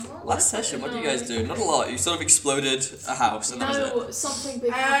Last session, what did you guys do? Not a lot. You sort of exploded a house, and that was it. No, something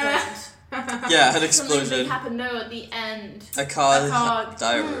big happened. Yeah, an Something explosion. big happened. No, at the end. A card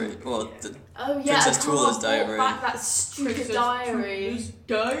diary. Well, the Oh yeah, Princess a Tula's car diary. brought back that stupid diary.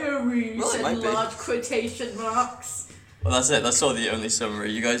 Diary. Well, it might be. Large quotation marks. Well, that's it. That's sort of the only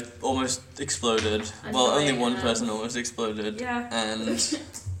summary. You guys almost exploded. Well, only one person almost exploded. Yeah. And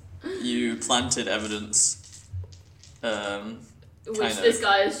you planted evidence. Which this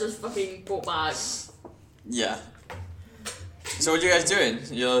guy has just fucking brought back. Yeah. So what are you guys doing?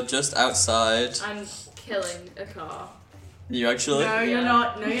 You're just outside. I'm killing a car. You actually? No, you're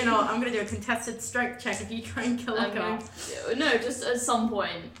not. No, you're not. I'm gonna do a contested strength check if you try and kill a car. No, just at some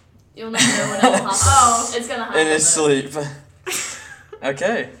point. You'll never know when it will happen. Oh. It's gonna happen. In his sleep.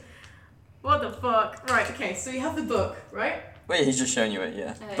 Okay. What the fuck? Right, okay, so you have the book, right? Wait, he's just showing you it,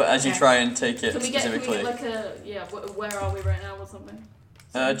 yeah. Okay. But as you try and take it Can we get specifically. like a where are we right now or something?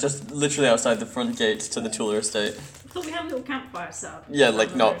 Just literally outside the front gate to the Tula estate. I thought we had a little campfire set up. Yeah,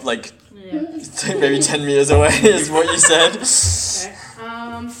 like not like Yeah. maybe 10 meters away is what you said.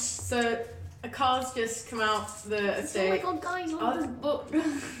 Okay. So a car's just come out the estate. Oh my god, guys, look at this book.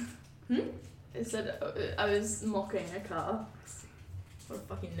 It said I was mocking a car. What a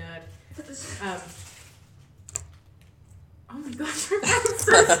fucking nerd. Oh my god, your mouth's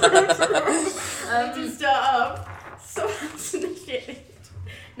so slow to start up. So shit.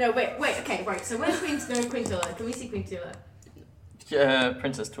 No, wait, okay, right. So where's Queen Tula? Can we see Queen Tula?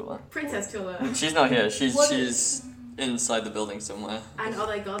 Princess Tula. Princess Tula. She's not here. She's inside the building somewhere. And are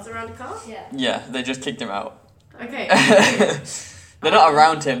they guards around the car? Yeah. Yeah, they just kicked him out. Okay. They're not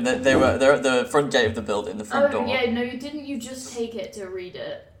around him. They're at the front gate of the building, the front door. Oh yeah, no, didn't you just take it to read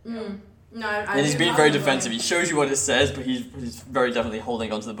it? No, And he's being very defensive. He shows you what it says, but he's very definitely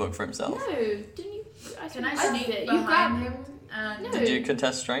holding onto the book for himself. No, didn't you? Can I sneak sneak it? behind You grabbed him? And No. Did you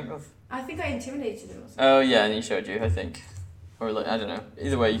contest strength? I think I intimidated him or something. Oh yeah, and he showed you, I think. Or like, I don't know.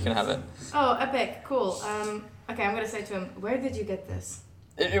 Either way, you can have it. Oh, epic, cool. Okay, I'm gonna say to him, where did you get this?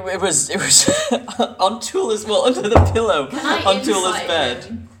 It was on Tula's, well, under the pillow Can I on Tula's insight bed.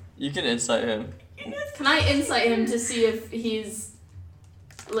 him? You can insight him. Can I insight him to see if he's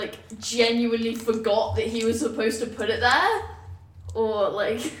like genuinely forgot that he was supposed to put it there, or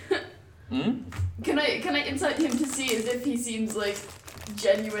like? Can I insight him to see as if he seems like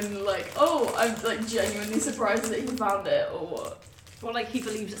genuine, like, oh, I'm like genuinely surprised that he found it, or what? Or like he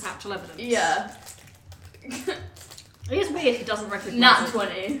believes it's actual evidence. Yeah. It is weird he doesn't recognize Nat it.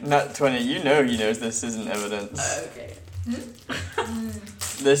 20. Nat 20, you know he knows this isn't evidence. Okay.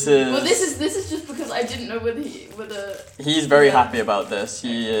 This is... Well, this is just because I didn't know whether He's very happy about this.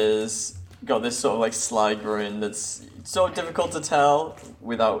 He is got this sort of like sly grin that's sort of difficult to tell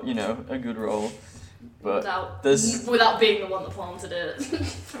without, you know, a good roll. But without being the one that planted it.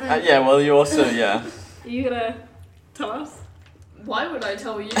 yeah, well, you also, yeah. Are you gonna tell us? Why would I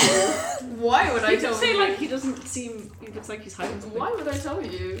tell you? Why would I tell you? Say like he doesn't seem. He looks like he's hiding something. Why would I tell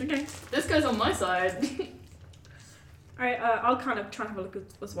you? Okay. This guy's on my side. Alright, I'll kind of try and have a look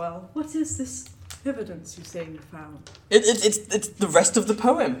as well. What is this evidence you say you found? It's the rest of the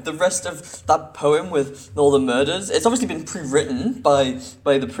poem. The rest of that poem with all the murders. It's obviously been pre-written by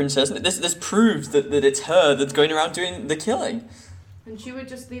the princess. This proves that it's her that's going around doing the killing. And she would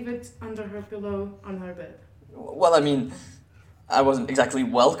just leave it under her pillow on her bed. Well, I mean, I wasn't exactly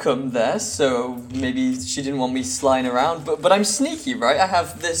welcome there, so maybe she didn't want me sliding around. But I'm sneaky, right? I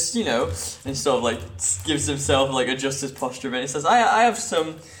have this, you know, and sort of like gives himself like adjusts his posture, and he says, I have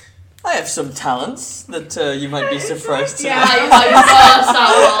some talents that you might be surprised to know. Yeah, I burst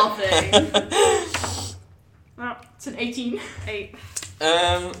out laughing. Well, it's an 18. 8.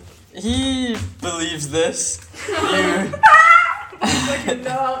 He believes this. Fucking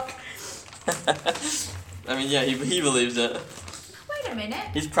dark. I mean, yeah, he believes it. Wait a minute.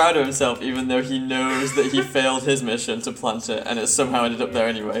 He's proud of himself, even though he knows that he failed his mission to plant it, and it somehow ended up there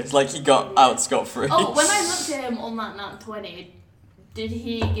anyway. It's like he got out scot-free. Oh, when I looked at him on that Nat 20, did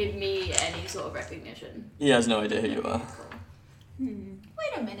he give me any sort of recognition? He has no idea who you are.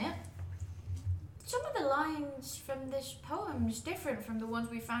 Wait a minute. Some of the lines from this poem is different from the ones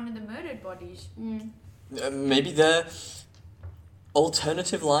we found in the murdered bodies. Maybe they're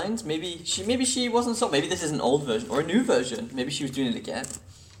alternative lines. Maybe she wasn't so. Maybe this is an old version or a new version. Maybe she was doing it again.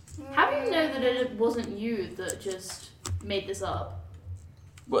 How do you know that it wasn't you that just made this up?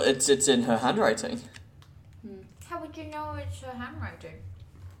 Well, it's in her handwriting. How would you know it's her handwriting?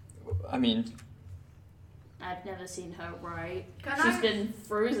 I mean, I've never seen her write. She's been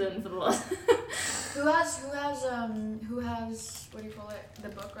frozen for the last. Who has what do you call it? The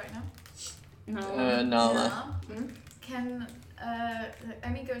book right now? No. Nala. Can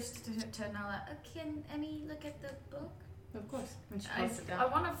Emmy goes to Nala. Can Emmy look at the book? Of course. And she I puts it down.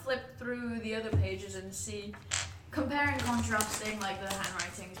 want to flip through the other pages and see, compare and contrasting like the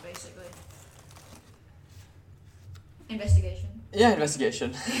handwritings basically. Investigation. Yeah,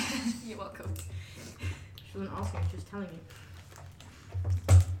 investigation. You're welcome. She wasn't asking, she was telling you.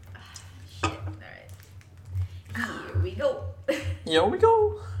 Shit. Alright. Here we go. Here we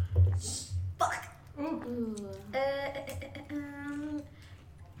go. Fuck. Ooh.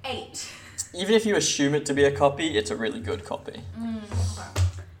 8. Even if you assume it to be a copy, it's a really good copy.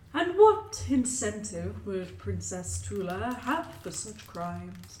 And what incentive would Princess Tula have for such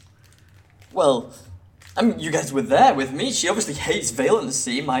crimes? Well, I mean, you guys were there with me. She obviously hates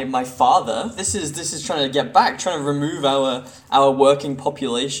valency. My father. This is trying to get back, trying to remove our working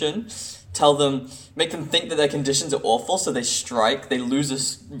population. Tell them, make them think that their conditions are awful, so they strike. They lose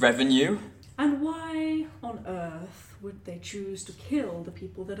us revenue. And why on earth would they choose to kill the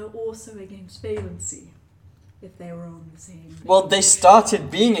people that are also against valency, if they were on the same... Well, they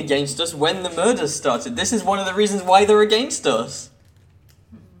started being against us when the murders started. This is one of the reasons why they're against us.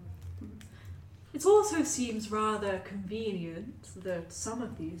 It also seems rather convenient that some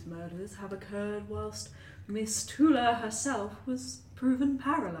of these murders have occurred whilst Miss Tula herself was proven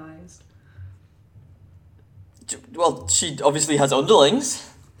paralyzed. Well, she obviously has underlings.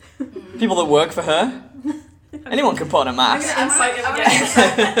 People that work for her. Anyone can put on a mask. Insight him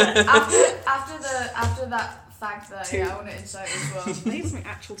again. After that fact there, I want to insight as well. I need something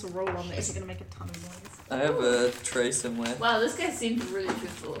actual to roll on that isn't going to make a ton of noise. I have a tray somewhere. Wow, this guy seemed really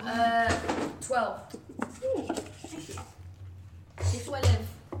truthful. 12. Ooh, thank you. If I live.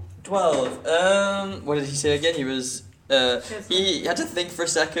 12. What did he say again? He was... he had to think for a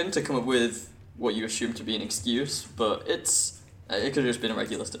second to come up with what you assume to be an excuse, but it's... it could have just been a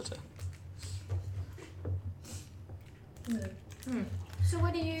regular stutter. So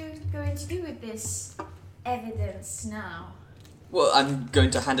what are you going to do with this evidence now? Well, I'm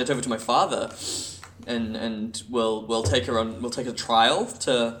going to hand it over to my father, and we'll take her on. We'll take a trial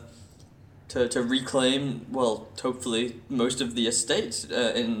to reclaim. Well, hopefully, most of the estate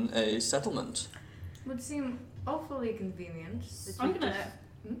in a settlement. Would seem awfully convenient. That I'm you gonna...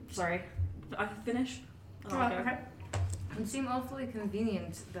 just- Sorry, I can finish? Oh, okay. It would seem awfully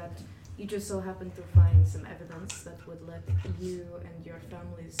convenient that you just so happen to find some evidence that would let you and your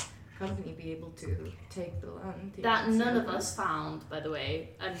family's company be able to take the land. That none of us found, by the way,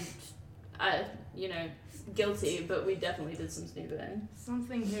 and guilty, but we definitely did some snooping.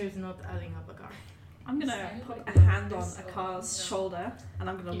 Something here is not adding up, Akar. I'm going to put a hand on Akar's shoulder and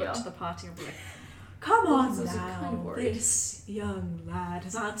I'm going to look to the party and be like, come on Also, now, kind of worried. this young lad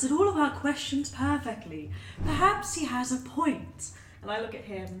has answered all of our questions perfectly. Perhaps he has a point. And I look at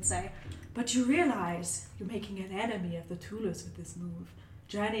him and say, but you realise you're making an enemy of the Tulas with this move.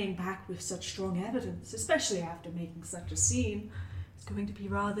 Journeying back with such strong evidence, especially after making such a scene, is going to be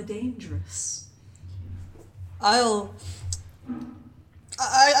rather dangerous. I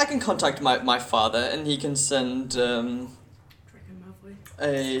can contact my father, and he can send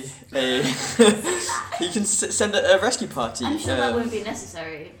he can send a rescue party. I'm sure that wouldn't be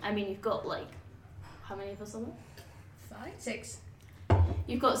necessary. I mean, you've got how many of us are there? 5, 6.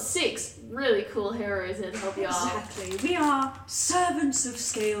 You've got 6 really cool heroes here to help you out. Exactly. We are servants of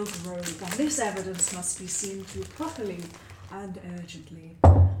Scaled Road, and this evidence must be seen to properly and urgently.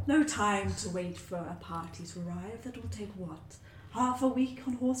 No time to wait for a party to arrive. That will take what? Half a week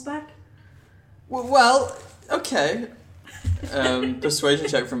on horseback? Well, okay. Persuasion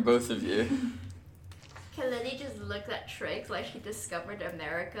check from both of you. Can Lily just look at Trix like she discovered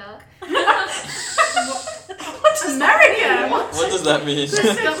America? What's America? What does that mean?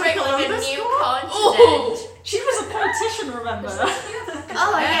 Discovering like a new continent. Oh, she was a politician, remember?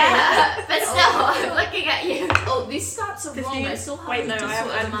 Oh yeah, but still, I'm looking at you. Oh, these stats are wrong. I still Wait, haven't no, I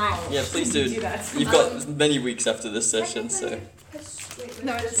haven't sorted them added out. Yeah, please do. Do that. You've got many weeks after this session, so...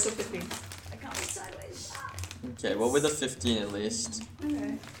 No, it's still 15. I can't read sideways. Okay, well, with a 15 at least.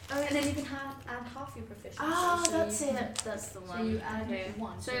 Okay. Oh, and then you can add half your proficiency. Ah, so that's you it. can- That's the So one. you add Okay.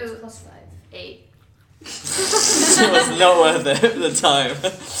 1, so So- it's plus 5. 8. It was not worth it at the time.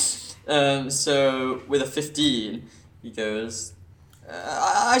 So, with a 15, he goes,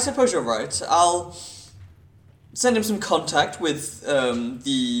 I suppose you're right. I'll send him some contact with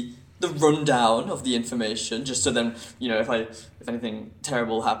the rundown of the information, just so then, if anything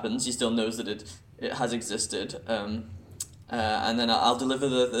terrible happens, he still knows that it has existed. And then I'll deliver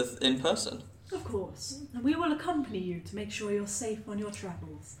the in person. Of course. And we will accompany you to make sure you're safe on your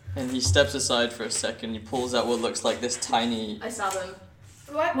travels. And he steps aside for a second. He pulls out what looks like this tiny... I stab him.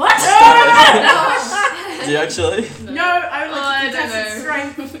 What? What? Do you actually? No, I would I like to don't test its know.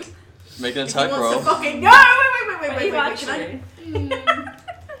 strength. Make an If he attack wants roll. to fucking no! Wait, actually.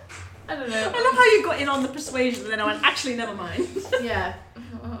 I don't know. I love how you got in on the persuasion and then I went, actually, never mind. Yeah.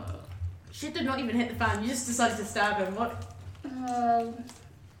 Shit did not even hit the fan. You just decided to stab him. What?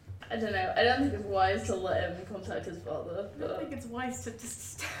 I don't know. I don't think it's wise to let him contact his father. I don't But think it's wise to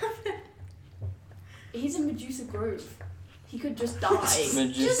just stab him. he's in Medusa Grove. He could just die.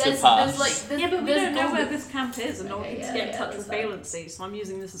 Medusa There's Pass. like Yeah, but we there's don't know golden- where this camp is and no one Okay, can yeah, get in yeah, touch with that's fine. valency, so I'm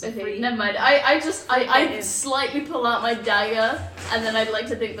using this as a Okay, free. never mind. I Get in. slightly pull out my dagger, and then I'd like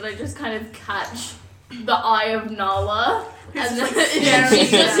to think that I just kind of catch the eye of Nala, and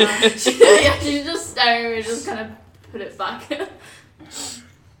then she's just staring at me, just kind of put it back.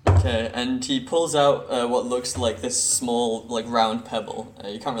 Okay, and he pulls out what looks like this small, like round pebble.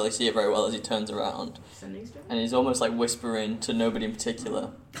 You can't really see it very well as he turns around, and he's almost like whispering to nobody in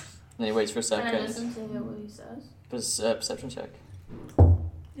particular. And then he waits for a Can I second. listen to hear what he says? Perception check.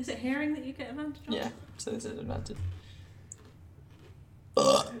 Is it hearing that you get advantage on? Yeah, so this is an advantage.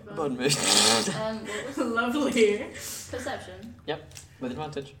 Pardon me. What was Lovely. perception? With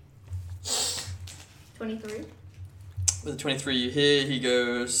advantage. 23. With a 23, you hear he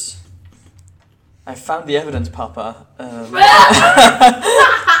goes, I found the evidence, Papa. This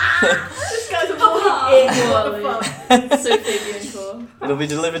guy's a What the So Fabian core. It'll be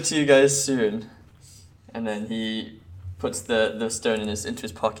delivered to you guys soon. And then he puts the stone into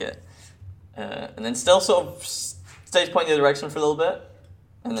his pocket. And then still sort of stays pointing the other direction for a little bit.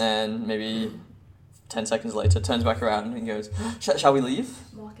 And then maybe 10 seconds later turns back around and goes, shall we leave?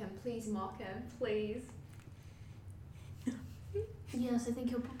 Mark him, please, Mark him, please. Yes, I think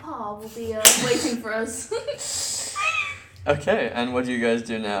your papa will be waiting for us. Okay, and what do you guys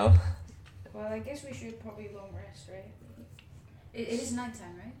do now? Well, I guess we should probably long rest, right? It is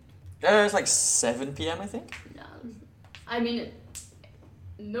nighttime, right? It's like 7 p.m. I think. No. I mean,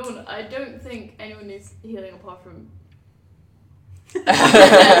 I don't think anyone needs healing apart from. You've got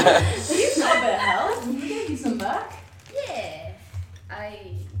a bit of health. We gave you some back. Yeah.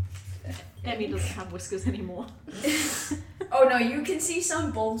 Emmy doesn't have whiskers anymore. Oh no, you can see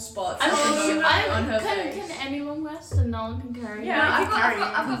some bald spots I'm on her can face. any long rest and no one can carry? Yeah, No, I I've can carry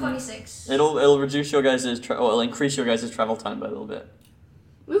got you. 46. It'll reduce your guys' it'll increase your guys' travel time by a little bit.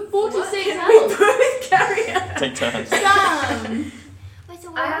 With 46 We health. both carry her. Take turns. Damn. Wait, so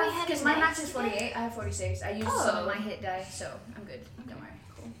I where are we have, headed because my next? max is 48, I have 46. I used some Oh. of my hit die, so I'm good. Don't worry.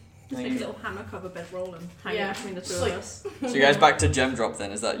 Cool. Just like a little hammer cover bed rolling, hanging Yeah. between the two It's of like- us. So you guys back to Gemdrop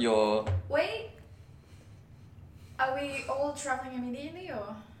then? Is that your? Wait. Are we all traveling immediately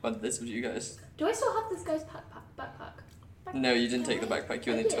or? Well, this was you guys. Do I still have this guy's backpack? No, you didn't take the backpack.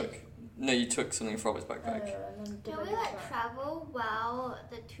 You I only did. took. No, you took something from his backpack. And then Can we travel while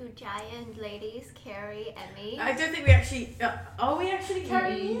the two giant ladies carry Emmy? I don't think we actually. Are we actually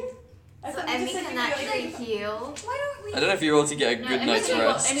carrying you? I So thought we Emmy just said can we were actually like- heal. Why don't we? I don't know if you were all to get a good night's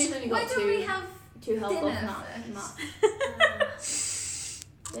rest. Anything you Why got don't we have two health dinner off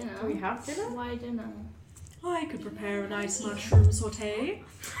dinner. Do we have dinner? Why dinner? I could prepare a nice mushroom saute.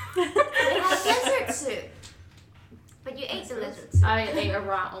 We have lizard soup. But you ate the lizard soup. I ate a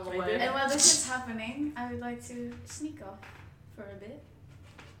rat on the I way. did. And while this is happening, I would like to sneak off for a bit.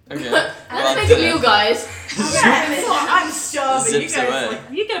 Okay. Let's Well, make dinner. you guys. I'm starving. Zips you guys away. like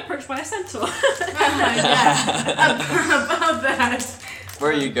You get approached by a centaur. about that. Where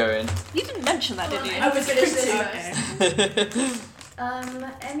are you going? You didn't mention that, did you? I was gonna say Okay.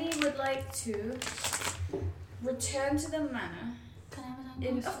 Emmy would like to return to the manor. Can I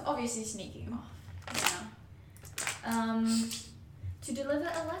have In obviously sneaking off. To deliver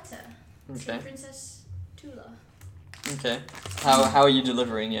a letter to Okay. Princess Tula. Okay. How are you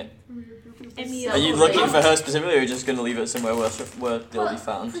delivering it? Emmy Are you looking for her specifically, or are you just going to leave it somewhere where they'll be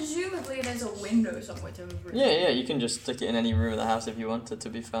found? Presumably there's a window somewhere to read. Yeah, you can just stick it in any room of the house if you want it to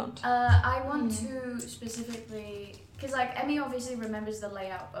be found. I want to specifically, because like Emmy obviously remembers the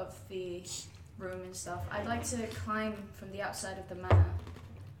layout of the room and stuff. I'd like to climb from the outside of the manor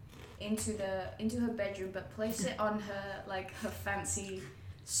into her bedroom, but place it on her fancy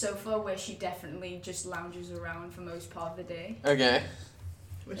sofa where she definitely just lounges around for most part of the day. Okay.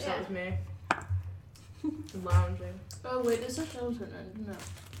 Wish that was me. Lounging. Oh wait, there's a skeleton in. No.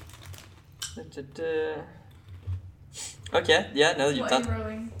 Okay. Yeah. No, you've What are you done.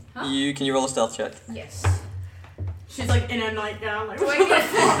 rolling? Huh? Can you roll a stealth check? Yes. She's like in her nightgown, like. Do I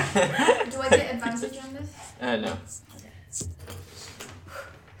get advantage on this? No.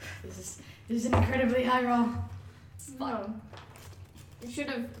 This is an incredibly high roll. No. You should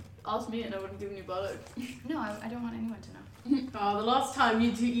have asked me and I would have given you both. No, I don't want anyone to know. Oh, the last time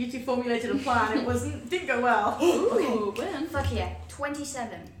you two formulated a plan, it didn't go well. Ooh, when? Fuck yeah.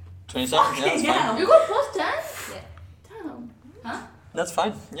 27. 27? Yeah, that's fine. You got plus 10? Yeah. Damn. Huh? That's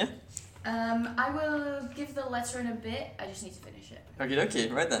fine, yeah. I will give the letter in a bit. I just need to finish it. Okie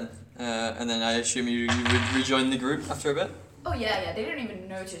dokie, right then. And then I assume you would rejoin the group after a bit? Oh yeah. They didn't even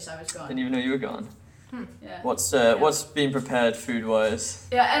notice I was gone. Didn't even know you were gone. Yeah. What's being prepared food-wise?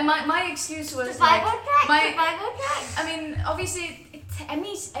 Yeah, and my excuse was Survival like, track. Survival track. I mean, obviously,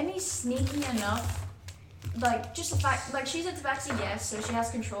 Emmy's sneaky enough. Like, just the fact, like, she's a tabaxi, yes, so she has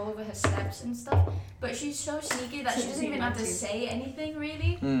control over her steps and stuff, but she's so sneaky that she doesn't even have to say anything,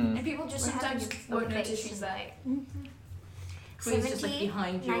 really. And people just sometimes won't notice she's there. Queen's just like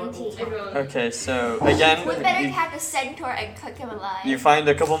behind you. 19. Okay, so again, We better have a centaur and cook him alive. you find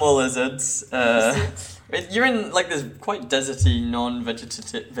a couple more lizards. You're in like this quite deserty,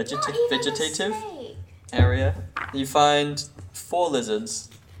 non-vegetative vegetative area. You find 4 lizards.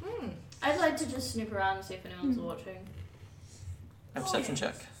 I'd like to just snoop around and see if anyone's watching. A perception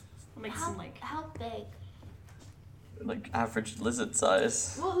check. I'll make How, some like. how big? Like average lizard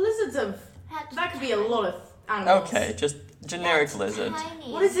size. Well, lizards have. How That could be a lot of animals. Okay, just generic That's lizard.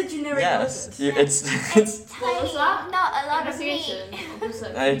 Tiny. What is a generic Yes, lizard? it's It's What tiny. was that? Not a lot of meat. Investigation. Or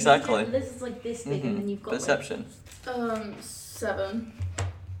perception? exactly. This is like this big, and then you've got Perception. 7.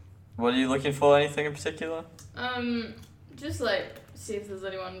 What are you looking for? Anything in particular? Just like see if there's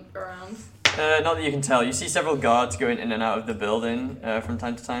anyone around. Not that you can tell. You see several guards going in and out of the building from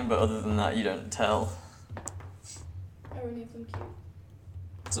time to time, but other than that, you don't tell. Are any of them cute?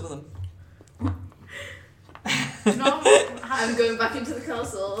 Some of them. No, I'm going back into the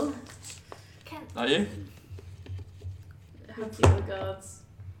castle. Can, Are you? How cute are the guards?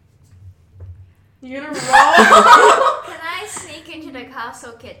 You're gonna roll. can I sneak into the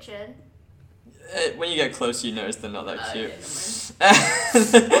castle kitchen? When you get close, you notice they're not that cute. Just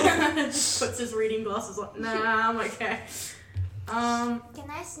puts his reading glasses on. Nah, I'm okay. Can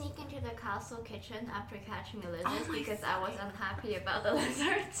I sneak into the castle kitchen after catching a lizard because I was unhappy about the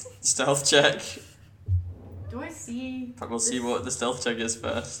lizards? Stealth check. Do I see We'll see what the stealth check is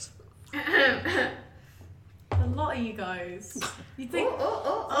first. a lot of you guys? You think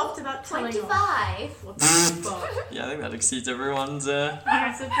after that telling off, 25. what the fuck? Yeah, I think that exceeds everyone's.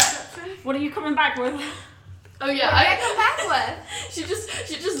 Aggressive perception? What are you coming back with? Oh yeah, What did I come back with? she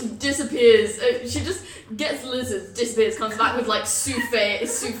just disappears. She just gets lizards, disappears, comes back with like souffle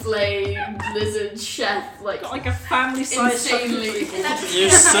lizard chef, like Got like a family size. insanely. You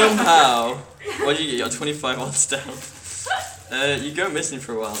somehow. What do you get? You're 25 on stealth. You go missing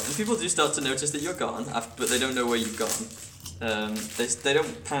for a while, and people do start to notice that you're gone, but they don't know where you've gone. They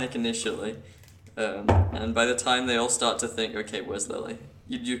don't panic initially, and by the time they all start to think, okay, where's Lily?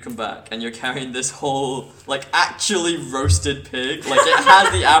 You come back, and you're carrying this whole, like, actually roasted pig, like it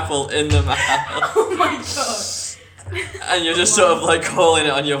has the apple in the mouth, Oh my god. and you're just sort of like hauling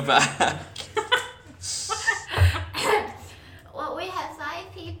it on your back. Well, we have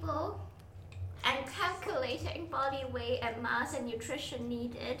 5 people. And calculating body weight and mass and nutrition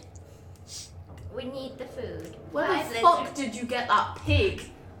needed. We need the food. Where 5 the lizards. fuck did you get that pig?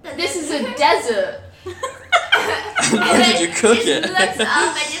 The This is lizard- a desert. How did you cook it? Just looks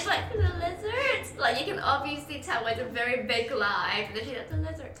up and just like, the lizards. Like, you can obviously tell it's a very big lie. But then the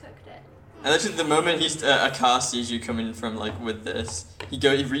lizard cooked it. And actually, the moment Akar sees you coming from like with this, he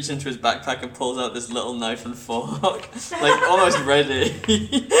reaches into his backpack and pulls out this little knife and fork, like almost ready.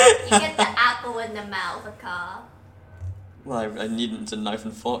 You get the apple in the mouth, a car. Well, I needn't a knife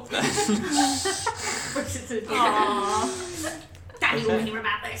and fork then. Aww. Daddy will hear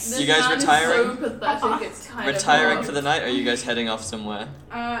about this. This You guys man is retiring? so pathetic, it's kind of Retiring hard. for the night, or are you guys heading off somewhere?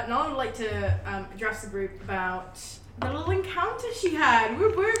 No, I would like to address the group about the little encounter she had.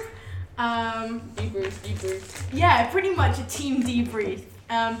 Whoop whoop. Debrief. Yeah, pretty much a team debrief.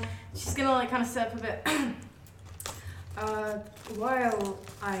 She's gonna like kind of set up a bit. While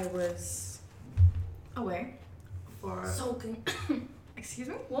I was away for Sulking. excuse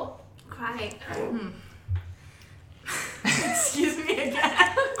me. What? Crying. Excuse me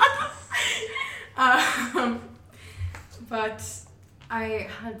again. But I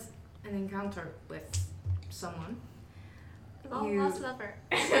had an encounter with someone. Long You- lost lover.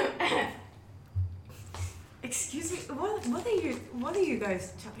 Excuse me. What are you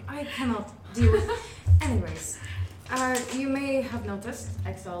guys chatting? I cannot deal with. Anyways, you may have noticed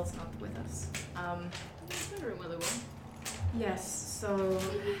Excel's not with us. I don't know whether one. Yes. So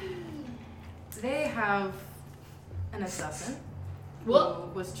they have an assassin What?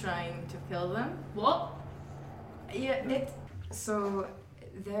 who was trying to kill them. What? Yeah. So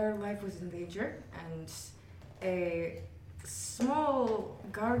their life was in danger, and a small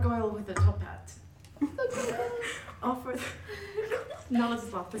gargoyle with a top hat offered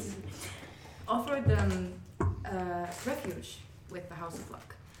offered them refuge with the House of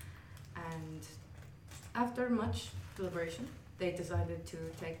Luck. And after much deliberation, they decided to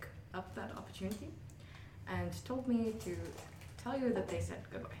take up that opportunity and told me to tell you that they said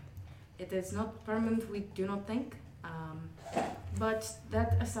goodbye. It is not permanent, we do not think, but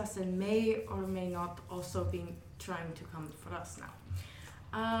that assassin may or may not also be trying to come for us now.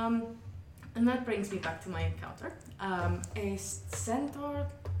 And that brings me back to my encounter. A centaur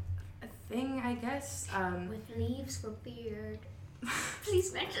thing, I guess. With leaves for beard.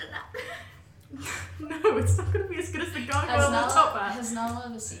 Please mention that. No, it's not going to be as good as the gargoyle on the top hat. Has Nala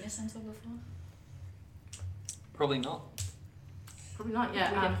ever seen a centaur before? Probably not. Probably not, We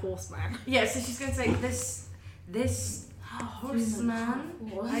yeah. get horseman. Yeah, so she's going to say, this horseman,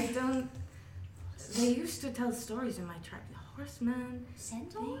 I don't... They used to tell stories in my tribe. The horseman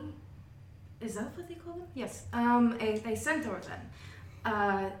Centaur? thing. Is that what they call them? Yes. A centaur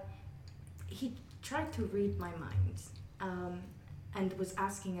then. He tried to read my mind and was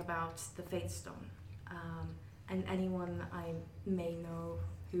asking about the Fate Stone and anyone I may know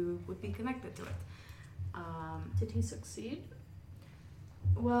who would be connected to it. Did he succeed?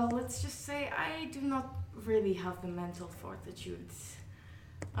 Well, let's just say I do not really have the mental fortitude.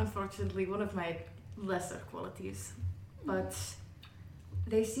 Unfortunately, one of my lesser qualities. But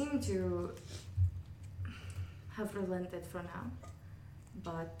they seem to have relented for now.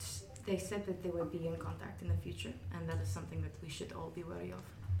 But they said that they would be in contact in the future, and that is something that we should all be wary of.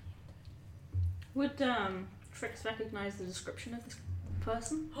 Would Trix recognize the description of this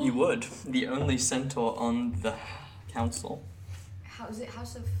person? You would. The only centaur on the council. How is it?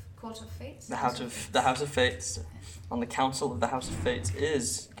 Court of Fates? The House of Fates. On the council of the House of Fates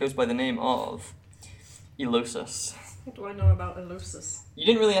goes by the name of Elosus. What do I know about Elosus? You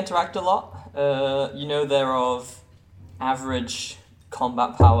didn't really interact a lot. You know they're of average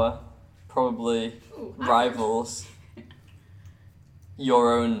combat power, probably rivals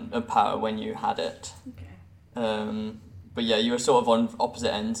your own power when you had it. Okay. But yeah, you were sort of on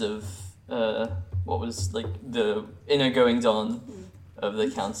opposite ends of what was like the inner goings on of the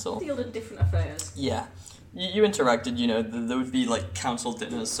council. Deal in different affairs. Yeah. You interacted, you know, there would be like council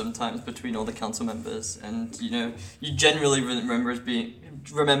dinners sometimes between all the council members, and you know, you generally remember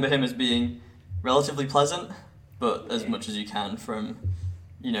him as being relatively pleasant, but as much as you can from,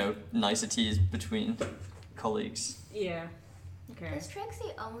 you know, niceties between colleagues. Yeah. Okay. Is Trix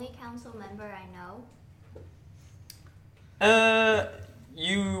the only council member I know?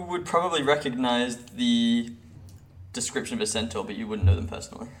 You would probably recognize the description of a centaur, but you wouldn't know them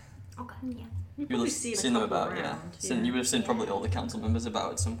personally. Okay, yeah. You've You would probably have seen seen a them couple about, around. You would have seen probably all the council members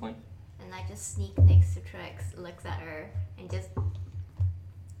about at some point. And I just sneak next to Trix, looks at her, and just...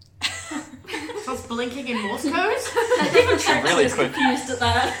 Starts blinking in Morse code? I'm really quick. Confused at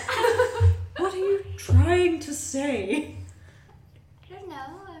that. What are you trying to say? I don't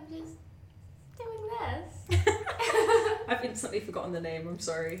know, I'm just doing this. I've instantly forgotten the name, I'm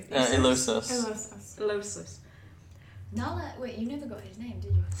sorry. Elosus. Elosus. Nala, wait, you never got his name,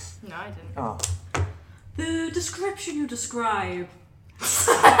 did you? No, I didn't. Oh. The description you describe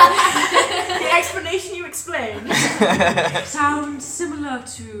The explanation you explained. sounds similar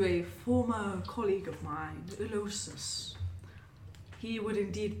to a former colleague of mine, Elosus. He would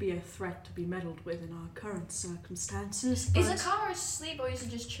indeed be a threat to be meddled with in our current circumstances. Is but- Akara asleep or is he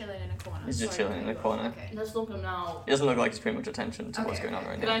just chilling in a corner? He's just Sorry, chilling in a corner. Okay. Let's look him now. He doesn't look like he's paying much attention to what's Okay, going on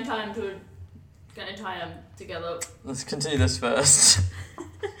right Can now. I tie him together? Let's continue this first.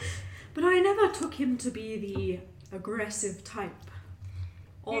 But I never took him to be the aggressive type.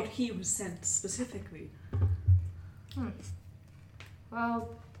 Odd he was sent specifically.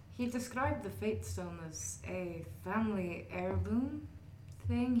 Well, he described the Fate Stone as a family heirloom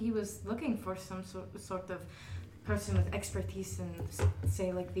thing. He was looking for some sort of person with expertise in,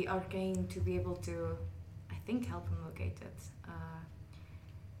 say, like the arcane to be able to, I think, help him locate it.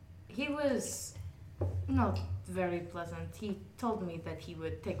 He was not very pleasant. He told me that he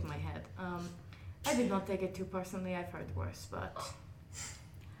would take my head. I did not take it too personally. I've heard worse, but...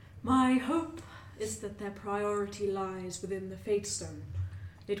 My hope is that their priority lies within the Fate Stone.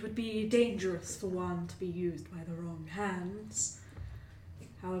 It would be dangerous for one to be used by the wrong hands.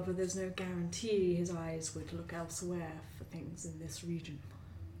 However, there's no guarantee his eyes would look elsewhere for things in this region.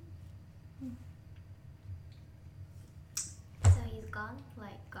 So he's gone?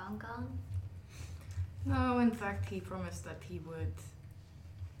 Like, gone? No, in fact, he promised that he would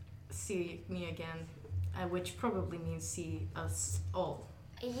see me again, which probably means see us all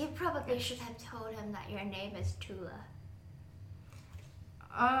You probably should have told him that your name is Tula.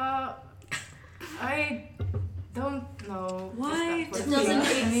 I don't know. Why if that's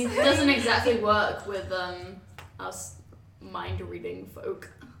It what doesn't exactly work with us mind reading folk.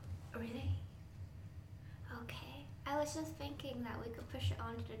 Really? Okay. I was just thinking that we could push it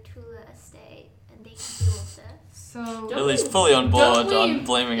onto the Tula estate and they can deal with it. So Lily's fully on board don't we- on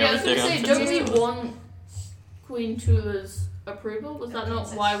blaming Yeah, I was everything gonna on say, don't Princess we Tula. want Queen Tula's approval? Was that not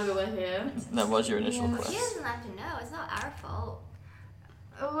why we were here? That was your initial She quest. doesn't have to know. It's not our fault.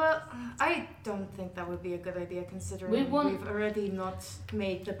 well, I don't think that would be a good idea considering We want- we've already not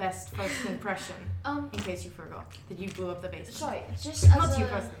made the best first impression. Um, In case you forgot that you blew up the basement. sorry, just Not as you a,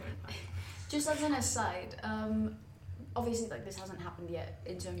 personally. just as an aside, obviously like this hasn't happened yet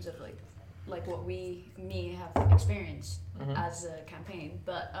in terms of like what me have experienced Mhm. as a campaign,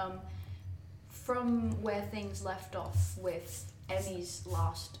 but from where things left off with Emmy's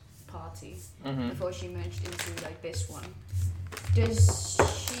last party Mhm. before she merged into like this one, does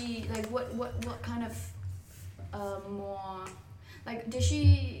she like what kind of more like does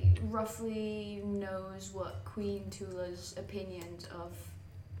she roughly knows what Queen Tula's opinions of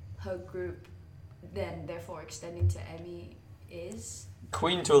her group then therefore extending to Emmy is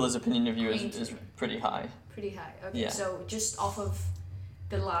Queen Tula's opinion of you Queen is Tula. pretty high. pretty high. Okay, Yeah. so just off of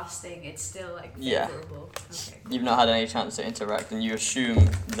the last thing, it's still like Yeah. favorable. Okay, cool. You've not had any chance to interact, and you assume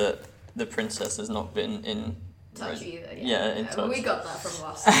that the princess has not been in. Touch either. Yeah, in touch. We got that from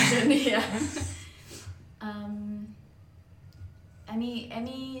last session. Yeah.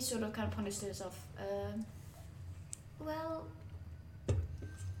 Emmy sort of kind of ponders to herself. Well,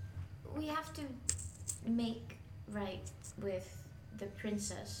 we have to make right with the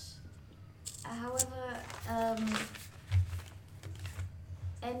princess. However,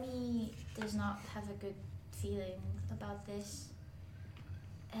 Emmy does not have a good feeling about this.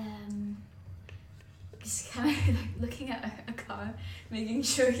 Just kind of like looking at a car, making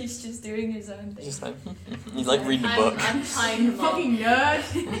sure he's just doing his own thing. Just like he's like reading a book. I'm tying You him up. fucking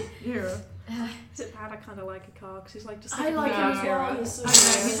nerd! Yeah. Is it bad? I kind of like a car because he's like just. I like him as well. He's so I don't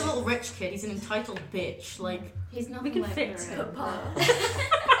know, good. he's a little rich kid, he's an entitled bitch. Like, He's not We can like fix her. him.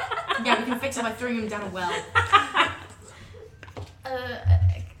 yeah, we can fix it by throwing him down a well.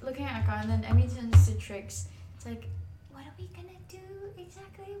 Looking at a car, and then Emmy turns to Trix. It's like, What are we gonna do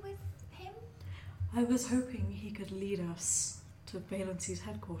exactly with him? I was hoping he could lead us to Valency's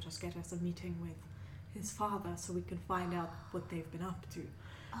headquarters, get us a meeting with his father so we can find out what they've been up to.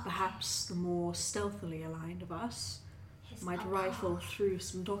 Perhaps the more stealthily aligned of us His might uncle. rifle through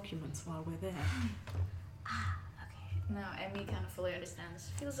some documents while we're there. now Emmy kind of fully understands.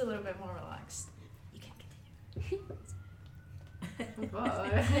 Feels a little bit more relaxed. You can continue.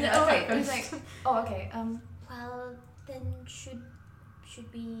 Oh wait, it's like, oh okay. Well, then should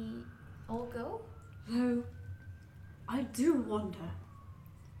we all go? Though, I do wonder,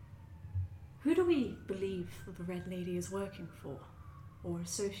 who do we believe that the Red Lady is working for, or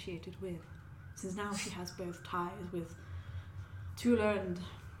associated with, since now she has both ties with Tula and,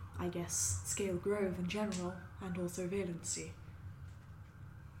 I guess, Scale Grove in general, and also Valency.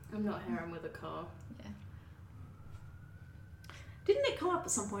 I'm not here. I'm with a car. Yeah. Didn't it come up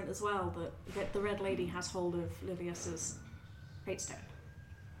at some point as well that the Red Lady has hold of Lilius's Fate Stone?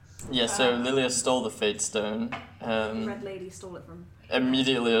 Yeah, so Lilius stole the Fate Stone. The Red Lady stole it from...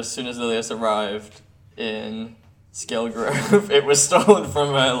 Immediately, as soon as Lilius arrived in Scale Grove, it was stolen from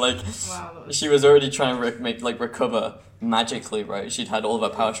her. Like, Wow. she was already trying to recover magically, right? She'd had all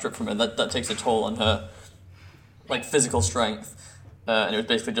of her power stripped from her. That takes a toll on her, like, physical strength. And it was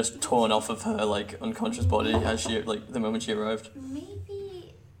basically just torn off of her, like, unconscious body as she, like, the moment she arrived.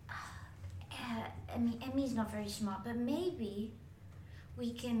 Maybe. I mean, Emmy's not very smart, but maybe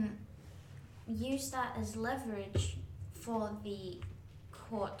we can use that as leverage for the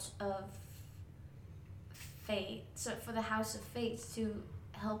Court of Fate, so for the House of Fates to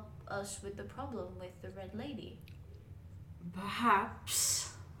help us with the problem with the Red Lady.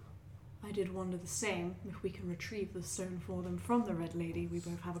 Perhaps... I did wonder the same. If we can retrieve the stone for them from the Red Lady, we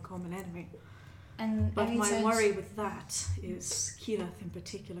both have a common enemy. And But Emmy my turns- worry with that is Keyleth in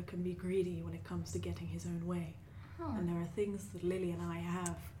particular can be greedy when it comes to getting his own way. Huh. And there are things that Lily and I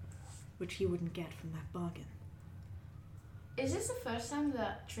have which he wouldn't get from that bargain. Is this the first time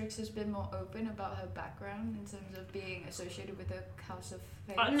that Trix has been more open about her background in terms of being associated with the House of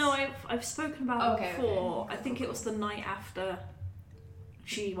Fates? No, I've spoken about Okay, it before. okay. I think it was the night after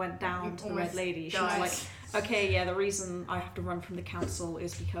she went down to the Red almost Lady. She died. was like, okay, yeah, the reason I have to run from the council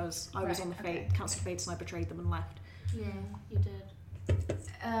is because I was Right, on the okay. Council of Fates and I betrayed them and left. Yeah, you did.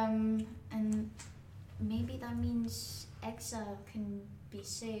 And Maybe that means exile can be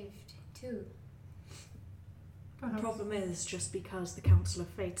saved too. The problem is, just because the Council of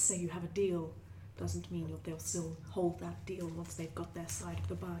Fates say you have a deal, doesn't mean they'll still hold that deal once they've got their side of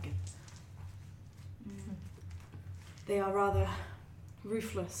the bargain. They are rather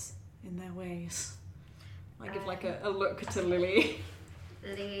ruthless in their ways. I give like a look to Lily.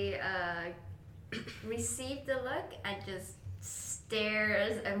 Lily received the look and just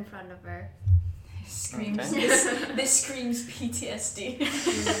stares in front of her. Screams. Okay. This screams PTSD.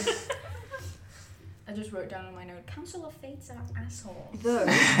 I just wrote down on my note, Council of Fates are assholes. Though,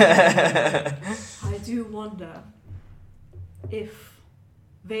 I do wonder if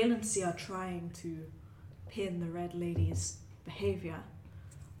Valency are trying to pin the Red Lady's behaviour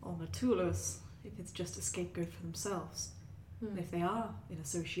on the Tulus, if it's just a scapegoat for themselves. If they are in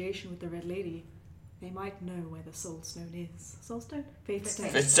association with the Red Lady, they might know where the Soul Stone is. Soul Stone? Fate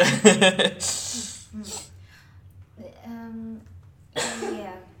Stone.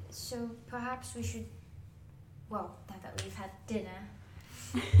 Yeah. So perhaps we should. Well, now that we've had dinner,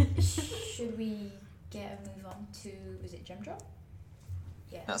 should we get a move on to? Was it Gemdrop?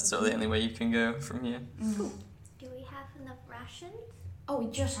 Yeah. That's still the only way you can go from here. Do we have enough rations? Oh, we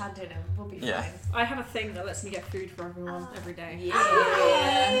just had dinner. We'll be Yeah. fine. I have a thing that lets me get food for everyone every day.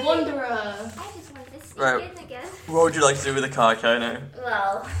 Yeah. Wanderer. I just wanted to sneak Right. in again. What would you like to do with the car, Kano?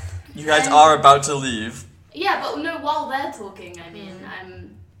 Well, You guys are about to leave. Yeah, but no, while they're talking, I mean,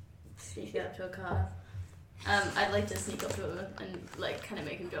 I'm sneaking up to a car. I'd like to sneak up to him and like kind of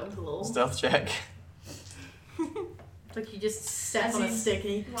make him jump a little. Stealth check. Like you just step As on a he's- stick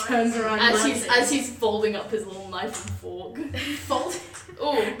and he turns around. As he's folding up his little knife and fork. Fold.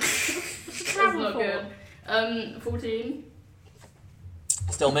 Oh, that's not good. 14.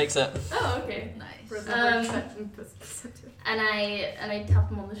 Still makes it. Oh, okay. Nice. And I tap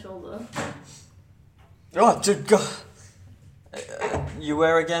him on the shoulder. Oh, dude, go. You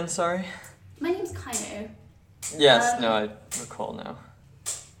where again? Sorry. My name's Kaino. Yes. No, I recall now.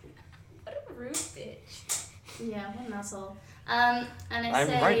 What a rude bitch. Yeah, what an asshole. And I I'm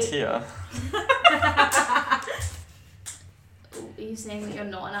say. right here. Are you saying that you're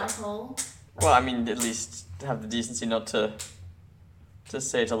not an asshole? Well, I mean, at least have the decency not to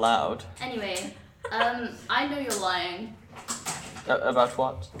say it aloud. Anyway, I know you're lying About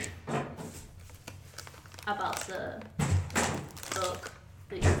what? about the book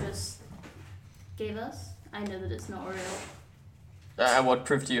that you just gave us. I know that it's not real. And what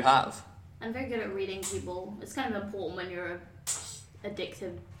proof do you have? I'm very good at reading people. It's kind of important when you're a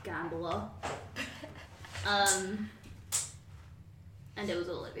addictive gambler. And it was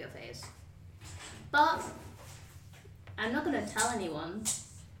all over your face. But I'm not gonna tell anyone.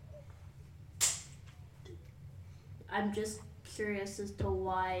 I'm just curious as to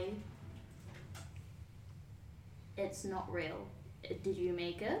why it's not real. Did you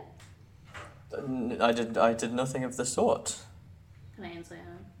make it? I did nothing of the sort. Can I insight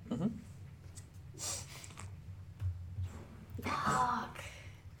her? Mm-hmm. Fuck.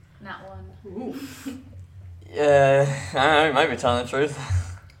 That one. Yeah, I might be telling the truth.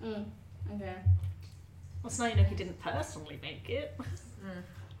 Okay. Well, so now you know he didn't personally make it.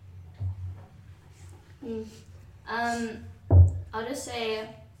 I'll just say,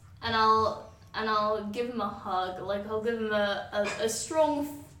 and I'll give him a hug. Like I'll give him a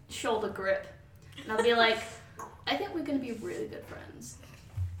strong shoulder grip, and I'll be like, I think we're gonna be really good friends.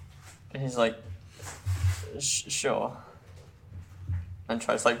 And he's like, sure. And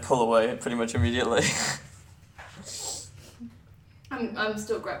tries to like pull away pretty much immediately. I'm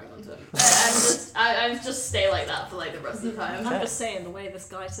still grabbing onto him. I just stay like that for like the rest of the time. I'm just saying, the way this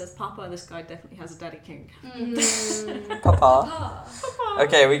guy says Papa, this guy definitely has a daddy kink. Papa.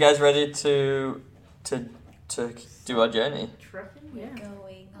 Okay, we guys ready to do our journey? Yeah.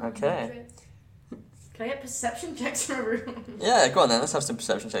 Going on Okay. a trip. Can I get perception checks from everyone? Yeah, go on then. Let's have some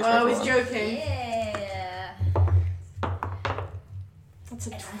perception checks. for Oh, he's everyone. joking. Yeah. What's a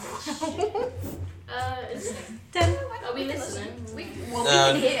Listening. 10. Are we listening? We Uh,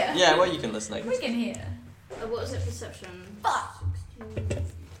 can hear. Yeah, well, you can listen. I guess. We can hear. What was it? Perception.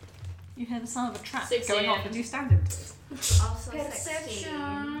 You hear the sound of a trap 16. going off and you stand into it. Also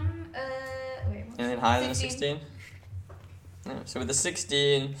Perception. Wait. What? Anything higher than a 16? 16? No. So with the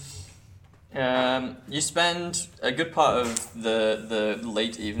 16, you spend a good part of the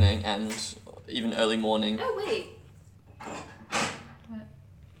late evening and even early morning Oh wait.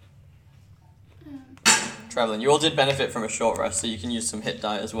 traveling. You all did benefit from a short rest, so you can use some hit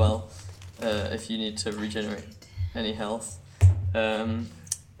die as well if you need to regenerate any health.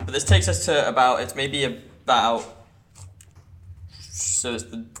 But this takes us to about, it's maybe about, so it's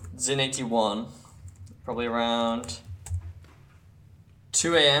the Zin 81, probably around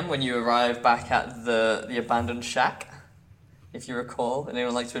 2 a.m. when you arrive back at the abandoned shack, if you recall.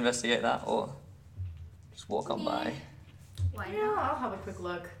 Anyone like to investigate that, or just walk on by? Why Yeah, not? I'll have a quick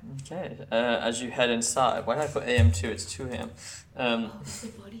look. Okay, as you head inside, why did I put AM 2? It's 2 a.m. Is the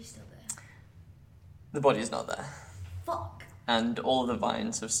body still there? The body is not there, Fuck. and all of the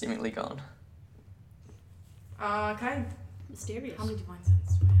vines have seemingly gone. Okay. Mysterious. How many divine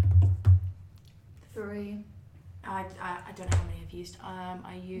sense do I have? 3. I don't know how many I've used.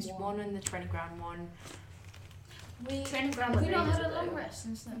 I used one in the training ground one. Training ground. with We not names had a in long it. rest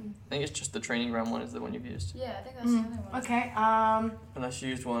since then. I think it's just the training ground one is the one you've used. Yeah, I think that's the only one. Okay. Unless you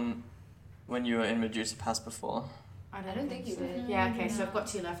used one when you were in Medusa Pass before. I don't think you so. did. Yeah. Okay. So I've got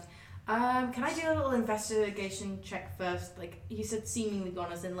 2 left. Can I do a little investigation check first? Like you said, seemingly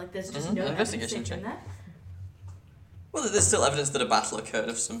gone, as in like there's just no Investigation evidence in check. there. Well, there's still evidence that a battle occurred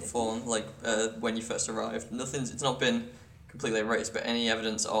of some form, like when you first arrived. It's not been completely erased, but any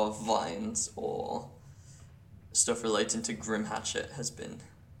evidence of vines or stuff relating to Grim Hatchet has been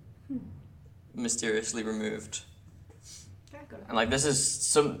mysteriously removed. Very good. And like this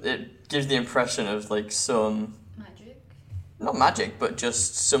is it gives the impression of like some, Magic. not magic, but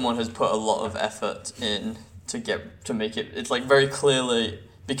just someone has put a lot of effort in to make it. It's like very clearly,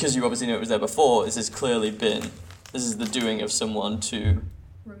 because you obviously knew it was there before, this is the doing of someone to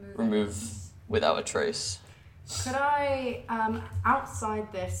remove without a trace. Could I,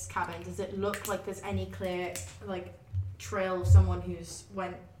 outside this cabin, does it look like there's any clear, like, trail of someone who's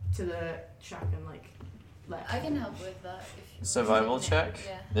went to the shack and, like, left? I can help with that if you Survival want. check?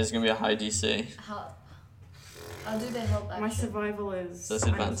 Yeah. There's gonna be a high DC. I'll do the help action. My survival is... So it's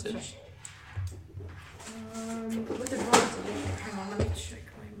advantage. With advantage, hang on, let me check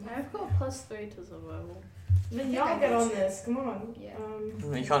my... I've got +3 to survival. Then y'all get on this, come on. Yeah.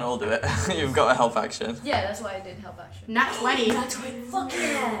 You can't all do it. You've got a help action. Yeah, that's why I did help action. Nat 20. Fuck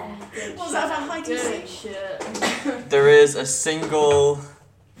yeah! What was that for high Good DC? shit. There is a single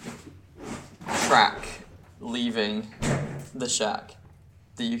track leaving the shack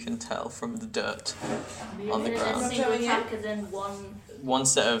that you can tell from the dirt on the And ground. a single Going in? attack and then one. One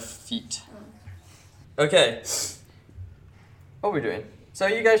set of feet. Okay. What are we doing? So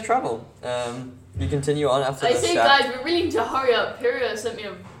you guys travel. You continue on after I the say, shack. guys, we really need to hurry up. Pyria sent me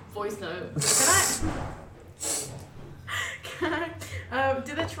a voice note. Can I,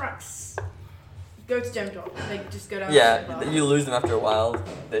 do the tracks go to Gemdrop? They just go down Yeah, you lose them after a while.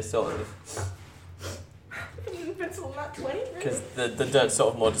 They sort of, Pencil Nat 20? because the dirt's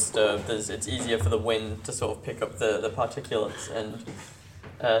sort of more disturbed. It's easier for the wind to sort of pick up the particulates and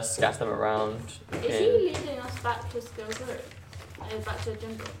scatter them around. Is he leading us back to Skillsworth? Back to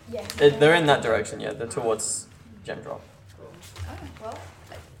Gemdrop? Yeah. They're in that direction, yeah. They're towards Gemdrop. Oh, well.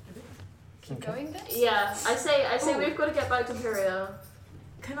 Keep Okay. going then? Yeah, I say Oh. we've got to get back to Pyria.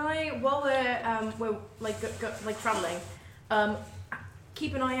 Can I, while we're like like traveling,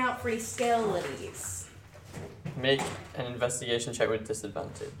 keep an eye out for any scale lilies? Make an investigation check with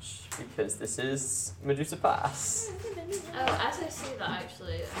disadvantage, because this is Medusa Pass. Oh, as I say that,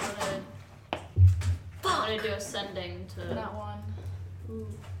 actually, I'm gonna do ascending to. That one.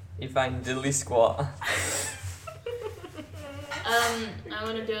 You find diddly squat. I'm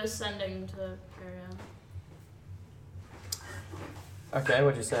gonna do ascending to Pyria. Okay,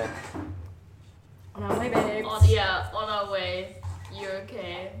 what'd you say? On our way, babes. On our way. You're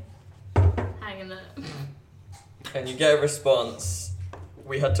okay. Hanging there. And you get a response.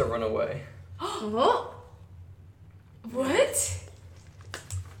 We had to run away. Oh. What?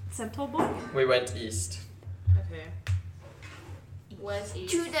 Centaur boy? We went east. Okay. Where's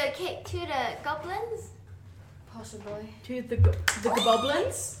east? To the goblins? Possibly. To the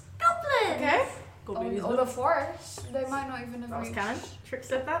goblins? Goblins! Okay. Or the forest. They might not even That have was reached. canon. Trick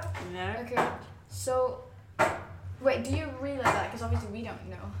said that? No. Okay. So, wait, do you relay that? Because obviously we don't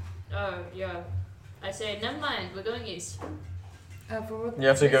know. Oh, yeah. I say, never mind, we're going east. For what You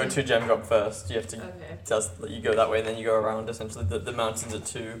have to go reason? to Gemdrop first. You have to. Okay. You go that way, and then you go around. Essentially, the mountains are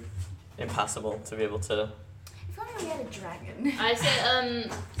too impassable to be able to. If only we had a dragon. I say,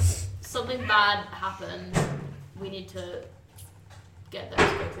 something bad happened. We need to get there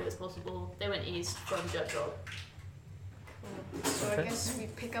as quickly as possible. They went east from Gemdrop. So I Okay. guess we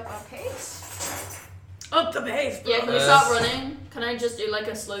pick up our pace. Up the pace! Yeah, can we start running? Can I just do like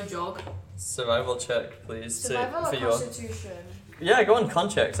a slow jog? Survival check, please. Survival for or your. constitution? Yeah, go on con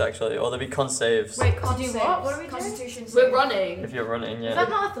checks actually, or there'll be con saves. Wait, Con to do saves. what? What are we doing? Constitution We're save. running. If you're running, Is yeah. that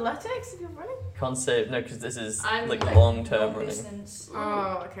not athletics if you're running? Con save, no, because this is I'm like like long-term Long running. distance.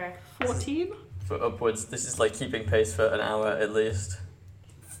 Oh, okay. 14? For upwards, this is like keeping pace for an hour at least.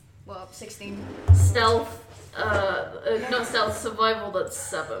 Well, 16. Stealth, not stealth, survival, that's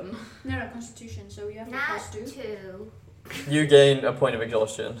 7. No, Constitution. So we have to Not plus 2. 2. You gain a point of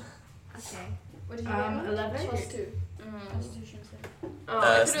exhaustion. Okay. What did you get? 11. Plus 2. Constitution.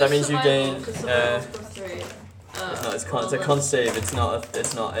 So that means you gain. Plus 3. It's a con save. It's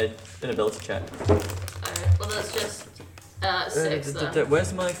not an ability check. Alright, well that's just 6 then.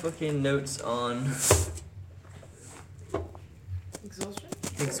 Where's my fucking notes on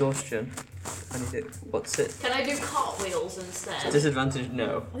exhaustion? I need it. What's it? Can I do cartwheels instead? Disadvantage?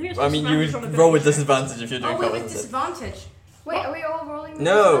 No. I think it's I mean, you disadvantage on would roll with ability check. disadvantage if you're doing Oh, wait, with cartwheels. disadvantage. Wait, are we all rolling? with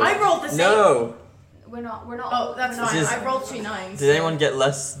No. I rolled the same. No. We're not. We're not. Oh, that's we're not- fine. This is- I rolled 2 9s. Did anyone get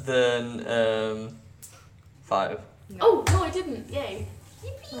less than 5? Oh, no I didn't, yay.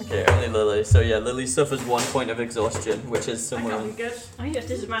 Okay, only Lily. So yeah, Lily suffers 1 point of exhaustion, which is That somewhere. can't be good. I think it's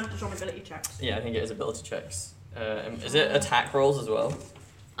disadvantage on ability checks. Yeah, I think it is ability checks. Is it attack rolls as well?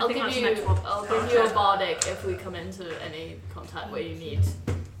 I'll think give that's you, the next one. I'll give you a bardic if we come into any contact where you need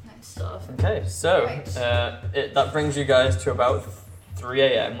stuff. Okay, so Right. that brings you guys to about 3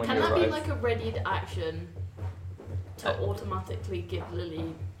 a.m. when Can you that arrive. be like a readied action to Uh, automatically give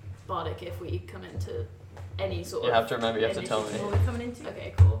Lily bardic if we come into any sort You of... have to remember. You have to tell me. What are we coming into?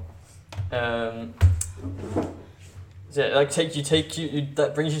 Okay, cool. So like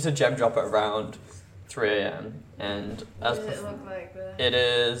that brings you to Gemdrop at around 3 a.m. and What as does it look like? it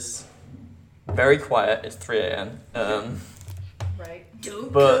is very quiet. It's 3 a.m. Right.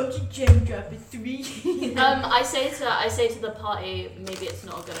 Don't But- come to Gemdrop at 3. I say to the party, maybe it's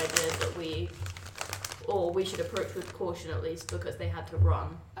not a good idea that we should approach with caution at least because they had to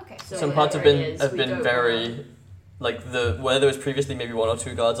run. Okay. So Some parts have whatever been it is, have we been don't very like where there was previously maybe 1 or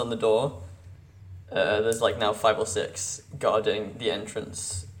 2 guards on the door. There's like now 5 or 6 guarding the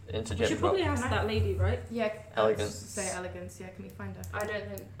entrance into We should Gemdrop. probably ask that lady, right? Yeah. Elegance. Say elegance. Yeah, can we find her?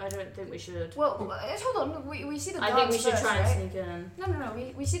 I don't think we should. Well, hold on. We see the I guards think we should first, try and right? sneak in. No.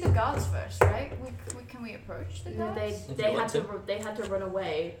 We see the guards first, right? Can we approach the No, guards? If they you had want they had to run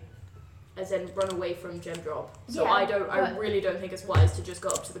away, as in run away from Gemdrop. So Yeah, I but- really don't think it's wise to just go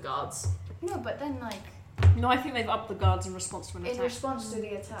up to the guards. No, but then like No, I think they've upped the guards in response to an in attack. response to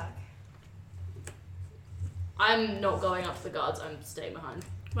the attack. I'm not going up to the guards. I'm staying behind.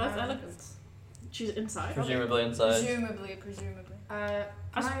 Where's elegance? She's inside. Presumably inside. Presumably. Can I?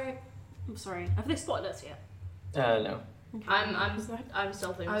 I'm sorry. Have they spotted us yet? No. Okay. I'm stealthing I was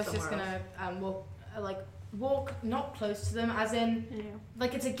somewhere just gonna walk not close to them, as in Yeah.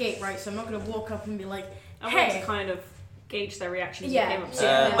 like it's a gate, right? So I'm not gonna walk up and be like, I want Hey! to kind of gauge their reactions. Yeah. If they came up to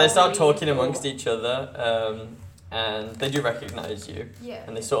Yeah. you. They start Really talking cool. amongst each other, and they do recognize you, Yeah.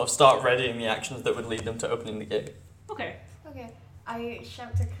 and they sort of start readying the actions that would lead them to opening the gate. Okay. Okay. I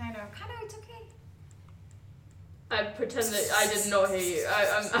shout to kind of it's okay. I pretend that I did not hear you.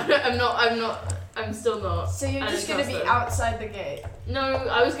 I'm still not. So you're I just don't gonna be trust them. outside the gate. No,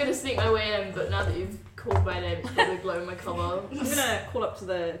 I was gonna sneak my way in, but now that you've called my name, it's probably blowing my cover. I'm gonna call up to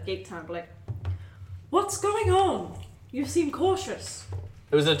the gate town and be like, "What's going on? You seem cautious.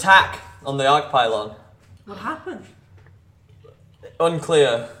 It was an attack on the Arcpylon. What happened?"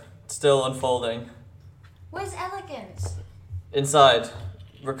 Unclear. Still unfolding. Where's elegance? Inside.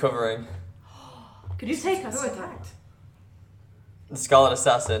 Recovering. Could you take us? who attacked? The Scarlet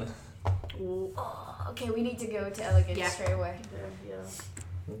Assassin. Oh, okay. We need to go to Elegance Yeah. straight away.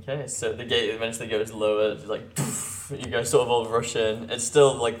 Yeah. Okay, so the gate eventually goes lower, like poof, you guys sort of all rush in. It's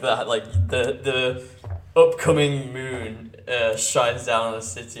still like that, like the upcoming moon shines down on the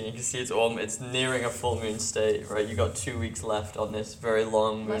city. You can see it's nearing a full moon state, right? You got 2 weeks left on this very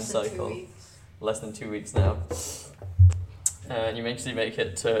long moon Less than 2 cycle. weeks. Less than 2 weeks now. And you actually make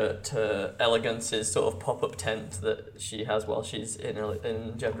it to Elegance's sort of pop-up tent that she has while she's in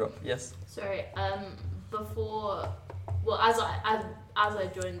Gemdrop. Yes. Sorry. Before, well, as I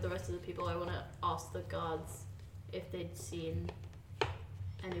joined the rest of the people, I want to ask the guards if they'd seen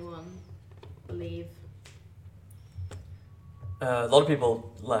anyone leave. A lot of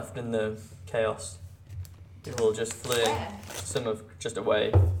people left in the chaos. People just fleeing. Where? Some have just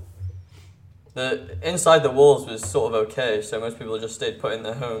away. The inside the walls was sort of okay, so most people just stayed put in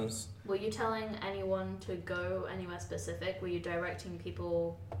their homes. Were you telling anyone to go anywhere specific? Were you directing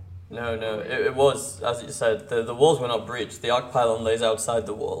people? No, it was, as you said, the walls were not breached. The Arcpylon lays outside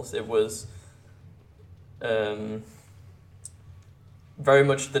the walls. It was very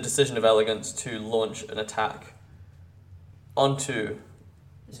much the decision of Elegance to launch an attack onto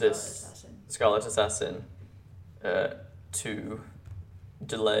this Scarlet Assassin to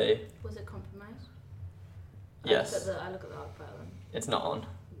delay. Was it compromised? Yes, I look at the Arcpylon. it's not on.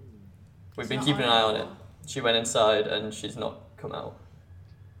 We've It's been not keeping an on eye on it. anymore. She went inside and she's not come out.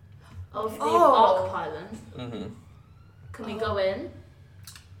 of the Oh. Arcpylon. Mm-hmm. Can we go in?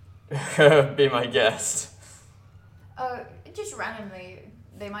 Be my guest. Just randomly,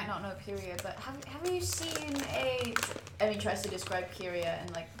 they might not know Pyria, but have you seen a... Emmy tries to describe Pyria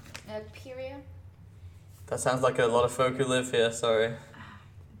and like... Pyria? That sounds like a lot of folk who live here, sorry.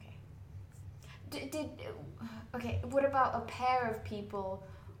 Okay, what about a pair of people?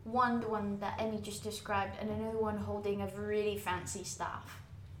 The one that Emmy just described, and another one holding a really fancy staff.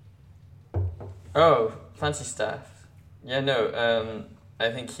 Oh, fancy staff. Yeah, no, I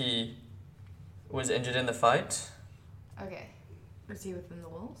think he was injured in the fight. Okay. Was he within the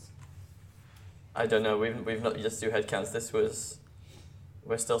walls? I don't know, we've not just do head counts.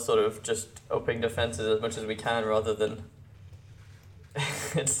 We're still sort of just opening defenses as much as we can rather than...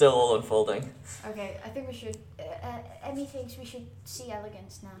 It's still all unfolding. Okay, I think we should... Emmy thinks we should see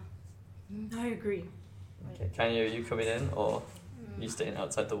Elegance now. I agree. Okay, can you coming in or you staying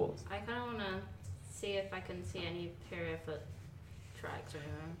outside the walls? I kind of want to see if I can see any Pyria foot tracks or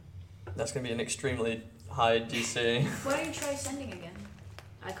anything. That's going to be an extremely high DC. Why don't you try sending again?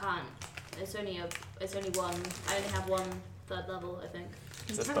 I can't. It's only one. I only have one third level, I think.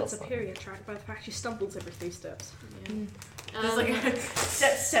 It's In a fact, it's a spell slot. period track by the fact she stumbles every 3 steps. Yeah. There's like a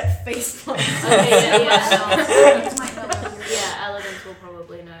set face line. Okay, Elegance might know what you're- yeah, Elegance will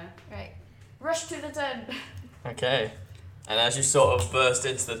probably know. Right. Rush to the tent. Okay. And as you sort of burst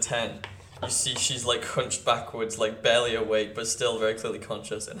into the tent, you see she's like hunched backwards, like barely awake, but still very clearly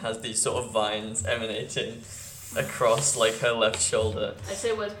conscious, and has these sort of vines emanating across like her left shoulder. I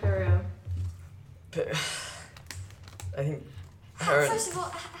say, where's Pyria? I think her First of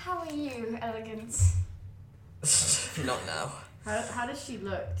all, how are you, Elegance? not now. How does she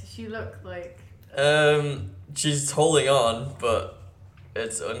look? Does she look like... She's holding on, but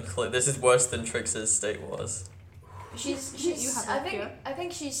it's unclear. This is worse than Trix's state was. She's You have that fear? I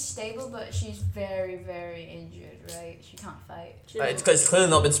think she's stable, but she's very, very injured, right? She can't fight. It's clearly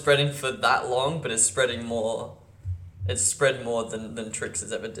not been spreading for that long, but it's spreading more. It's spread more than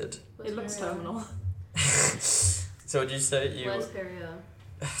Trix's ever did. It looks terminal. So would you say you... Where's Pyria?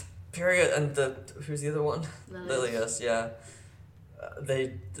 Pyria and who's the other one? Lilius. Lilius, yeah.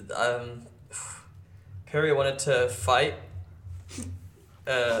 Pyria wanted to fight.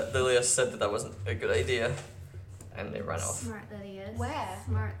 Lilius said that wasn't a good idea, and they ran off. Smart that he is. Where?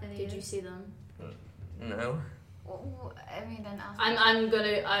 Smart that he Did is. you see them? No. I mean, then ask.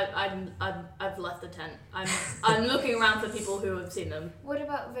 I've left the tent. I'm looking around for people who have seen them. What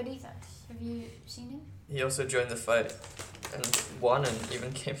about Veritas? Have you seen him? He also joined the fight and won and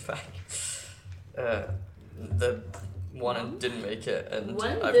even came back. The one and didn't make it, and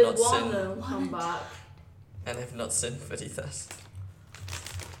When I've did not one seen of them come back? and I've not seen Veritas.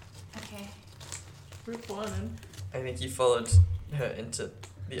 Okay. Group 1 and... I think he followed her into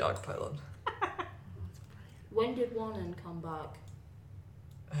the Arcpylon. When did Warren come back?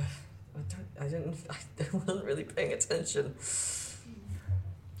 I wasn't really paying attention.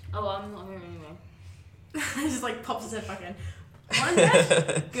 Oh, I'm not here anyway. He just like pops his head back in. One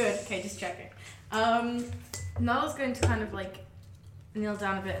dead? Good. Okay, just checking. Nala's going to kind of like kneel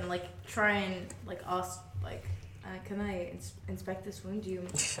down a bit and like try and like ask like, can I inspect this wound? Do you?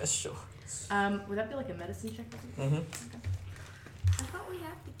 Yeah, sure. Would that be like a medicine check or something? Mm-hmm. I thought we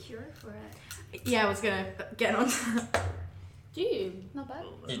had the cure for it. Yeah, I was gonna get on. Do you? Not bad.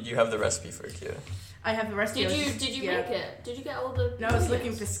 You have the recipe for a cure. I have the rest of it. Did you Yeah. make it? Did you get all the? No, I was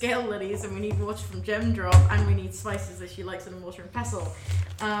looking for scale lilies, and we need water from Gemdrop, and we need spices that she likes in a water and pestle.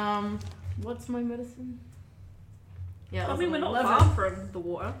 What's my medicine? Yeah, I mean, we're not 11. far from the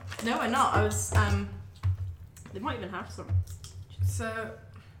water. No, we're not. I was They might even have some. so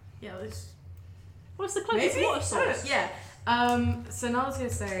yeah. Let's What's the closest maybe water source? Yeah. So now I was gonna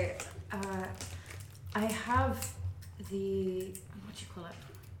say, I have the what do you call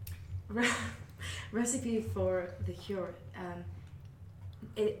it? Recipe for the cure.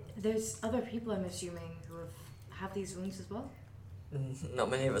 There's other people I'm assuming who have these wounds as well. Not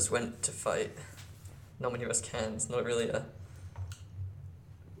many of us went to fight. Not many of us can. It's not really a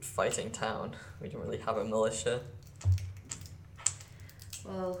fighting town. We don't really have a militia.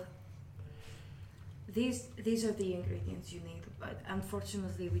 Well, these are the ingredients you need, but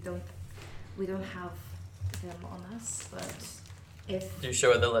unfortunately we don't have them on us. But if Do you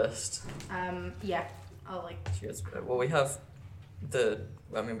show her the list? yeah, I'll like She goes, well, we have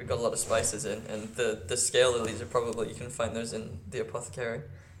we've got a lot of spices in, and the scale lilies are probably, you can find those in the apothecary.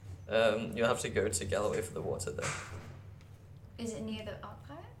 You'll have to go to Galloway for the water though. Is it near the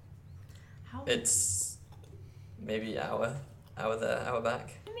Arcpylon? how It's maybe hour there, hour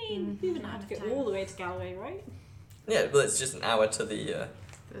back. I mean, we wouldn't have to go all the way to Galloway, right? Yeah, well, it's just an hour to the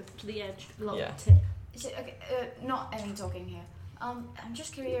To the edge. Little Yeah. tip. Is it okay? Not any talking here. I'm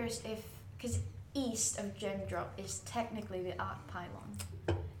just curious if, because east of Gemdrop is technically the Arcpylon,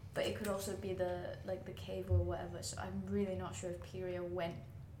 but it could also be the cave or whatever. So I'm really not sure if Pyria went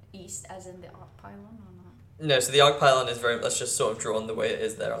east, as in the Arcpylon, or not. No, so the Arcpylon is very much just sort of drawn the way it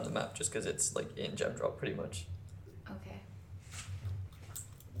is there on the map, just because it's like in Gemdrop pretty much. Okay.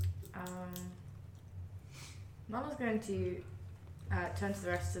 Mama's going to turn to the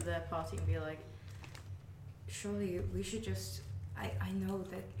rest of the party and be like, surely we should just... I know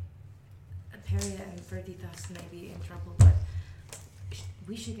that Pyria and Verditas may be in trouble, but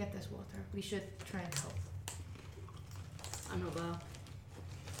we should get this water. We should try and help. I'm not there.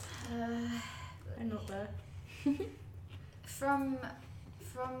 I'm not there. From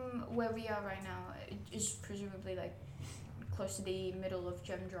where we are right now, it is presumably like close to the middle of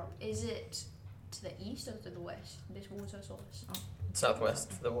Gemdrop. Is it to the east or to the west? This water source.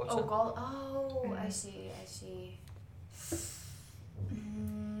 Southwest, the water. Oh God! Oh, I see.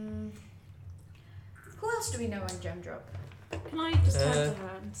 Who else do we know in Gemdrop? Can I just turn to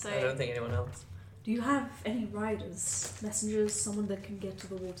her and I say, don't think anyone else. do you have any riders, messengers, someone that can get to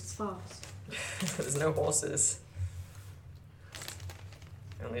the waters fast? There's no horses.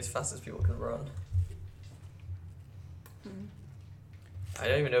 Only as fast as people can run. I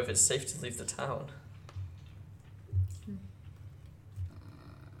don't even know if it's safe to leave the town.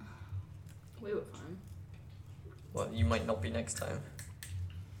 We were fine. Well, you might not be next time.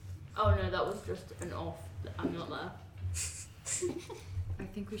 Oh no, that was just an off. I'm not there. I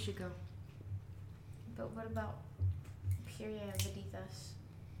think we should go. But what about Pyria and Vedithas?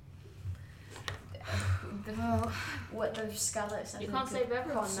 What the Scarlets? You can't save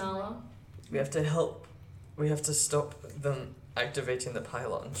everyone, Nala. We have to help. We have to stop them activating the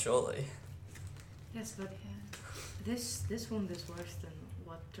pylon, surely. Yes, but this wound is worse than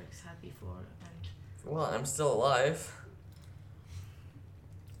what Trix had before, and Well, I'm still alive.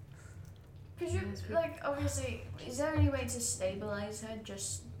 Could you, obviously, is there any way to stabilize her?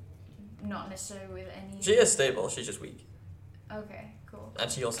 Just not necessarily with any... She is stable, she's just weak. Okay, cool. And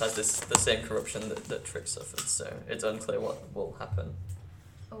she also has the same corruption that Trix suffered, so it's unclear what will happen.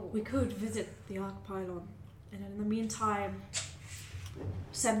 Oh. We could visit the Arcpylon, and in the meantime,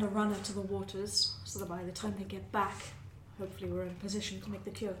 send a runner to the waters, so that by the time they get back, hopefully we're in position to make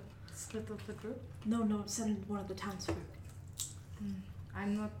the cure. split up the group. No, send one of the townsfolk.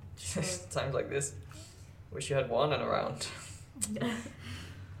 I'm not sure. Times like this, wish you had one and around.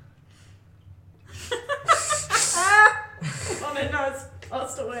 Oh no, it's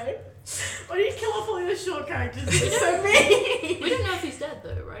passed away. Why do you kill off all your short characters? It's so mean. We don't know if he's dead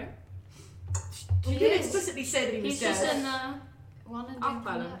though, right? She did explicitly say that he was He's dead. just in One and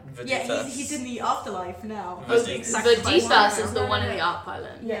Arcpylon. Yeah, he's in the afterlife now. Vedithas is the one in the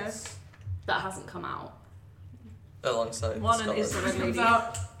Arcpylon. Yes. That hasn't come out. Alongside One and is the red lady.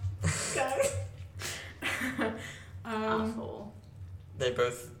 Out. Okay. Asshole. They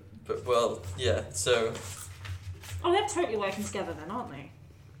both, but well, yeah, so... Oh, they're totally working together then, aren't they?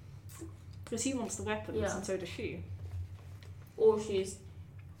 Because he wants the weapons, Yeah. and so does she. Or she's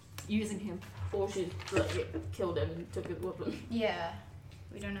Using him. killed him and took his weapon. Yeah,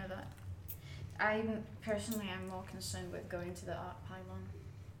 we don't know that. I'm more concerned with going to the Arcpylon.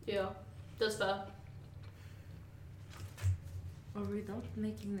 Yeah, that's fair. Are we not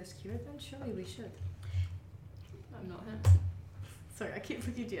making this cure then? Surely we should. I'm not him. Sorry, I keep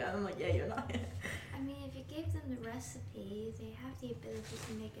looking at you and I'm like, yeah, you're not here. I mean, if you gave them the recipe, they have the ability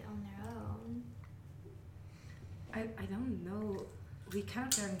to make it on their own. I don't know. We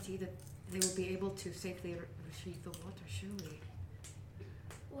can't guarantee that they will be able to safely retrieve the water, surely.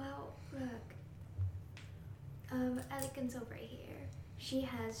 Well, look. Elegance over here. She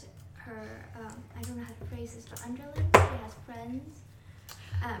has her, I don't know how to phrase this, but underlings. She has friends.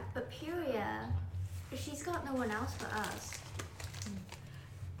 But Pyria, she's got no one else but us.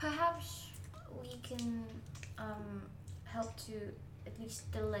 Perhaps we can help to at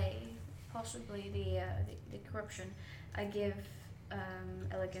least delay possibly the corruption. I give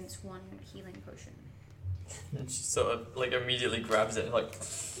Elegance one healing potion. And she sort of like immediately grabs it and like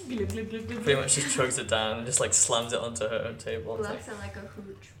pretty much just chugs it down and just like slams it onto her own table. It's Blocks are like a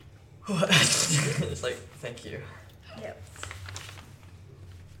hooch. like, it's like, thank you. Yep.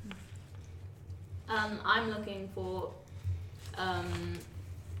 I'm looking for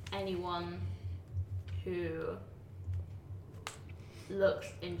anyone who looks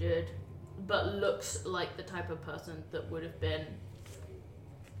injured, but looks like the type of person that would have been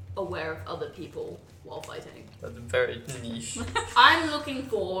aware of other people while fighting. That's very niche. I'm looking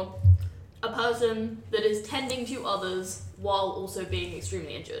for a person that is tending to others while also being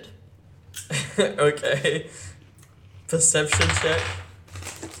extremely injured. Okay. Perception check.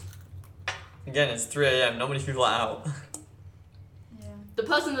 Again, it's 3 a.m. Not many people are out. Yeah. The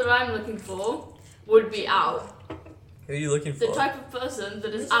person that I'm looking for would be out. Who are you looking for? The type of person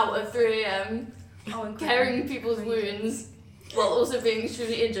that is out at 3 a.m. Oh, carrying people's wounds while also being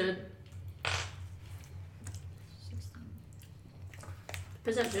extremely injured.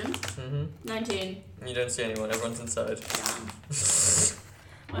 Perception, Mm-hmm. 19. You don't see anyone. Everyone's inside.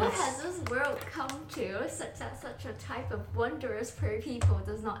 What has this world come to such that such a type of wondrous per people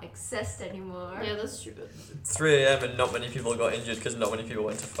does not exist anymore? Yeah, that's stupid. 3 a.m. and not many people got injured because not many people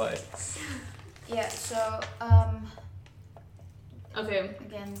went to fight. Yeah, so, Okay,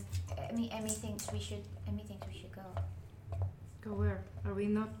 again, Emmy thinks we should go. Go where? Are we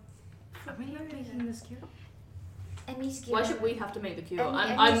not making this cure? Emmy's given. why should we have to make the cure?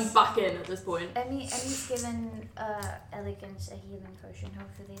 I'm Emmy's- back in at this point. Emmy's given Elegance a healing potion.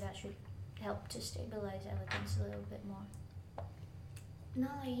 Hopefully that should help to stabilize Elegance a little bit more.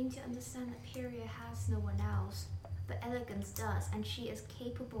 Nala, you need to understand that Pyria has no one else, but Elegance does, and she is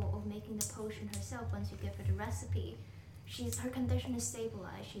capable of making the potion herself once you give her the recipe. Her condition is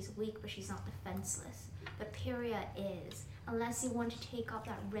stabilized, she's weak, but she's not defenseless. But Pyria is, unless you want to take up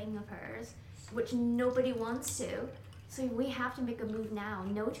that ring of hers, which nobody wants to. So we have to make a move now,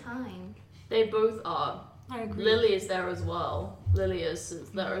 no time. They both are. I agree. Lily is there as well. Lilius is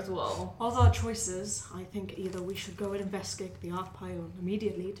there as well. Of our choices, I think either we should go and investigate the Arcpylon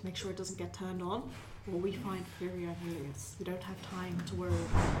immediately to make sure it doesn't get turned on, or we find Pyria and Lilius. We don't have time to worry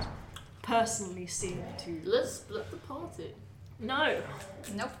about personally seeing to. Let's split the party. No.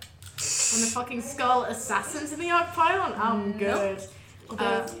 nope. And the fucking skull assassins in the Arcpylon? I'm good.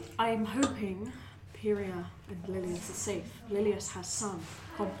 Although I'm hoping Pyria and Lilius are safe. Lilius has some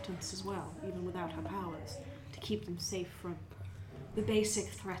competence as well, even without her powers, to keep them safe from the basic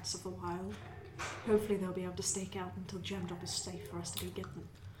threats of the wild. Hopefully they'll be able to stake out until Gemdrop is safe for us to go get them.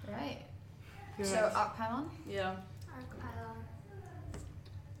 Right. You're So, right. Arcpylon? Yeah. Arcpylon.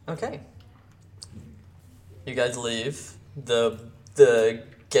 Okay. You guys leave. The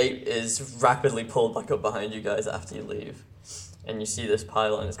gate is rapidly pulled back up behind you guys after you leave. And you see this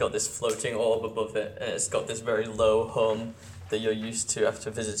pylon. It's got this floating orb above it, and it's got this very low hum that you're used to after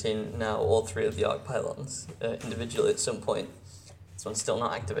visiting now all 3 of the Arcpylons individually at some point. This one's still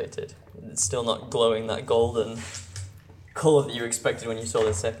not activated. It's still not glowing that golden colour that you expected when you saw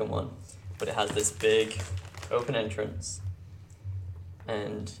the second one. But it has this big open entrance,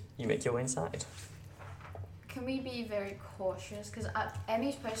 and you make your way inside. Can we be very cautious? Because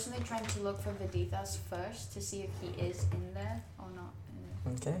Emmy's personally trying to look for Vidithas first to see if he is in there or not.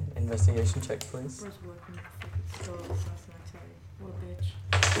 Okay, investigation check, please. Where's working fucking skull assassinatory? What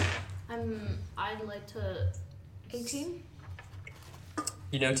a bitch. I'd like to. 18?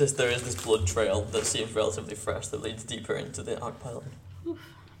 You notice there is this blood trail that seems relatively fresh that leads deeper into the Arcpylon. I'm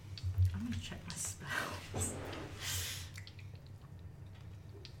gonna check my spells.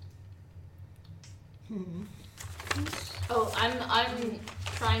 Oh, I'm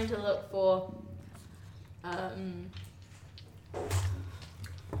trying to look for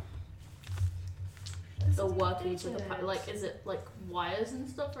the workings of the like, is it like wires and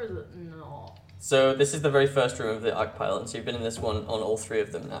stuff, or is it not? So this is the very first room of the Arcpylon, so you've been in this one on all 3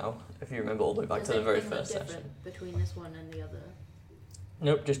 of them now, if you remember all the way back Is to the very anything first different session. between this one and the other?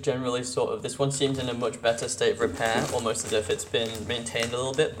 Nope, just generally sort of. This one seems in a much better state of repair, almost as if it's been maintained a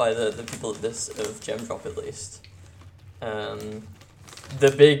little bit by the people of Gemdrop at least. The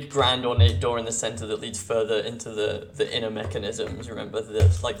big grand ornate door in the center that leads further into the inner mechanisms, remember,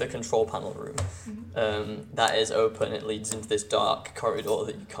 the control panel room. That is open. It leads into this dark corridor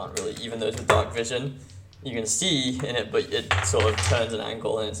that you can't really, even those with dark vision, you can see in it, but it sort of turns an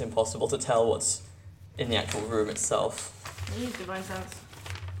angle and it's impossible to tell what's in the actual room itself. Use divine sense.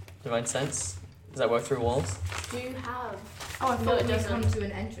 Divine sense? Does that work through walls? Do you have? Oh, I No, thought it we doesn't. come to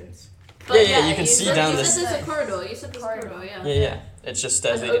an entrance. Yeah, you can see said, down you this- said there's a corridor. You said there's a Corridor. corridor. Yeah. Yeah. It's just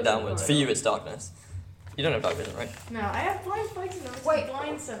stairs An leading open downwards. For corridor. you, it's darkness. You don't have dark vision, right? No, I have blind fighting though. It's Wait.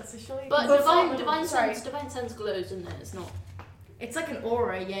 blind sense. So surely But Before- divine sense glows, isn't it? It's not. it's like an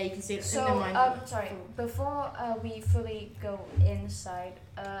aura. Yeah, you can see it So, in the mind. before we fully go inside,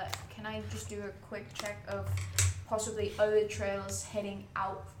 can I just do a quick check of possibly other trails heading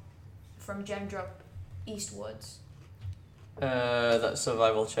out from Gemdrop eastwards? That's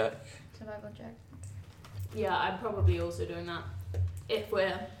survival check. Survival check. Yeah, I'm probably also doing that. If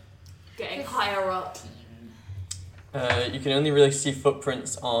we're getting higher up. You can only really see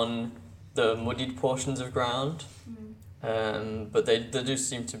footprints on the muddied portions of ground. But there do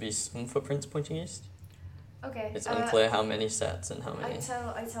seem to be some footprints pointing east. Okay. It's unclear how many sets and how I many.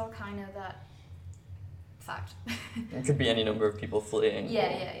 tell Kaina that fact. It could be any number of people fleeing.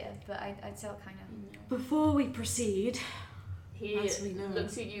 Yeah. But I tell Kaina. Before we proceed, He as we know.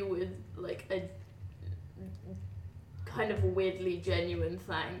 looks at you with like a kind of weirdly genuine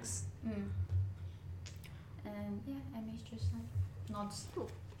thanks. And yeah, Emmy's just like nods.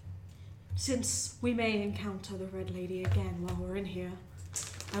 Since we may encounter the Red Lady again while we're in here,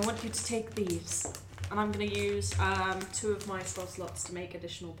 I want you to take these. And I'm going to use 2 of my spell slots to make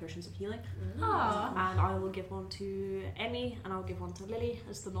additional potions of healing. And I will give one to Emmy, and I'll give one to Lily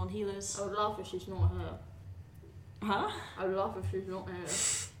as the non-healers. I would laugh if she's not here. Huh? I would laugh if she's not here.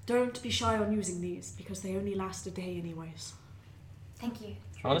 Don't be shy on using these, because they only last a day anyways. Thank you.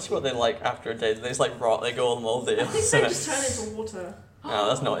 I want to see what they like after a day. They just like rot. They go all moldy. I think they just turn into water. No,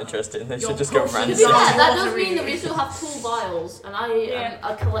 that's not interesting. They Your should just go potions rancid. To be fair, Sounds that does watery. mean that we still have full vials, and I am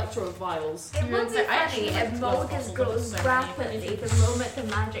a collector of vials. It would be I funny actually if love Mulgus fossils goes so many. rapidly the moment the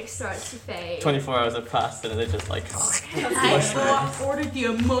magic starts to fade. 24 hours have passed and they just like. I ordered the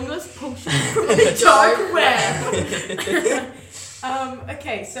Among Us potion from the dark web.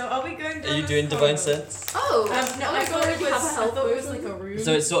 Okay, so are we going down Are you this doing divine corridor? sense? Oh, No, I thought it was like a room.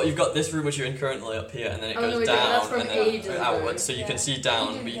 So it's sort you've got this room which you're in currently up here, and then it Oh, no, goes we don't. That's down from and then ages ago. outwards. So you Yeah. can see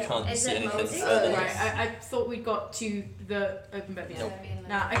down, but you can't Is see it anything Moses? further. Right, I thought we got to the open bed. Nope.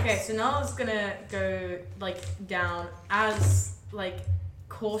 Nah, okay, so Nala's gonna go like down as like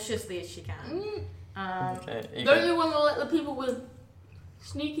cautiously as she can. Okay. You Don't go- you want to let the people with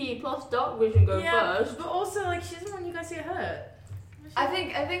sneaky plus dark vision go Yeah, first? but also like she doesn't want you guys to get hurt. I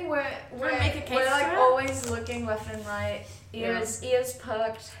think we're make a case we're like for it? always looking left and right, ears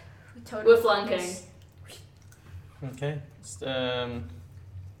perked. We're flanking. Okay.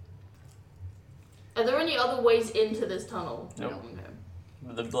 Are there any other ways into this tunnel? Nope.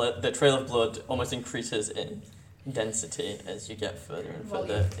 Okay. The trail of blood almost increases in density as you get further and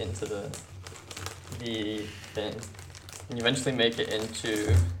further into the thing, and you eventually make it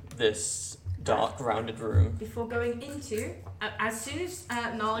into this dark, rounded room. Before going into, as soon as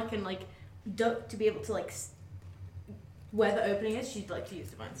Nala can like duck to be able to like where the opening is, she'd like to use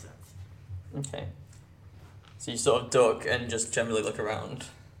divine sense. Okay. So you sort of duck and just generally look around.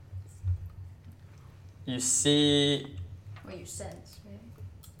 You see Well, you sense, right?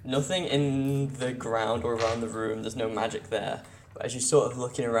 nothing in the ground or around the room. There's no magic there. But as you're sort of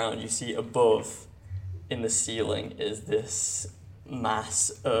looking around, you see above in the ceiling is this mass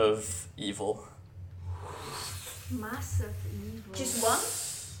of evil. Massive evil. Just one?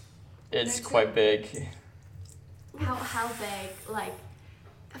 It's That's quite big. How big? Like,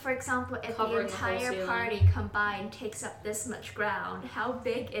 for example, if the Covering the whole entire ceiling. party combined takes up this much ground, how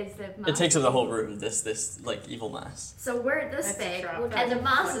big is the mass? It takes up the whole room, this like evil mass. So we're this That's a big, trap. and the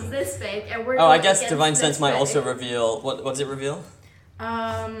mass is this big, and we're. Oh, I going guess against divine this sense might big. also reveal what does it reveal?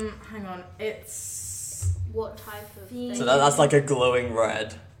 Hang on, it's What type of The- thing? So that's like a glowing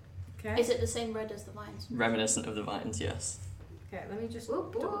red, okay. Is it the same red as the vines? reminiscent of the vines, yes. Okay, let me just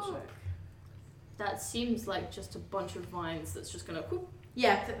Whoop, whoop. double check. That seems like just a bunch of vines that's just gonna whoop.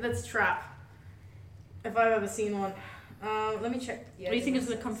 Yeah, that's a trap. If I've ever seen one. Let me check. Yeah, What do you think is divine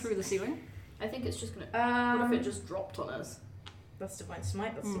going to come sense. through the ceiling? I think it's just gonna. What if it just dropped on us? That's divine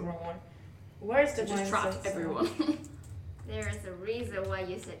smite. That's the wrong one. Where is It divine just trapped sense? everyone. There is a reason why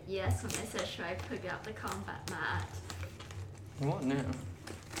you said yes when I said, should I pick up the combat mat? What now?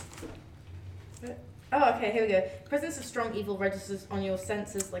 Oh, okay. Here we go. Presence of strong evil registers on your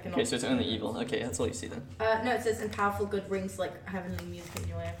senses like an. Okay, so it's only evil. Okay, that's all you see then. No, it says and powerful good rings like heavenly music in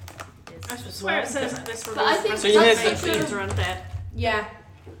your ear. I swear it says that this But I think So you hear that's the- beings are undead. Yeah.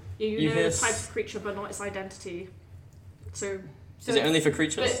 You You know hear the type s- of creature, but not its identity. So Is it only for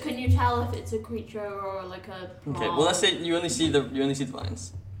creatures? But can you tell if it's a creature or like a plant? Okay, well let's say you only see the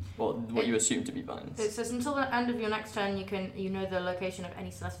vines. Well, what you assume to be vines. So it says until the end of your next turn, you know the location of any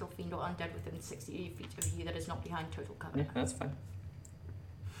celestial fiend or undead within 60 feet of you that is not behind total cover. Yeah, that's fine.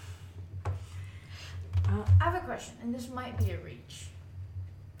 I have a question, and this might be a reach.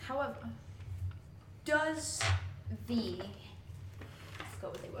 However, does the I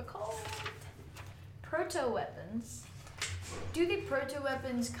forgot what they were called proto-weapons, do the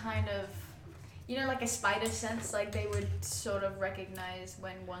proto-weapons kind of, you know, like a spider sense, like they would sort of recognize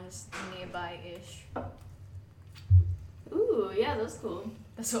when one's nearby-ish? Ooh, yeah, that's cool.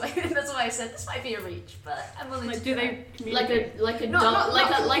 That's why I said this might be a reach, but I'm willing to like, do try. they Like communicate? a No, not like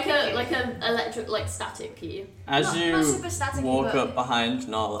communicating. a electric like static key. As not you super static, walk but- up behind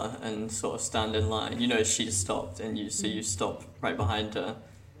Nala and sort of stand in line, you know she's stopped, and you stop right behind her.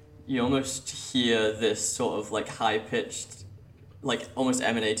 you almost hear this sort of like high pitched, like almost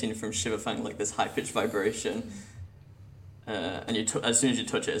emanating from Shiverfang, like this high pitched vibration. And as soon as you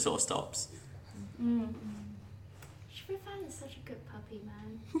touch it, it sort of stops. Shiverfang is such a good puppy,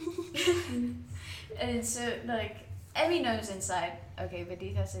 man. And so, like, Emmy knows inside, okay,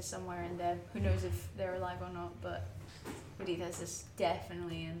 Vedithas is somewhere in there. Who knows if they're alive or not, but Vedithas is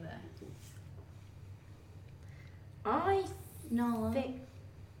definitely in there. I No. think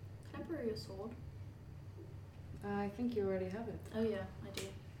Can I borrow your sword? you already have it. Oh yeah, I do.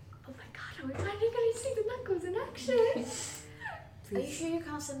 Oh my god, are we finally going to see the knuckles in action? Are you sure you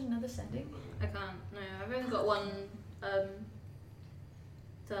can't send another sending? I can't. No, I've only got one.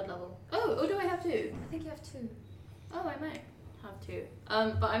 Third level. Oh, do I have two? I think you have 2. Oh, I might have two.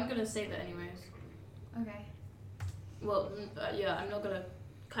 But I'm gonna save it anyways. Okay. Well, yeah, I'm not gonna.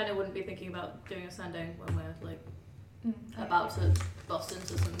 Kind of wouldn't be thinking about doing a sanding when we're like about to bust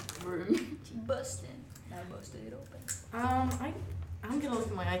into some room. Busting. Now busted it open. I'm gonna look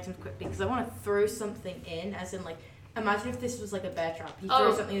at my items quickly because I want to throw something in, as in like, imagine if this was like a bear trap. You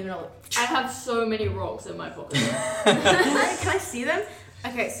throw something in and I'll I have so many rocks in my pocket. can I see them?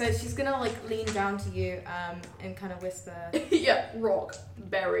 Okay, so she's gonna like lean down to you and kind of whisper. Yeah, rock,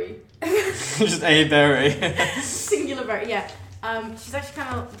 berry. Just a berry. Singular berry, yeah. She's actually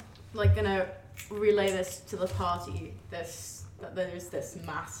kind of like gonna relay this to the party. That there's this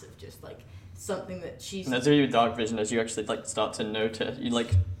massive, just like something that she's. And that's your dark vision as you actually like start to notice. You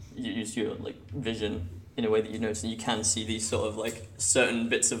use your like vision in a way that you notice, and you can see these sort of like certain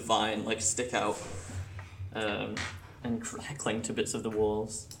bits of vine like stick out. And cling to bits of the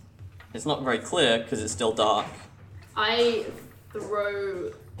walls. It's not very clear because it's still dark. I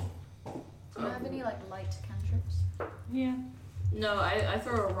throw. Do you have any like light cantrips? Yeah. No, I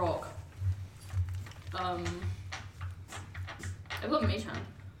throw a rock. I've got Mage Hand,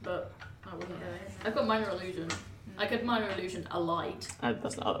 but I wouldn't really. I've got Minor Illusion. I could Minor Illusion a light.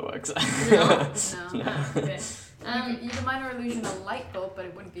 That's not how that works. No. No. Okay. You can minor illusion a light bulb, but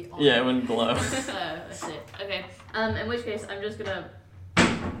it wouldn't be on. Yeah, it wouldn't glow. I see. Okay. In which case, I'm just gonna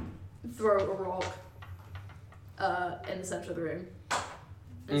throw a rock in the center of the room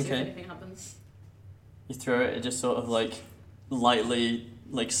and see if Okay. anything happens. You throw it, it just sort of like lightly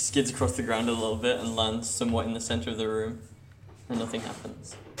like skids across the ground a little bit and lands somewhat in the center of the room, and nothing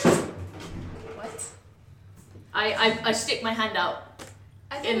happens. What? I stick my hand out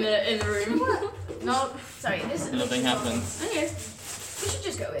in the room. No, sorry. This is Nothing happens. Okay. We should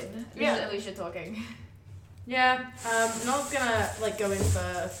just go in. This Yeah. is Alicia talking. Yeah. Noel's gonna like go in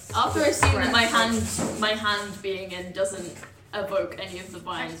first. After I see that my hand being in doesn't evoke any of the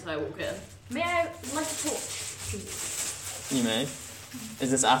vines, I walk in. May I light a torch, please? You may.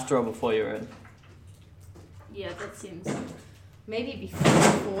 Is this after or before you're in? Yeah, that seems. Maybe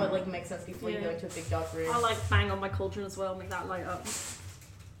before it like makes sense before you Yeah. go into a big dark room. I'll like bang on my cauldron as well, make that light up.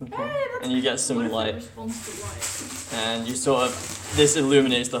 Okay. And you get some What if it light. responds to light? And you sort of, this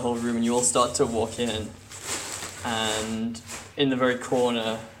illuminates the whole room, and you all start to walk in, and in the very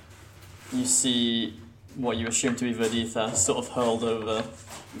corner you see what you assume to be Veditha sort of hurled over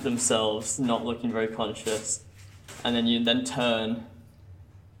themselves, not looking very conscious, and then you turn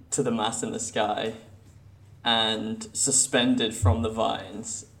to the mass in the sky, and suspended from the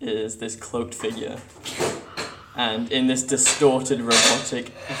vines is this cloaked figure, and in this distorted robotic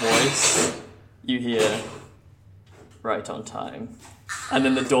voice you hear, "Right on time." And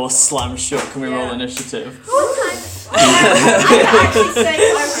then the door slams shut. Can we roll initiative?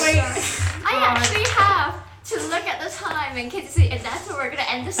 I actually have to look at the time in case and that's where we're gonna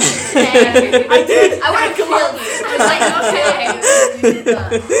end the stream today. I want to kill you. I was like, okay. You did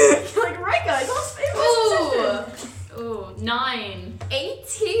that. You're like, right guys, let's Ooh, 9.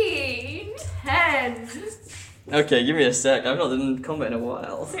 18. 10. Okay, give me a sec. I've not done combat in a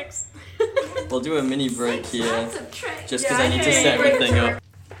while. 6. We'll do a mini break here, That's a trick. just because I need to set everything up.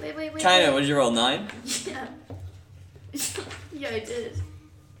 Wait. China, what did you roll? 9? Yeah. Yeah, I did.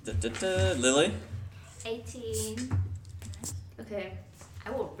 Lily? 18. Okay. I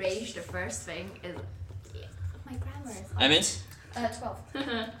will rage the first thing. My grammar is. Emmy? 12.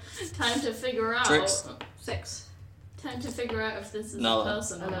 Time to figure out. Tricks? 6. Time to figure out if this is No. a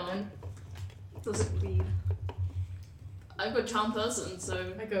person or not. 11. Does it read? I've got charm person,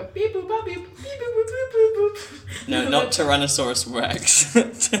 so. I go beep boop bop beep beep boop boop boop boop. No, not Tyrannosaurus Rex.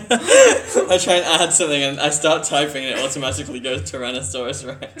 I try and add something and I start typing and it automatically goes Tyrannosaurus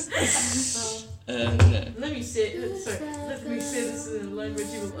Rex. No. Let me say this in a language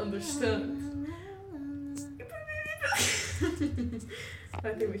you will understand. I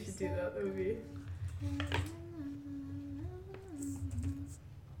think we should do that. That would be.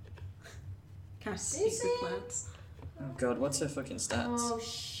 Can I speak with plants? Oh god, what's her fucking stats? Oh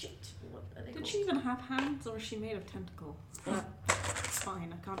shit! What are they Did called? she even have hands, or is she made of tentacle? It's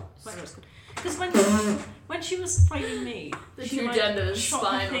fine, I can't. Because when she was fighting me, The she two like, genders, shot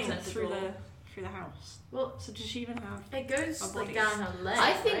spine the or thing through tentacle. the house. Well, So does she even have? it goes A like body. down her leg.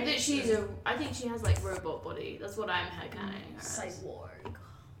 I think that she's I think she has like robot body. That's what I'm headcanon. Cyborg.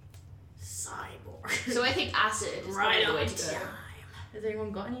 Cyborg. So I think acid is Right the way on to go. Has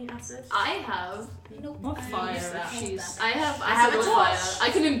anyone got any acid? I have. What fire? She's. I have have acid a or torch. fire. I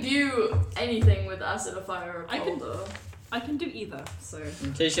can imbue anything with acid or fire or I can- cold though. I can do either. So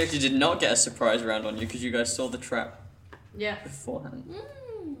In case she actually did not get a surprise round on you because you guys saw the trap Yeah. beforehand.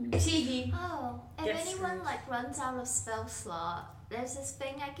 Teehee. Oh, if Yes, anyone Rose. like runs out of spell slot, there's this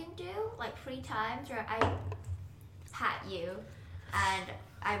thing I can do like 3 times where I pat you and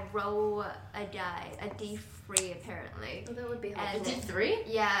I roll a die, a D3 apparently. Oh, that would be And helpful. D3?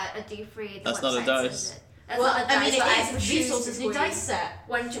 Yeah, a D3. The That's not a website dice. says it. That's Well, not a I mean, dice, but I it can is choose resources in between dice set.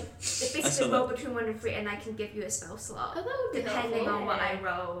 One to, I saw basically that. roll between 1 and 3, and I can give you a spell slot Oh, that would be depending helpful. on what I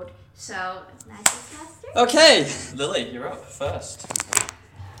rolled. So magic caster. Okay, Lily, you're up first.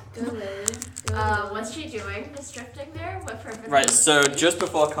 What's she doing? Just drifting there with her. Right, so just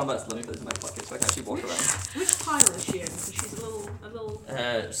before combat, let me put this in my pocket so I can actually walk around. which pile is she in? Because she's a little.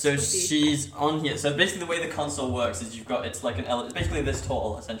 So Fluffy. she's on here. So basically, the way the console works is you've got it's like it's basically this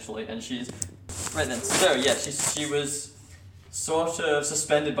tall essentially, and she's right then. So yeah, she was sort of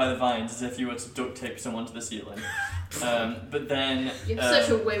suspended by the vines as if you were to duct tape someone to the ceiling. But then You have such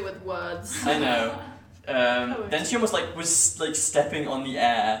a way with words. I know. Then she almost like was like stepping on the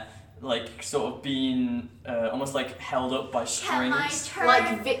air, like sort of being almost like held up by Can I strings. turn?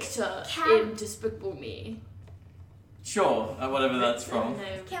 Like Victor Can- in Despicable Me. Sure, whatever that's from. No.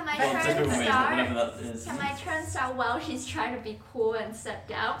 Can my Well, turn Despicable Me, start? whatever that is. Can my turn start while she's trying to be cool and step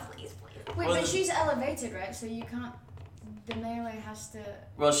down? Please, please. Wait, Well, but she's elevated, right? So you can't. The melee has to.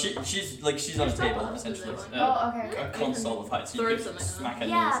 Well, she's on a She's table not essentially. possible, Oh, okay. A console of heights. You Throw could something at smack her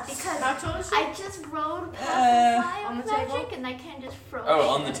Yeah, knees. because How tall is she? I just rolled Uh, past on the the magic table? and I can't just throw Oh, it.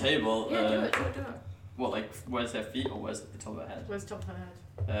 on the table. Yeah, do it. What, like, where's her feet or where's the top of her head? Where's the top of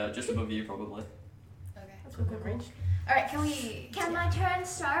her head? Just above you, probably. Okay. That's within range. Alright, can we. Can my turn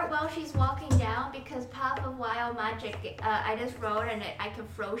start while she's walking down? Because Path of Wild Magic, I just rolled and I can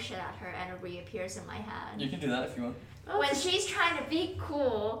throw shit at her and it reappears in my hand. You can do that if you want. When she's trying to be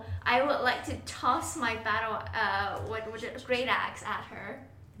cool, I would like to toss my battle, great axe at her.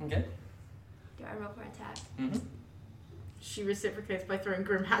 Okay. Do I roll for attack? Mm-hmm. She reciprocates by throwing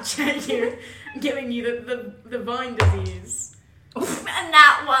Grim Hatch at you, giving you the vine disease. And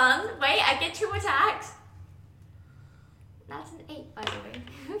that one. Wait, I get 2 attacks. That's an 8, by the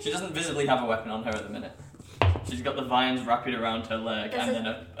way. She doesn't visibly have a weapon on her at the minute. She's got the vines wrapped around her leg Does and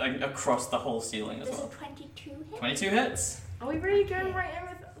then across the whole ceiling as Does a well. 22 hit? 22 hits. Are we really going right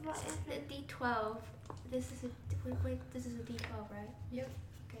in with It's a D12. This is this is a D12, right? Yep.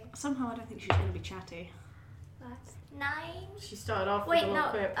 Okay. Somehow I don't think she's going to be chatty. That's 9. She started off Wait, with a no.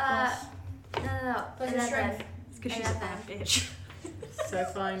 little bit. No. Plus her 11. strength. It's because she's a bad bitch. So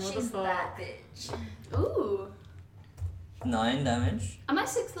fine, what the She's fuck? that bitch. Ooh. 9 damage. Am I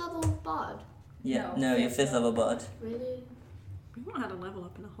 6th level bard? Yeah, No, you're fifth 5th level bard. Really? We've not had a level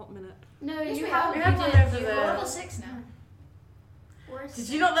up in a hot minute. No, Yes, you we have. have. You We have did. one over You there. have. Level 6 now. Where's Did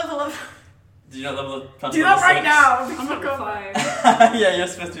you not level up? Did you not level up? Do that right now! I'm level 5. Yeah, you're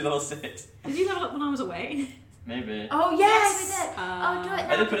supposed to be level 6. Did you level up when I was away? Maybe. Oh, Yes, yes! we did. Oh, do it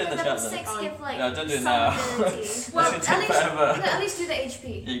now. I did put it in the because chat, level though. 6 give like Yeah, don't do it some now. abilities. Well, It's gonna take forever. at least do the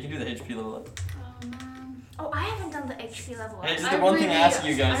HP. Yeah, you can do the HP level up. Oh man. Oh, I haven't done the HP level. Hey, just I the one thing I really- ask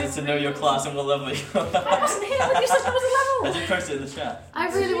you guys I is to know your really- class and what level you are. I wasn't here when you said there was a I level! did post it in the chat. I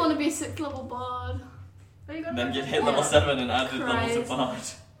really want to be 6th level bard. Are you gonna Then go get for hit it? level 7 and add the level to Christ. bard.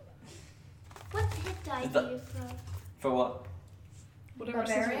 What hit die Is do that- you throw? For what? Whatever it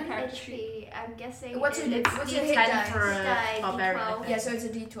says on Barbarian? the character sheet. HP. I'm guessing. What's your it's what's your hit D10 die? for a barbarian? I D12. think. Yeah, so it's a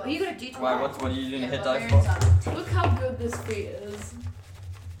D12. Oh, you got a D12. Why? What are you doing a hit die barbarians for? are- Look how good this feat is.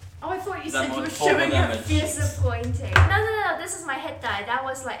 Oh, I thought you Is that said you more were full showing your damage? feet. Disappointing. No. This is my hit die. That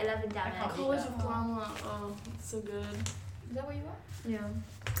was like 11 damage. can't beat College that. of Drama. Oh, it's so good. Is that what you want? Yeah.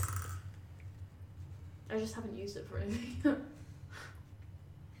 I just haven't used it for anything.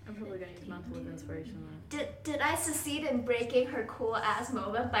 I'm probably gonna use Mantle of Inspiration though. Did I succeed in breaking her cool ass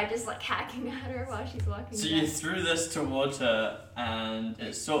moment by just like hacking at her while she's walking So down? you threw this towards her, and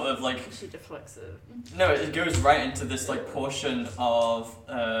it's sort of like She deflects it. no, it goes right into this like portion of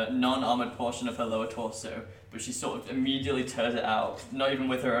non-armored portion of her lower torso, but she sort of immediately tears it out, not even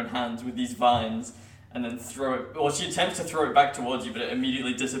with her own hands, with these vines, and then throw it. Well, she attempts to throw it back towards you, but it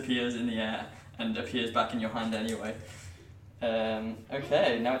immediately disappears in the air, and appears back in your hand anyway.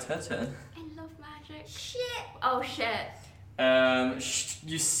 Okay, now it's her turn. I love magic. Shit. Oh shit.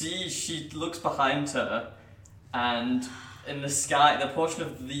 You see, she looks behind her, and in the sky, the portion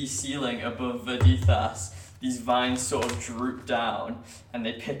of the ceiling above Verdithas, these vines sort of droop down, and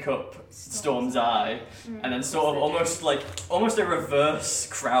they pick up Storm's Eye, and then sort of almost a reverse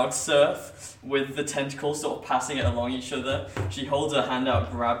crowd surf with the tentacles sort of passing it along each other. She holds her hand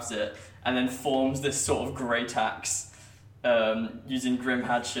out, grabs it, and then forms this sort of great axe, using Grim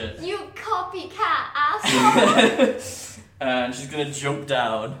Hatchet. You copycat asshole. And she's gonna jump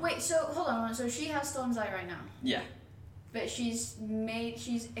down. Wait, so hold on. So she has Storm's Eye right now, Yeah. but she's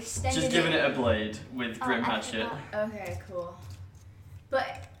extended. She's given it a blade with Grim Hatchet. Okay, cool.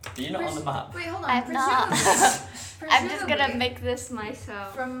 But Are you not on the map? wait, hold on. I'm not. I'm just gonna presumably, make this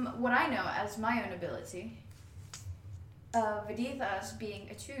myself. From what I know as my own ability, Vedithas being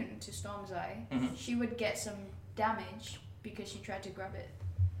attuned to Storm's Eye, Mhm. she would get some damage because she tried to grab it.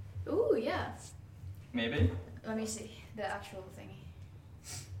 Ooh, yeah. Maybe? Let me see the actual thingy.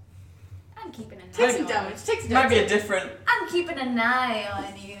 I'm keeping an eye Take some on damage. Take some It might be damage. a different... I'm keeping an eye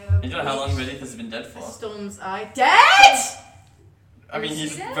on you. You don't know how long Vedithas has been dead for. Storm's Eye. Dead! I mean, Is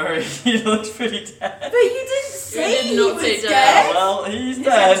he's he dead? very... He looks pretty dead. But you didn't say did he not was say dead. dead. Well, he's His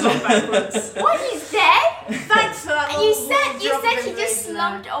head's dead. gone backwards. What? He's dead? Thanks for that. You little said drop of he just information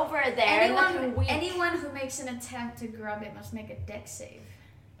slumped over there looking weak. Anyone who makes an attempt to grab it must make a dex save.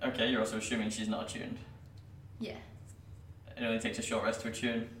 Okay, you're also assuming she's not attuned. Yeah. It only takes a short rest to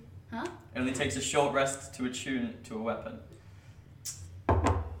attune. Huh? It only takes a short rest to attune to a weapon.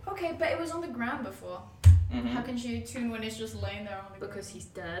 Okay, but it was on the ground before. Mm-hmm. How can she attune when it's just laying there on the ground? Because he's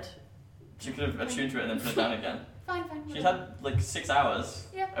dead. She could have attuned to it and then put it down again. Fine. She's had like 6 hours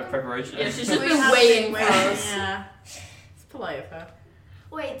Yeah. of preparation. Yeah, she's now. just We been have waiting been for us. Yeah. It's polite of her.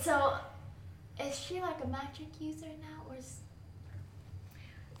 Wait, so is she like a magic user now, or is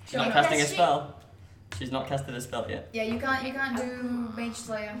She's not Yeah. casting a Yes, she- spell. She's not casted a spell yet. Yeah, you can't do Mage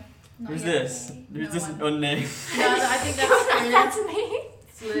Slayer. Not Who's yet. this? Who's No this one. unnamed? No, I think that's that's me?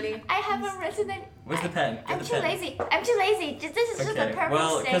 it's Lily. I haven't written it. Where's the pen? Get I'm the too pen. lazy. I'm too lazy. This is just a Okay. purple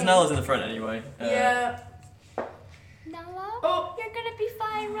Well, stain. because Nella's in the front anyway. Yeah. Nella, Oh, you're gonna be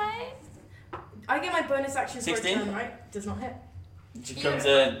fine, right? I get my bonus action for a 16? turn, right? Does not hit. She comes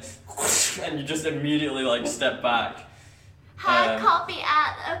in, and you just immediately like step back. Hi, Um,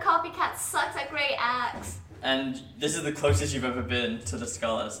 copycat sucks at great axe. And this is the closest you've ever been to the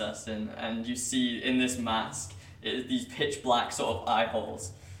Scarlet Assassin, and you see in this mask these pitch black sort of eye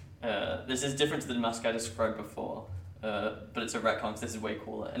holes. This is different to the mask I described before, but it's a retcon 'cause this is way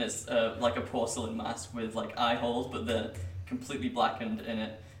cooler. And it's like a porcelain mask with like eye holes, but they're completely blackened in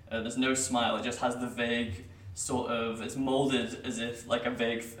it. There's no smile, it just has the vague sort of, it's molded as if like a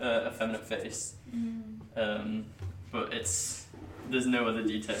vague effeminate face. But there's no other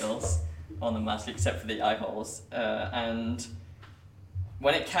details on the mask except for the eye holes. And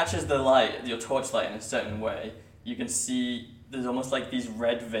when it catches the light, your torchlight in a certain way, you can see there's almost like these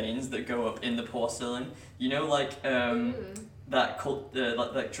red veins that go up in the porcelain. You know, like that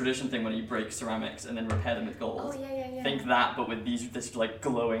tradition thing when you break ceramics and then repair them with gold. Oh yeah. Think that, but with this like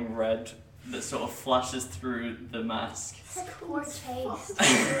glowing red that sort of flashes through the mask. Poor taste.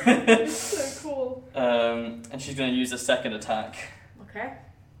 So cool. And she's going to use a second attack. Okay.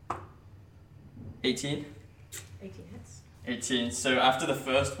 18. 18 hits. 18. So after the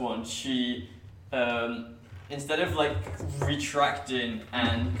first one, she, instead of like retracting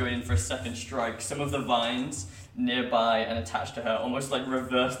and going in for a second strike, some of the vines nearby and attached to her almost like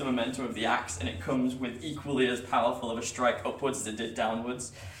reverse the momentum of the axe, and it comes with equally as powerful of a strike upwards as it did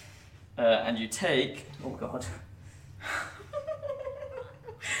downwards. And you take, oh god.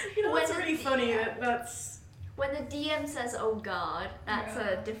 You know When what's the really funny? DM That's When the DM says, "Oh God," that's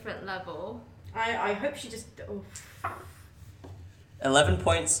a different level. I hope she just 11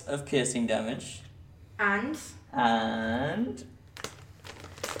 points of piercing damage. and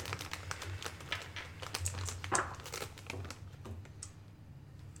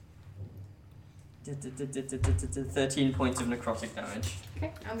 13 points of necrotic damage.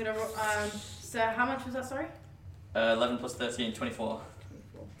 okay. I'm gonna so how much was that? Sorry. 11 plus 13, 24.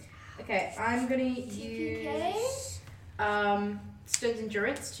 Okay, I'm gonna use Stone's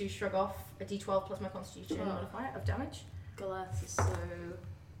Endurance to shrug off a d12 plus my Constitution modifier of damage. Goliath is so.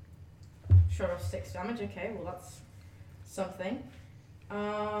 Shrug off 6 damage. Okay, well that's something.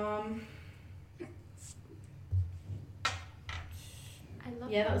 I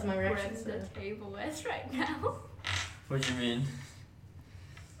love Yeah, that how was my reaction, grim the so- table is right now. What do you mean?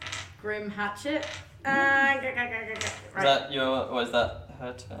 Grim Hatchet. Is Right. that your, or is that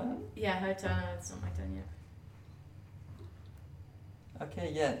her turn? Yeah, her turn. It's not my turn yet.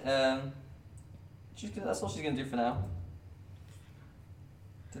 Okay, yeah. That's all she's gonna do for now.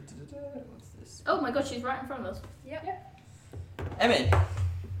 What's this? Oh my god, she's right in front of us. Emmy.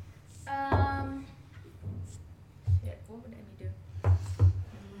 Yeah, what would Emmy do?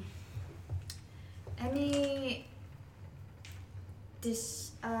 Emmy.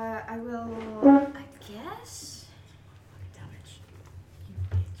 I will. I guess.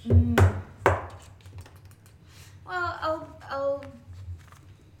 Well, I'll.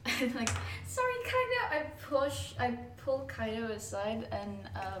 Like, sorry, I pull Kaido aside and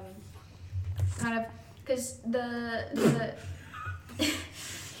kind of, because the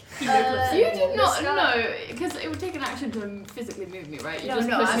You did not know, because it would take an action to physically move me, right? You just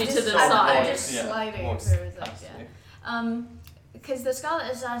push me to the side. I'm just sliding walks through it, past yeah. you. Because the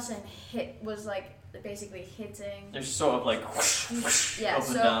Scarlet Assassin was like basically hitting. It's sort of like whoosh, Yeah, up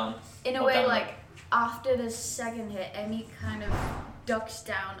so and down. in a or way, down. like after the second hit, Emmy kind of ducks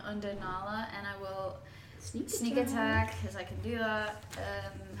down under Nala, and I will sneak attack, because I can do that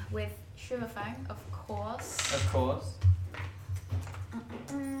with Shivafang, of course. Of course.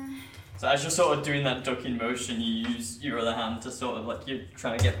 So as you're sort of doing that ducking motion, you use your other hand to sort of like, you're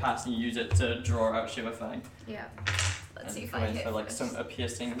trying to get past and you use it to draw out Shivafang. Yeah. Let's see if and I wait hit for like first. a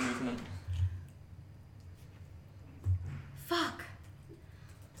piercing movement. Fuck.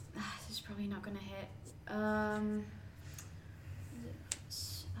 This is probably not gonna hit.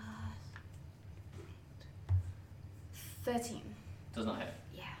 13. Does not hit.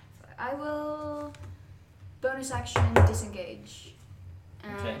 Yeah. I will bonus action disengage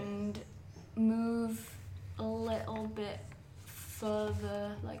and move a little bit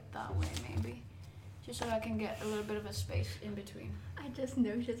further, like that way maybe, just so I can get a little bit of a space in between. I just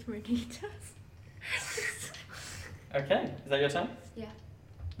noticed Marinitas. Okay, is that your turn? Yeah.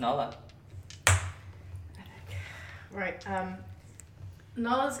 Nala. Right.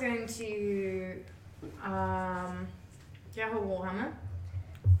 Nala's going to get her warhammer,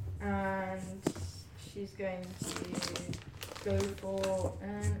 and she's going to go for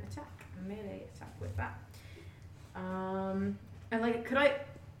an attack, a melee attack with that. And like, could I,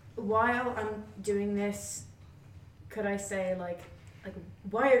 while I'm doing this, could I say like,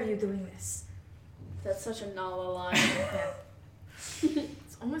 why are you doing this? That's such a Nala line.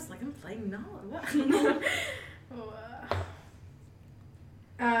 It's almost like I'm playing Nala. What?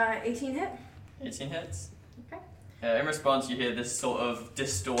 18 hit. 18 hits. Okay. In response, you hear this sort of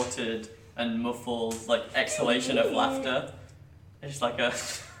distorted and muffled like exhalation of laughter. It's like a.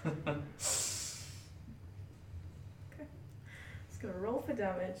 Just gonna roll for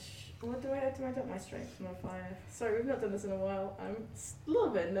damage. What do I add to my strength modifier? Sorry, we've not done this in a while. I'm a little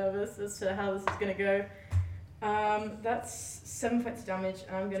bit nervous as to how this is gonna go. That's 7 points of damage,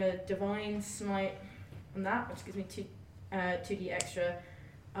 and I'm gonna divine smite on that, which gives me 2d extra.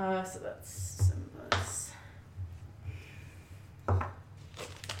 So that's 7 plus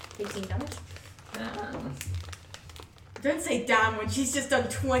 18 damage. Damn. Don't say damn when she's just done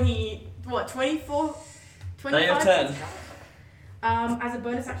 24? 25? Day of 10. As a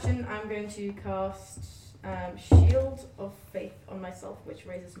bonus action, I'm going to cast Shield of Faith on myself, which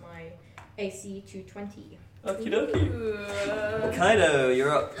raises my AC to 20. Okie dokie. Kaido,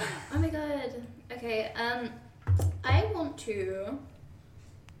 you're up. Oh my god. Okay, I want to...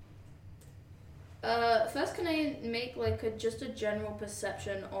 first can I make like just a general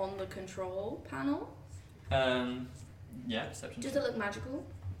perception on the control panel? Yeah, perception. Does it look magical?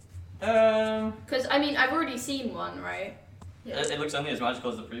 Um, Because, I mean, I've already seen one, right? it looks only as magical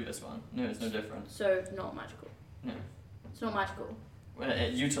as the previous one. No, it's no different. So, not magical. No. It's not magical.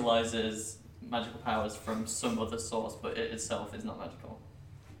 It utilizes magical powers from some other source, but it itself is not magical.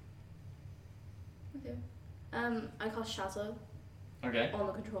 Okay. I cast Shatter Okay. on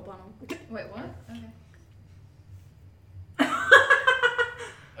the control panel. Wait, what? Okay.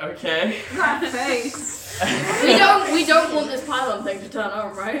 Okay. That face. we don't want this pylon thing to turn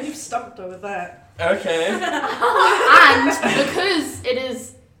on, right? You stumped her with that. Okay. And because it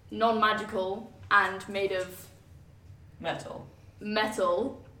is non-magical and made of Metal.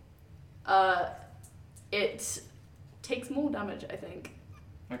 metal, it takes more damage, I think.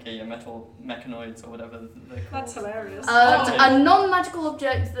 Okay, yeah, metal mechanoids or whatever they're called. That's hilarious. A non-magical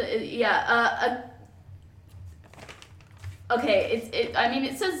object that okay, I mean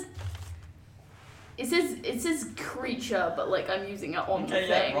it says creature, but like I'm using it on the Okay,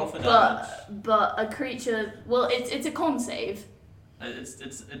 yeah, thing. roll for damage. But a creature, well, it's a con save. It's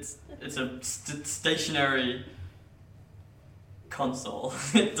a stationary console.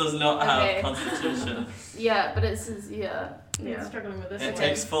 It does not have Constitution. Yeah, but it says Yeah, yeah. struggling with this. It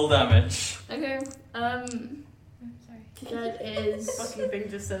takes full damage. Okay. Sorry. That is. Fucking thing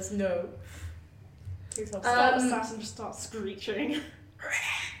just says no. Please help. Assassin just starts screeching.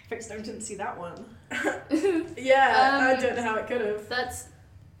 Fixstone didn't see that one. Yeah, I don't know how it could have. That's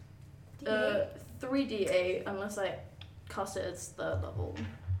 3d8 unless I cast it as third level,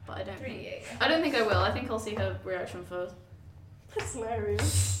 but I don't. 3d8. I don't think I will. I think I'll see her reaction first. That's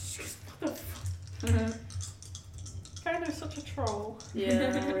hilarious. Kind of such a troll.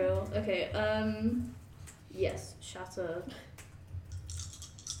 Yeah, real. Okay. Yes, shatter.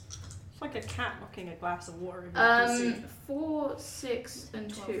 It's like a cat knocking a glass of water. If you just 4, 6,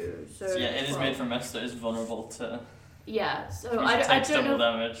 and 2. So So yeah, it is 12. made from metal, so it's vulnerable to. Yeah. So It I takes don't double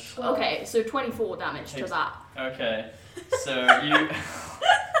know. damage. Okay, so 24 damage to Takes- that. Okay, so you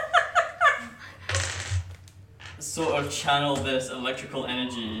sort of channel this electrical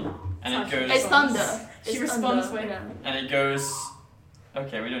energy, and it goes. It's thunder. She It's responds thunder, with- yeah. And it goes.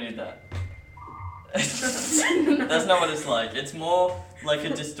 Okay, we don't need that. That's not what it's like. It's more like a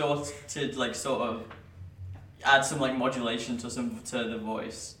distorted, like sort of add some like modulation to the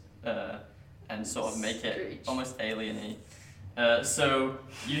voice, and sort of make it Screech. almost alien-y. So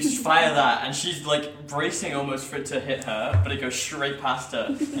you fire that, and she's like bracing almost for it to hit her, but it goes straight past her,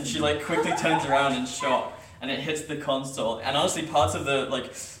 and she like quickly turns around in shock, and it hits the console. And honestly, parts of the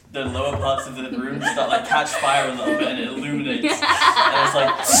lower parts of the room start like catch fire a little bit, and it illuminates, and it's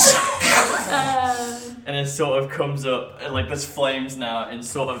like, and it sort of comes up, and like there's flames now, and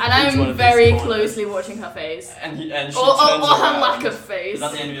sort of. And each one I'm of these very corners. closely watching her face. And she Or turns her around. lack of face. Is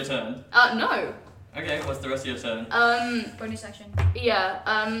that the end of your turn? No. Okay, what's the rest of your turn? Bonus action. Yeah,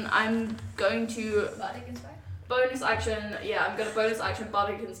 I'm going to Bardic Inspire. bonus action. Yeah, I'm gonna bonus action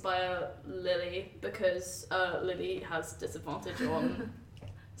Bardic Inspire Lily because Lily has disadvantage on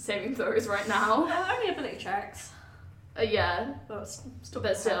saving throws right now. Only ability checks. Yeah, But still.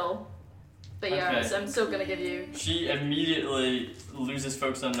 but still. But yeah, Okay. so I'm still gonna give you. She immediately loses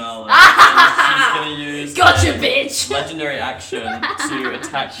focus on knowledge. And she's gonna use Gotcha, a bitch! legendary action to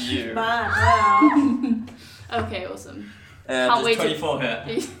attack you. Man, wow. Okay, awesome. Does wait to- 24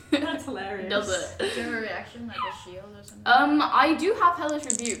 hit? That's hilarious. Does it? Do you have a reaction, like a shield or something? I do have Hellish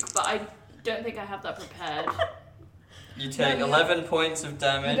Rebuke, but I don't think I have that prepared. You take 11 points of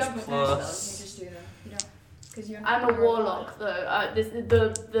damage you don't prepare spells, plus. you just do them. You don't. Because you're I'm a you're warlock though.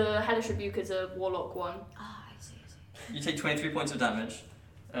 The Hellish Rebuke is a warlock one. Ah, I see. You take 23 points of damage.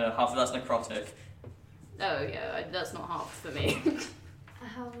 Half of that's necrotic. Oh yeah, that's not half for me.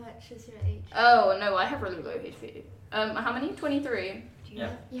 How much is your HP? Oh no, I have really low HP. How many? 23. Yeah.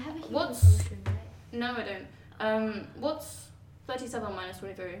 You have a healing What's- potion, right? No, I don't. What's 37 minus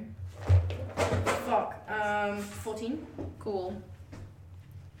 23? Fuck. 14. Cool.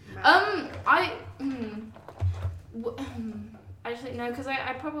 Actually, no, because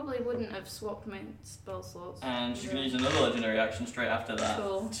I probably wouldn't have swapped my spell slots. And she's gonna use another legendary action straight after that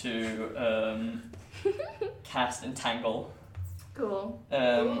Cool. to cast Entangle. Cool.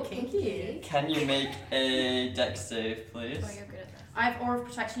 Kinky. Can you make a dex save, please? Oh, you're good at that. I have Aura of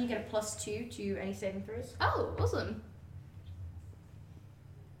Protection. You get a +2 to any saving throws. Oh, awesome.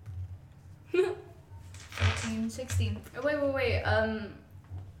 14, 16. Oh, wait.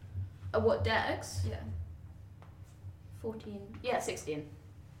 What dex? Yeah. 14. Yeah, 16.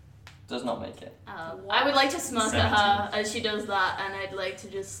 Does not make it. I would like to smirk at 17. her as she does that, and I'd like to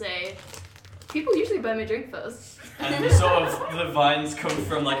just say, people usually buy me a drink first. And the vines come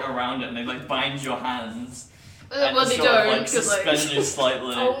from like around it, and they like bind your hands. And Well, they sort of, don't, like 'cause, like- suspend you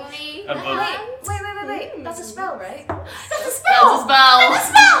slightly Only above. Wait. That's a spell, right? That's a spell!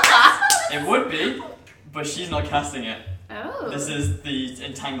 It would be, but she's not casting it. Oh. This is the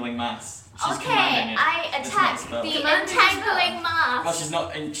entangling mass. She's Okay, commanding it. I It's not a attack spell. the Commanding entangling mass. Well,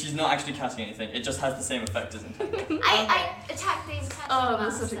 she's not actually casting anything. It just has the same effect as entangling. I attack the entangling Oh,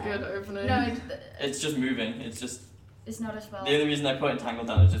 mass. that's such a then. good opening. No, It's just moving. It's just it's not a spell. the only reason I put entangle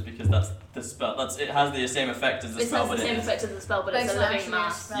down is just because that's the spell. It has the same effect as the It spell, has the but same it is. effect as the spell, but But it's it's a not living actually a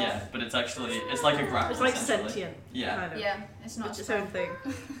mass. spell. Yeah, but it's actually it's like a grapple. It's like essentially. sentient. Yeah. Kind of. Yeah, it's not a It's its spell. own thing.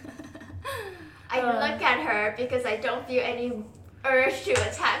 I look at her because I don't feel any urge to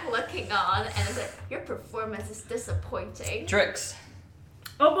attack looking on, and I said, your performance is disappointing. Tricks.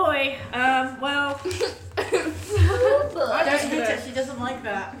 Oh boy. Well, I don't hit it. She doesn't like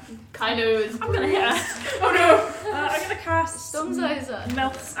that. Kind of is. I'm gonna hit her. Oh no! I'm gonna cast Stunzizer.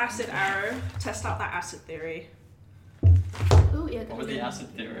 Melt's acid arrow. Test out that acid theory. Oh, yeah. What was the acid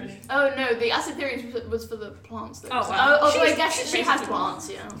theory? Oh, no, the acid theory was for the plants, though. Oh, wow. Although I She's guess she has basically plants,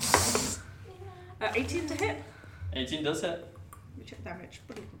 yeah. 18 to hit. 18 does hit. We check damage.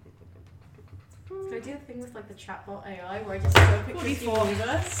 Can I do a thing with like the chatbot AI where I just show pictures of the 44.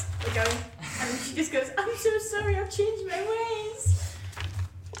 universe? Like going, and then she just goes, I'm so sorry, I've changed my ways.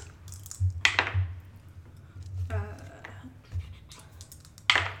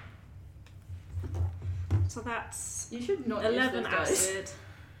 So that's You should not 11 use those dice. acid.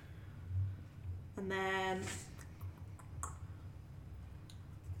 And then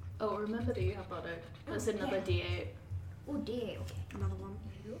Oh, remember that you have butter. That's another D8. Oh dear, okay. another one.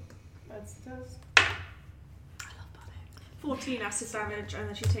 That's does. 14 acid damage, and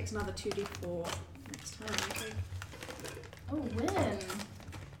then she takes another 2d4 next turn, I think. Oh, win.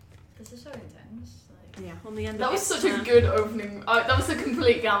 This is so intense. Like, Yeah, on the end That of was its such a turn. good opening. That was a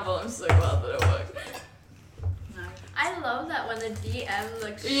complete gamble. I'm so glad that it worked. no. I love that when the DM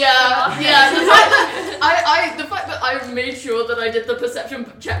looks Yeah, yeah. The fact that I made sure that I did the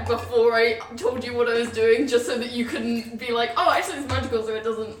perception check before I told you what I was doing, just so that you couldn't be like, oh, actually it's magical, so it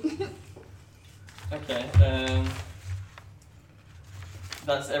doesn't. Okay.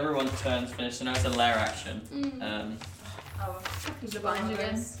 That's everyone's turns finished. So now it's a lair action. Oh, The vines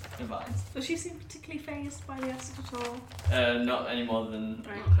again. Divines. Does she seem particularly phased by the acid at all? Not any more than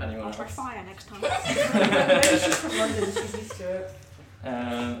Right. anyone I'll else. try fire next time. Maybe she's from London, she's used to it.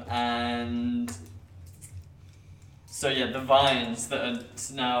 And so yeah, the vines that are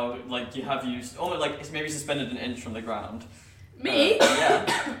now like you have used, almost like it's maybe suspended an inch from the ground. Me? Yeah.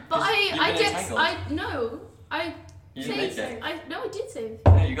 But 'Cause you've I been get entangled. I You didn't make saved. it. I did save.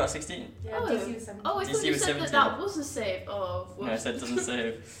 No, you got 16. Yeah, Oh. DC was 17. Oh, I DC thought you was said 17. that was a save. Oh, No, I whoops. said it doesn't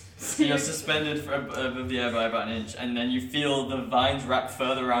save. So you're suspended above the air by about an inch, and then you feel the vines wrap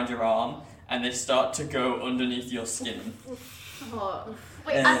further around your arm, and they start to go underneath your skin. Oh.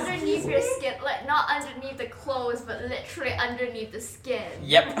 Wait, underneath your skin, like not underneath the clothes, but literally underneath the skin.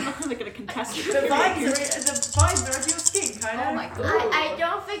 Yep. They're gonna contest you. The vines are under your skin, kind of. oh my god. I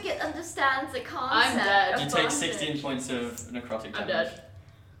don't think it understands the concept. dead. of You take bondage. 16 points of necrotic I'm damage. dead.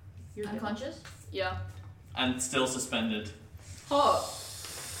 You're dead. Unconscious? Yeah. And still suspended. Hot.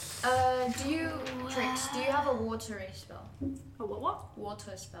 Do you Trix, do you have a watery spell? Oh, what?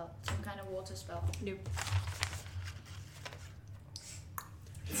 Water spell. Some kind of water spell.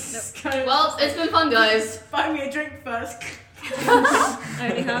 It's kind of Well, it's been fun, guys. buy me a drink first. I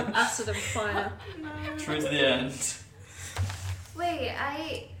only have acid and fire. True to the end.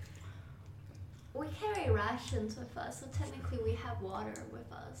 Wait, we carry rations with us, so technically we have water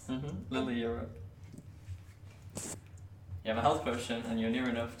with us. Lily, you're up. You have a health potion, and you're near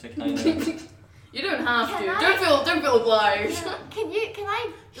enough to kind of. You don't have Can to. I- Don't feel obliged. Can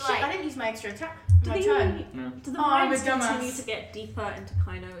I Shit, I like? didn't use my extra attack. Do My the, turn. do the Oh, I'm a vines dumbass. continue to get deeper into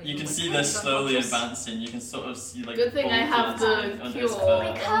Kaino? You can even see when they're he's slowly unconscious? advancing. You can sort of see like. Good thing I have bulges the under cure his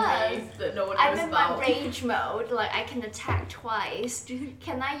fur. Because that no one I'm knows in my about. rage mode, like I can attack twice.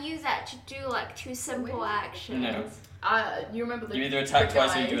 Can I use that to do like two simple actions? No. You remember the You either attack the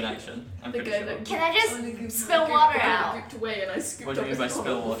twice or guy- you do an action. I'm the pretty guy sure. that Can I just gooped- spill gooped- water gooped- out? gooped away and I scooped What do up you mean by his spill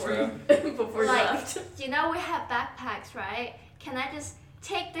bottle water before he Like, left. you know we have backpacks, right? Can I just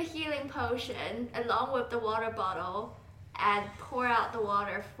take the healing potion along with the water bottle and pour out the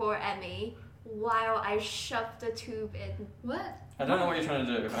water for Emmy while I shove the tube in? What? I don't know what you're trying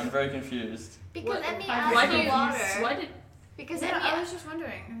to do. I'm very confused. Because What- Emmy why asked Why for did water. Why did Because Yeah, Emmy I was just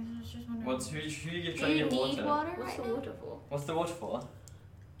wondering. Who you do trying to you give need water? water what's right the now? water for? What's the water for?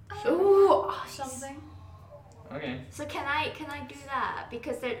 Ooh, Something. Okay. So can I do that?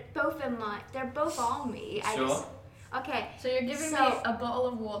 Because they're both on me. I Sure. just okay. So you're giving So- me a bottle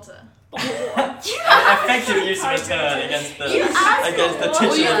of water. Effective use of a turn against the You asked against the for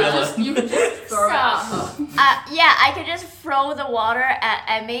Well, titular villain. you could just throw it at her. Yeah, I could just throw the water at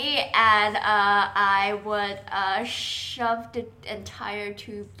Emmy, and I would shove the entire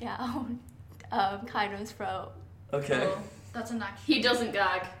tube down Kaino's throat. Okay. Oh, that's an action. He doesn't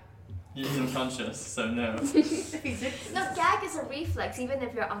gag. He's unconscious, so no. No, gag is a reflex, even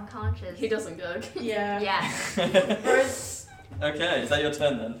if you're unconscious. He doesn't gag. Yeah. Yeah. Whereas, Okay, is that your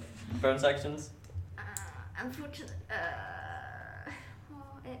turn then? Bonus actions? Unfortunately,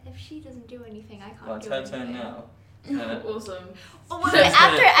 well, if she doesn't do anything, I can't Well, it's do her anything. turn now. Awesome. Oh, wait,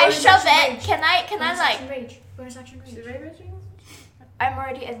 after I Bonus shove action it, rage. can I Bonus like? action rage. Bonus action rage. I'm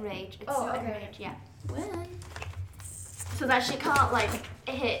already enraged. It's Oh, still okay. enraged, yeah. When? So that she can't like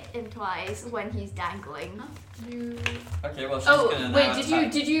hit him twice when he's dangling. You. Okay, well she's Oh gonna now wait,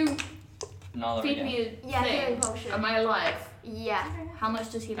 attack did you Nala feed again. me a Yeah, thing? healing potion. Am I alive? Yeah. How much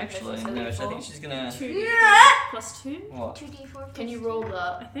does healing Actually, potion no, I for? think she's gonna 2d4 plus 2, what? 2d4. Can you roll I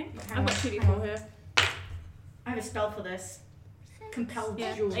that? think. Hang I've got on, 2d4 here. I have a spell for this. compelled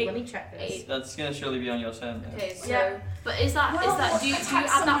Yeah, duel. 8. Let me check this. 8. That's gonna surely be on your turn. Then. Okay, so Yeah. but is that do you attack add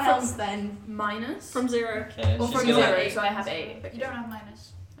someone that else from then? minus? From 0. Okay. Or she's from gonna, 0, so I have 8. But you don't have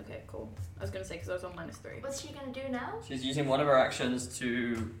minus. Okay, cool. I was gonna say because I was on -3. What's she gonna do now? She's using one of her actions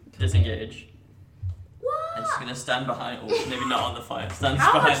to disengage. What? And she's gonna stand behind, or maybe not on the fire. Stands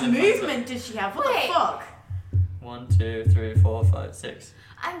How behind much the fire. movement does she have? What Wait. the fuck? 1, 2, 3, 4, 5, 6.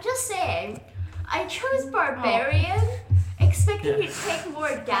 I'm just saying, I chose barbarian, expecting Yeah. you to take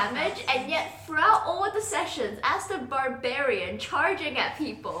more damage, and yet throughout all the sessions, as the barbarian charging at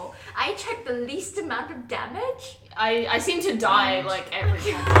people, I check the least amount of damage. I seem to die like every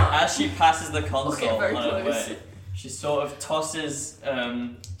time. As she passes the console very on her close. way, she sort of tosses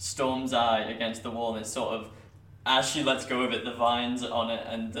Storm's eye against the wall, and it's sort of, as she lets go of it, the vines on it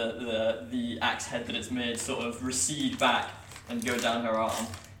and the axe head that it's made sort of recede back and go down her arm,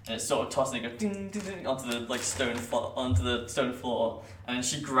 and it's sort of tossing it, go ding, ding, ding, onto the stone floor, and then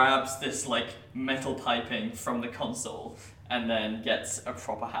she grabs this like metal piping from the console, and then gets a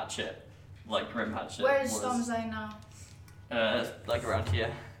proper hatchet, like Grim Hatchet. Where is was. Storm's Eye now? Like around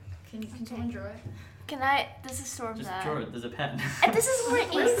here. Can someone draw it? Can I? This is Storm's Just Eye. draw it. There's a pen. And this is more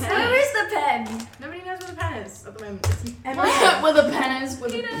Where's easy. the pen? Where is the pen? Nobody knows where the pen is at the moment. It's Where the pen is,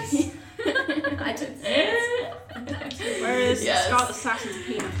 with Penis. I didn't say it. Where is Yes. Scarlet Assassin's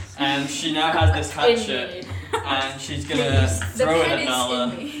penis? And she now has this hatchet, and she's gonna The throw it pen at is Nala.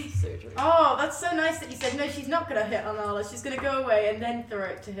 in me. So true. Oh, that's so nice that you said no. She's not gonna hit on Nala. She's gonna go away and then throw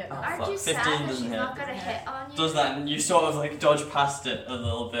it to hit. Oh, Aren't fuck. you 15 sad that doesn't she's hit. not gonna hit on you? Does that, and you sort of like dodge past it a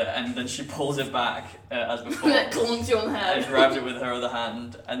little bit, and then she pulls it back as before. That clunks you on the And head. grabs it with her other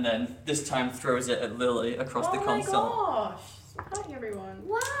hand, and then this time throws it at Lily across the console. Oh my gosh! Hi everyone.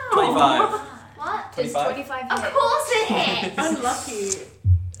 Wow. 25. What? It's 25? 25 Of hit. course it hits. Unlucky.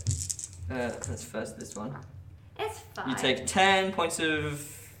 Let's first this one. It's fine. You take 10 points of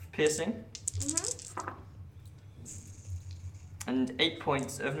piercing Mhm. and 8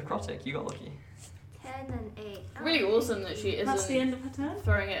 points of necrotic. You got lucky. 10 and 8. Oh. Really awesome that she That's the isn't end of her turn.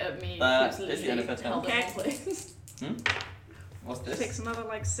 throwing it at me. That She's is the end of her literally turn. held in one place. What's She this? takes another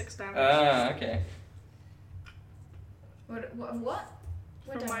like 6 damage. Okay. What? from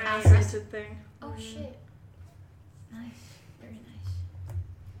What my acid? acid thing. Oh shit. Nice. Very nice.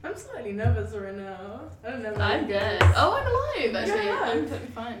 I'm slightly nervous right now. I don't know. I'm dead. Oh, I'm alive. Actually, You're alive. I'm totally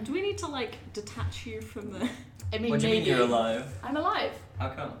fine. Do we need to like detach you from the? I mean, What do you mean maybe. you're alive? I'm alive. How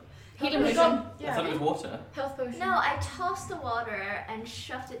come? Healing Oh, potion. I Yeah. thought it was water. Health potion. No, I tossed the water and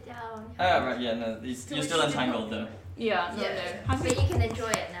shoved it down. Oh, right, yeah, no, you're So still what you entangled though. Yeah, no, Yeah. no. But you can enjoy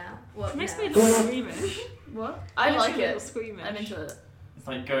it now. What? Makes no. me a little squeamish. What? I Makes like me a little it. squeamish. I'm into it. It's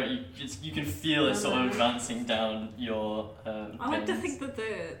like going, you can feel it sort of advancing down your I like to veins. think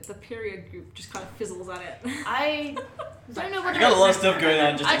that the period group just kind of fizzles at it. I don't know whether You got a lot of it- stuff going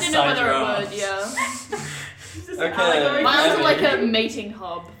on just I don't know inside whether your it arms. would, yeah. Okay. Mine's Emmy. like a mating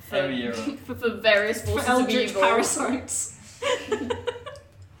hub for, Emmy, you're up. for various For forces of eldritch evil. parasites.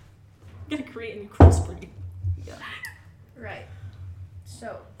 Gonna create a new crossbreed. Right.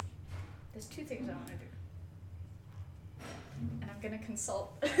 So, there's two things I want to do. And I'm gonna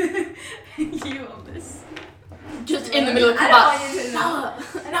consult you on this. Just in the middle of I combat. don't want you to know.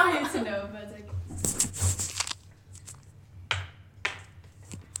 I don't want you to know, but like.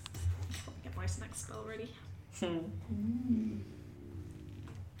 Get my next spell ready.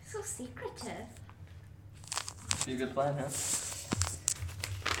 So secretive. Be a good plan, huh?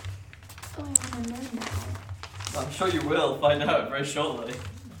 Oh, I wanna know now. I'm sure you will find out very shortly.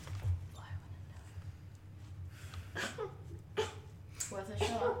 Worth a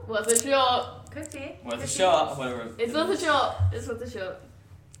shot. Worth a shot. Could be. Worth Could a be. shot, whatever. It's worth a shot. It's worth a shot.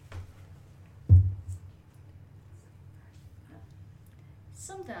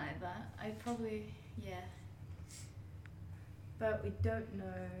 Something like that. I'd probably, yeah. But we don't know.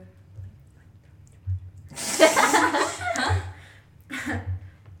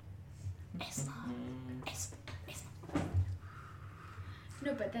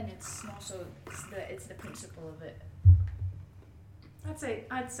 No, but then it's also it's the principle of it.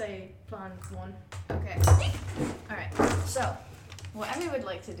 I'd say plan one. Okay. All right. So, what Emmy would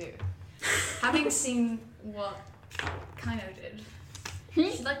like to do, having seen what Kino did,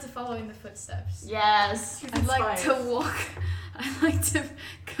 she'd like to follow in the footsteps. Yes. I'd like Inspired. to walk. I'd like to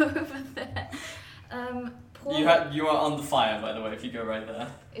go over there. Paul, You are on the fire, by the way, if you go right there.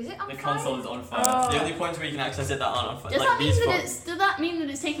 is it on The fire? console is on fire. Oh. The only points where you can access it that aren't on fire, Does like that mean these that points. it's? Does that mean that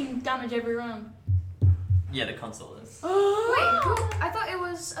it's taking damage every round? Yeah, the console is. Wait, I thought it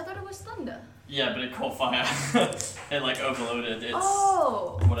was thunder. Yeah, but it caught fire. It like overloaded. It's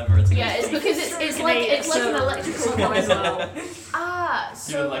whatever it's. Yeah, it's because it's like an electrical one as well.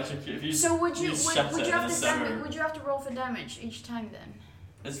 You electrocute. Would you have to roll for damage each time then?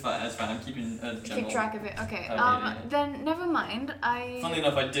 It's fine. I'm keeping a general. Keep track of it. Okay. Yeah. Then never mind. Funnily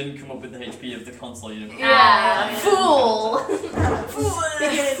enough, I didn't come up with the HP of the console unit. Fool.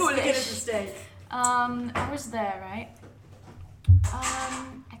 Beginner's mistake. I was there, right?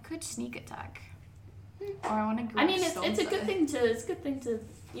 I could sneak attack. Or I want to. I mean, it's a good thing to. It's a good thing to.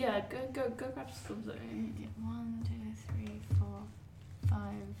 Yeah, go grab some. 1, 2, 3, 4, 5,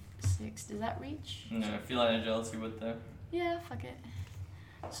 6. Does that reach? No, I feel like agility would though. Yeah, fuck it.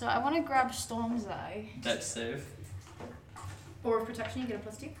 So I want to grab Storm's Eye. Dex save. Or of protection, you get a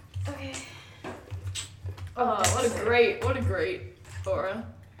 +2. Okay. What a great aura.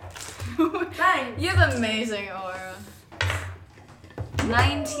 Bang! You have amazing aura.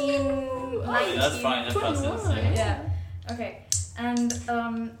 19. That's fine. That passes. Yeah. Yeah. Okay. And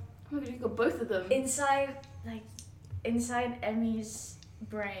Oh my god, you got both of them. inside Emmy's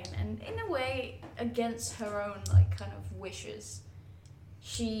brain, and in a way against her own like kind of wishes,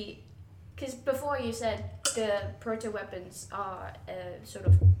 because before you said the proto weapons are a sort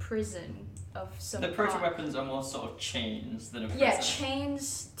of prison of some The proto part. weapons are more sort of chains than a prison. Yeah,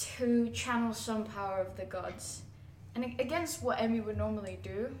 chains to channel some power of the gods. And against what Emmy would normally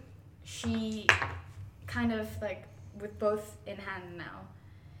do, she kind of like, with both in hand now,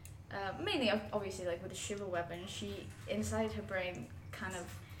 mainly obviously like with the shiver weapon, she, inside her brain, kind of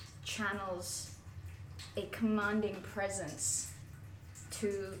channels a commanding presence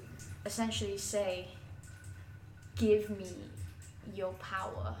to essentially say, give me your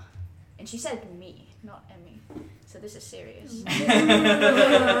power. And she said me, not Emmy. So this is serious. I didn't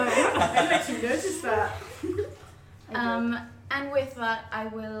actually notice that. And with that, I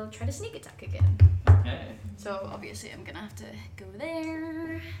will try to sneak attack again. Okay. So obviously I'm gonna have to go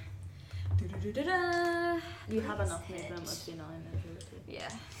there. Da-da-da-da-da. You have enough movement with your 9 agility. Yeah.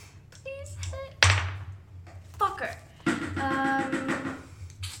 Please hit. Fucker.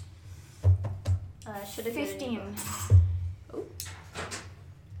 Should have 15.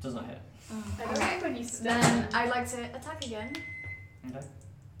 Does not hit. Okay. When you Then I'd like to attack again. Okay.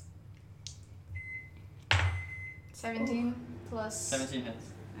 17 plus. 17 hits.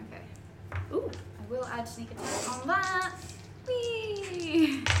 Okay. Ooh. I will add sneak attack on that.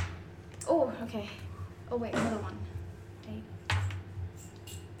 Whee! Oh, okay. Oh wait, another one. 8,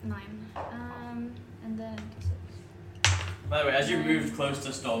 9. And then 6. By the way, as you moved close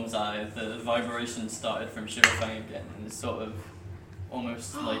to Storm's Eye, the vibration started from Shiverfang again, and it's sort of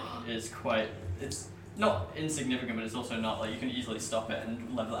almost like it's not insignificant, but it's also not like you can easily stop it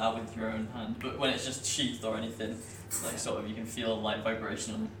and level it out with your own hand. But when it's just sheathed or anything, like sort of you can feel light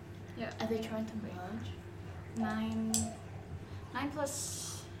vibration. Yeah. Are they trying to merge? 9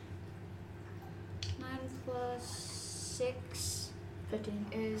 plus 6 15.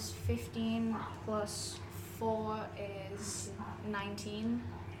 is 15 plus 4 is 19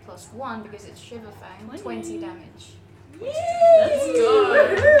 plus 1 because it's Shiverfang, 20 damage. Let's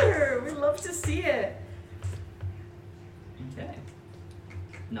go. We love to see it. Okay.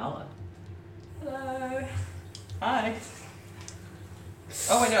 Nala. Hello. Hi.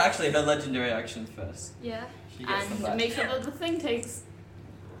 Oh wait, no, actually, her legendary action first. Yeah. She gets them And back. make sure that the thing takes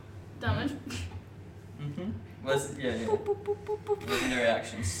damage. Yeah. Legendary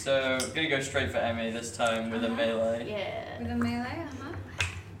action. So, gonna go straight for Emmy this time with a melee. Yeah. With a melee,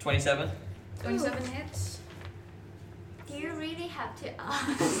 27. 27 hits. Do you really have to ask?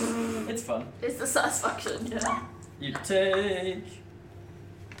 It's fun. It's the satisfaction, yeah. You take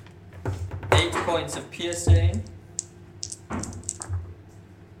 8 points of piercing,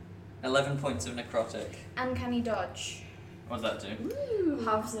 11 points of necrotic. And can he dodge? What does that do? Ooh.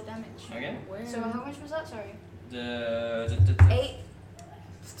 Halves the damage. Okay. So how much was that? Sorry. 8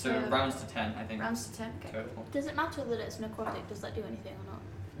 So rounds to 10, I think. rounds to 10. Okay. Total. Does it matter that it's necrotic? Does that do anything or not?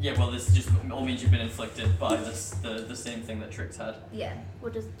 Yeah, well, this just all means you've been inflicted by the same thing that Trix had. Yeah.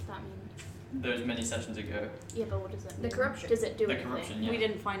 What does that mean? Those many sessions ago. Yeah, but what does that mean? The corruption. Does it do The anything? corruption, yeah. We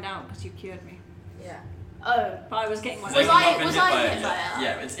didn't find out because you cured me. Yeah. Oh. But I was getting my. Has anyone I- not been was hit I by hit it by yet? it?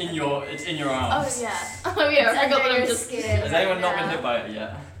 Yeah, it's in your arms. Oh yeah. Oh yeah. I forgot that I'm just Has anyone not been hit by it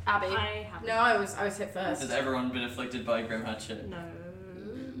yet? Abby. I have. No, I was hit first. Has everyone been afflicted by Grim Hatchet? No,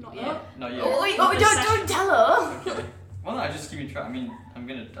 not yet. Not yet. Oh, wait, Not oh, this don't tell her. Okay. Well, no, just keeping track. I mean, I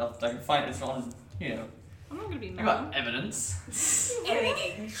can find it's on, I'm not gonna be I mad. got evidence.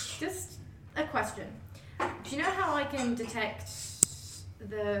 Just a question. Do you know how I can detect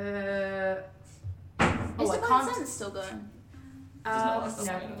the... Is I the can't... sense still going? last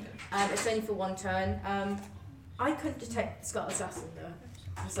that No. long, okay. It's only for one turn. I couldn't detect the Scarlet Assassin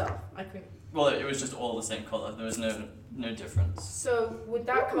though myself. I couldn't. Well, it was just all the same colour. There was no difference. So would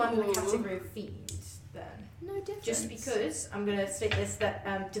that come under the Ooh. category of fiend then? No difference. Just because I'm gonna state this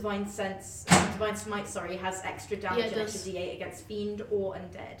that Divine Smite, has extra damage Yeah, it and extra does. D8 against fiend or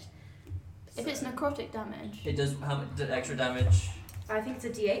undead. If it's necrotic damage. It does how much extra damage? I think it's a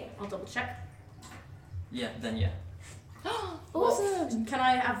D8. I'll double check. Yeah, then yeah. Awesome. Can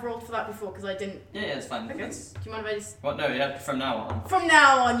I have rolled for that before? Because I didn't. Yeah, it's fine. Okay. That's- Do you mind if I just? What? No, yeah. From now on. From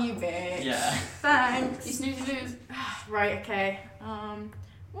now on, you bitch. Yeah. Thanks. You snooze, you lose. Right. Okay. 1,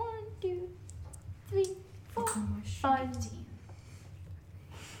 2, 3, 4, 5.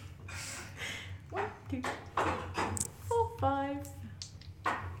 1, 2, 3, 4, 5.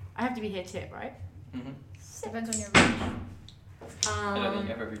 I have to be hit, right? Mhm. Depends on your range. I don't think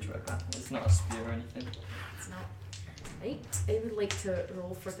you have a reach like that. It's not a spear or anything. It's not. 8. I would like to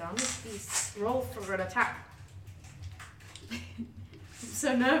roll for damage, please. Roll for an attack. I'm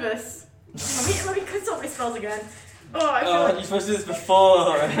so nervous. let me consult my spells again. Oh, I feel like... you're supposed to do this before.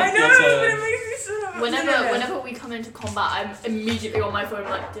 I know, but it makes me so nervous. Whenever we come into combat, I'm immediately on my phone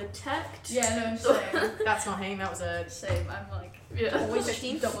like detect. Yeah, no, same. That's not hanging, that was a... Same. I'm like Yeah. Always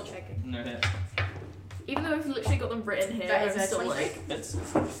 15? double checking. No hit. Even though I've literally got them written here, That is I'm a still 23. like. It's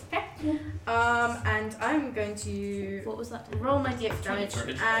And I'm going to What was that? roll my d8 damage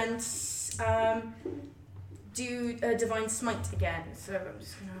 23. and do a Divine Smite again. So I'm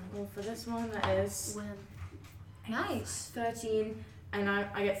just going to roll for this one. That is When? Nice. 13, and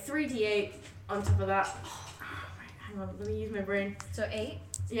I get 3d8 on top of that. Hang on, let me use my brain. So 8.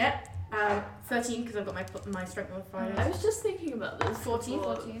 Yeah, 13 because I've got my strength modifier. I was just thinking about this. 14.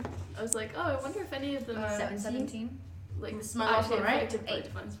 before. I was like, oh, I wonder if any of them 17. like This is my last actually one, right? affected by 8.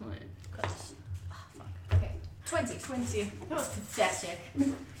 Divine Smite. Close. Okay. 20. 20. That was pathetic.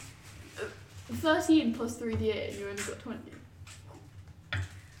 13 plus 3d8 and you only got 20. I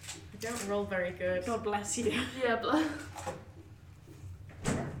don't roll very good. God bless you. Yeah, but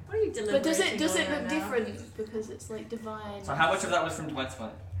What are you delivering? but does it look different because it's like divine? So how much of that was from Divine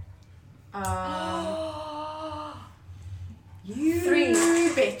Smite? You 3.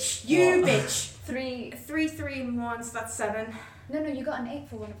 bitch. You What? bitch. 3. 3 and 1, so that's 7. No, you got an 8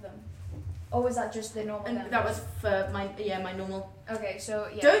 for one of them. Or was that just the normal And damage? that was for my normal. Okay, so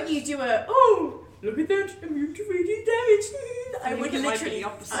yeah. Don't you do a look at that, immune to radiant damage. I would it might be literally the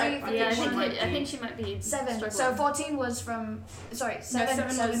opposite. Yeah, I One think she might be 7. So struggling. 14 was from. Sorry, 7.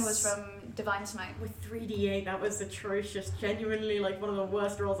 7 7 was- was from Divine Smite. with 3d8. That was atrocious. Genuinely, like one of the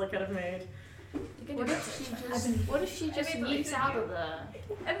worst rolls I could have made. What if she just yeets out of there?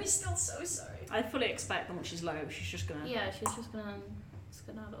 Emmy's still so sorry. I fully expect that when she's low, she's just gonna. Yeah, she's just gonna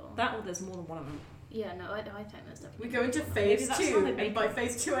skedaddle. That or there's more than one of them. Yeah, no, I think that's definitely. We go into Maybe phase that's 2, how they and make by it.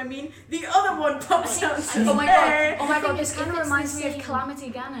 phase 2 I mean the other one pops out. Oh my god! Oh my god! This If kind of it's reminds the me of same- Calamity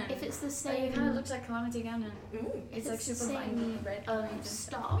Ganon. If it's the It same, kind of looks like Calamity Ganon. Ooh. It's if like it's the super same, viney red.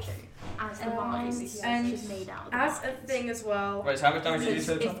 stuff as the Um, vines, and she's made out of the As a vines. thing as well, Wait, so how much damage did you Because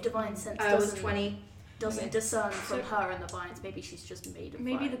say? if divine sense I was doesn't 20. doesn't discern from her and the vines, maybe she's just made of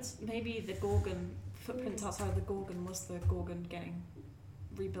Maybe vines. maybe the Gorgon footprints outside of the Gorgon was the Gorgon getting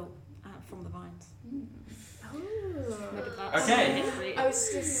rebuilt from the vines. Maybe that's Okay. I was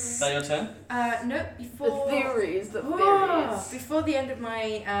Is just that your turn? no before. The theories. Before the end of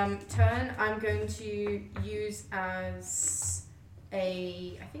my turn, I'm going to use as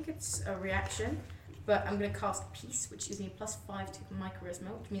I think it's a reaction, but I'm going to cast Peace, which gives me +5 to my charisma,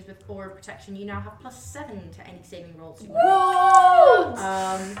 which means with Aura Protection, you now have +7 to any saving rolls. Whoa!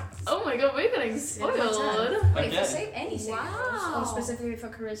 Um, Oh my god, we're getting It's my spoiled. Wait, Okay. for save any saving rolls, Wow. or specifically for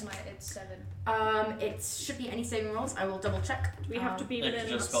charisma, it's 7. it should be any saving rolls. I will double check. Do we have to be Yeah, 'cause within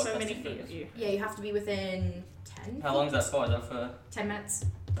you're so many spellcasting feet of bonus. you? Yeah, you have to be within 10. How long is that for? Is that for? 10 minutes.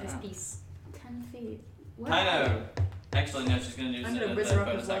 This Ah. piece. 10 feet. I know. Actually, no. She's gonna use I'm it gonna as whiz a her up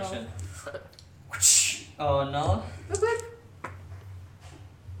bonus as well. action. Oh no.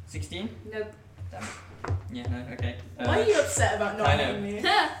 16? Nope. Yeah. No. Okay. Why are you upset about not I know. having me?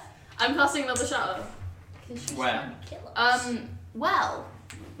 I'm casting another shadow. Where? Well,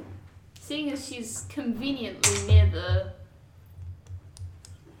 seeing as she's conveniently near the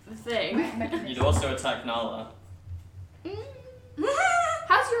thing. You'd also attack Nala.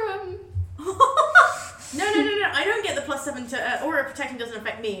 How's your No, I don't get the +7 to Aura Protection doesn't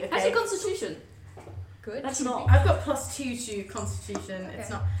affect me. how's Okay. your constitution? Good. That's not. I've got +2 to Constitution. Okay. It's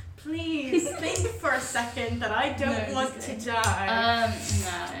not. Please think for a second that I don't No, want just to kidding. die.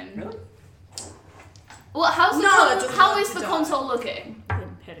 9. Really? Well, how's the No, that doesn't how want is to the die. console looking?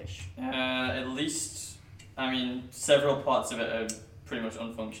 Imperish. At least I mean, several parts of it are pretty much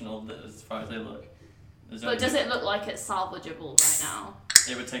unfunctional as far as they look. But does it look like it's salvageable right now?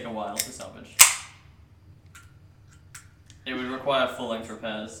 It would take a while to salvage. It would require full-length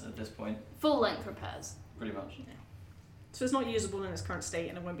repairs at this point, Full-length repairs. pretty much. So it's not usable in its current state,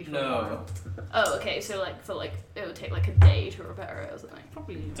 and it won't be for a No, while. Oh, okay, so like for like it would take like a day to repair it or something.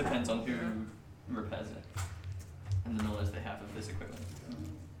 Probably. depends on who repairs it and the knowledge they have of this equipment.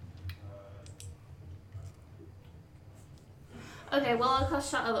 Okay, well I'll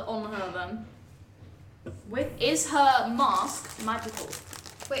cast Shatter on her then. With Is her mask magical?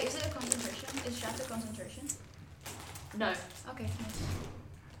 Wait, is it a concentration? Is Shatter concentration? No. Okay,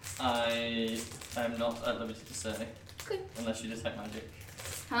 nice. I am not at liberty to say. Okay. Unless you detect magic.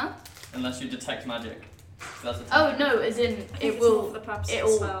 Huh? Unless you detect magic. That's a Oh no, as in I think it it's more will. for the purpose of It the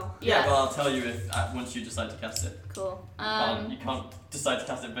will. spell. Yeah. But I'll tell you if once you decide to cast it. Cool. You can't decide to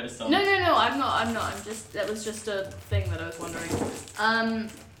cast it based on. No, I'm not. I'm just. That was just a thing that I was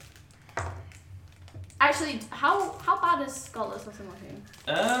wondering. Actually, how bad is Scarlet's lesson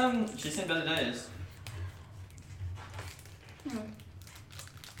looking? She's seen better days.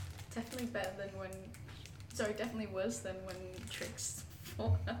 Definitely better than when. Sorry, definitely worse than when Trix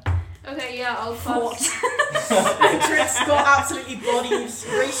fought her. Okay, yeah, I'll Fought. cast. Trix got absolutely bodied,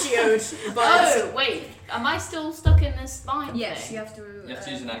 ratioed, but Oh wait, am I still stuck in this vine Yes, thing? you have to. You have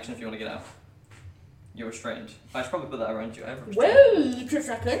to use an action if you want to get out. You're restrained. I should probably put that around you. I have restraint. wait a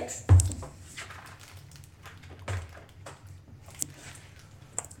second.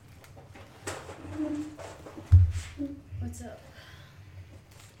 What's up?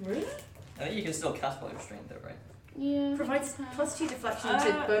 Really? I think you can still cast while restrained though, right? Yeah. Provides +2 deflection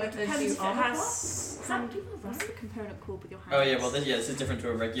to bonus depends into if it armor has class. some what's the component called with your hands? Oh yeah, well this is different to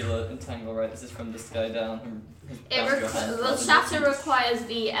a regular entangle, right? This is from this guy down. Who It bound your hand well, rather than Shatter your feet. requires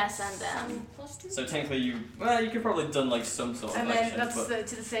the S and M. +2? So technically you could probably done like some sort of And then action, that's but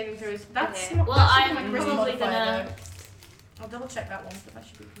to the saving throws. That's Okay. not. Well, that should be I'm like a risk probably modifier, gonna- though. I'll double check that one, but that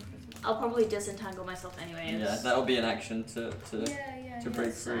should be. I'll probably disentangle myself anyways. yeah, that'll be an action to Yeah, to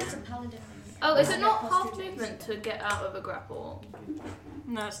break free. It's a paladin. Oh, is it Yeah. not Plus half 2 to movement to get out of a grapple?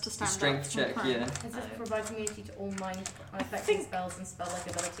 No, it's to stand strength up. check, Okay. yeah. It says provides immunity to all mind affecting think- spells and spell-like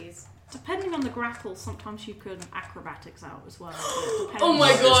abilities. Depending on the grapple, sometimes you can acrobatics out as well. It depends. Oh my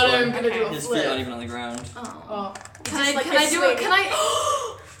Not this god, one. I'm gonna do a Okay. His feet aren't flip. even on the ground. Oh. Oh, Can I do it? Can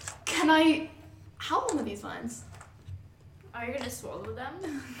I? Can I? How long are these vines? Are you gonna swallow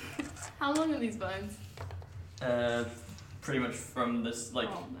them? How long are these vines? Pretty much from this like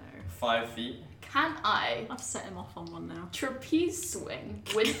Oh no. 5 feet. Can I I've set him off on one now. trapeze swing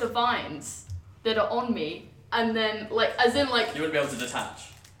with the vines that are on me, and then like, as in like, You wouldn't be able to detach.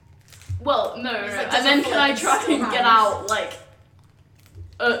 well, no, It's like and then just a can I flip try and and get out like,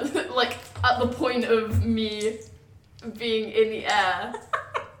 like at the point of me being in the air?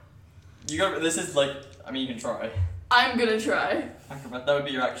 You got. This is like. I mean, you can try. I'm gonna try. Acrobat. That would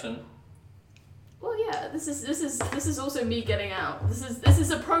be your action. Well, yeah, this is also me getting out. This is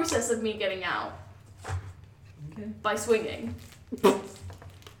a process of me getting out Okay. by swinging.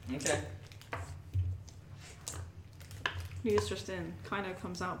 Okay. He's just in. Kaino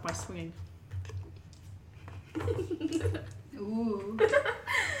comes out by swinging. Ooh.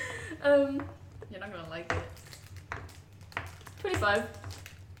 You're not gonna like it. 25.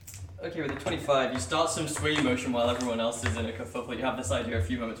 Okay, with the 25, you start some swinging motion while everyone else is in a kerfuffle. You have this idea a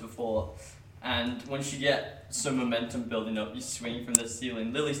few moments before, and once you get some momentum building up, you swing from the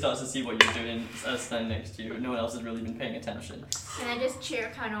ceiling. Lily starts to see what you're doing standing next to you, and no one else has really been paying attention. Can I just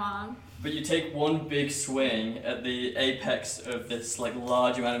cheer kind of on? But you take one big swing at the apex of this like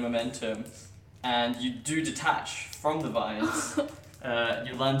large amount of momentum, and you do detach from the vines.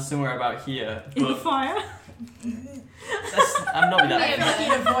 You land somewhere about here, In the but fire? I'm not that. Yeah,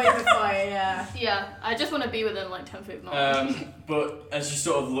 You can avoid the fire, yeah. Yeah, I just want to be within like 10 feet of knowledge. But as you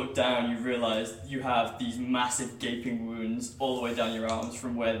sort of look down, you realise you have these massive gaping wounds all the way down your arms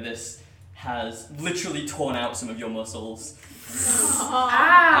from where this has literally torn out some of your muscles.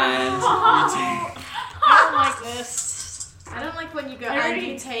 And you take... I don't like this. I don't like when you go and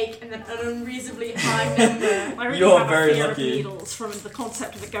you take and then an unreasonably high number. I really You're have very a fear lucky. of needles from the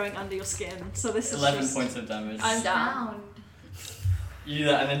concept of it going under your skin. So this is 11 just... points of damage. I'm down. You do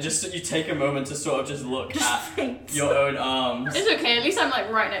that, and then just you take a moment to sort of just look Just at faint. your own arms. It's okay, at least I'm like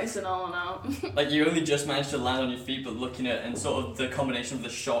right next to Nolan now. Like you only just managed to land on your feet, but looking at and sort of the combination of the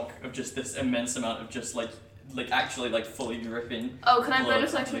shock of just this immense amount of just like actually like fully dripping. Oh, can I Blood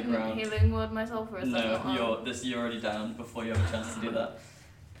bonus onto the action ground. healing word myself, or is that not No, on? you're already down before you have a chance to do that.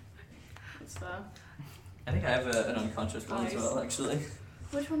 That's fair. I think I have an unconscious one as Nice. well, actually.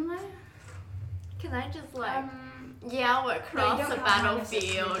 Which one am I? Can I just yell across don't the have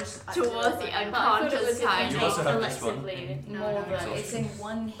battlefield just- towards the unconscious You also tiny? have this one. collectively No, more no, than exhaustion. it's in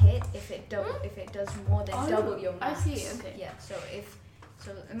one hit. If it does more than Oh, double your I max. see, okay. Yeah. So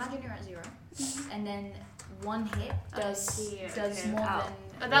imagine you're at 0, and then one hit I does see, does okay. more Ow.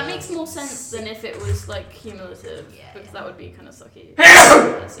 than. That makes more sense than if it was like cumulative, Yeah, because yeah. that would be kind of sucky.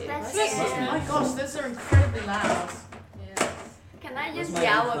 Let's see. That's Oh my gosh, those are incredibly loud. Yeah. Can I Where's just my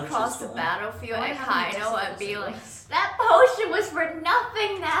yell unconscious across the one? battlefield I at haven't Kaido and tested be this like, yet. that potion was for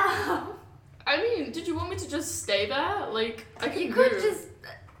nothing now? I mean, did you want me to just stay there? Like, I could You could move. just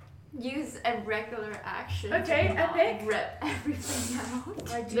use a regular action. Okay, to not epic. rip everything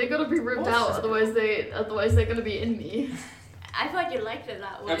out. They gotta be ripped out, Also- otherwise they're gonna be in me. I thought you liked it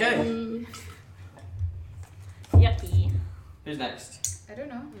that way. Okay. Mm. Yucky. Who's next? I don't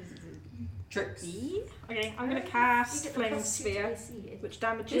know. Tricks. Okay, I'm gonna cast Flaming Sphere, which She's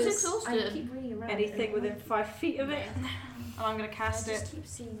damages exhausted. anything within 5 feet of it. And I'm gonna cast it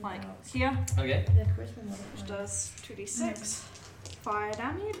like here, Okay. which does 2d6 fire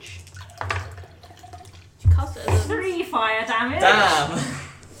damage. Cast it as a 3 fire damage. Damn.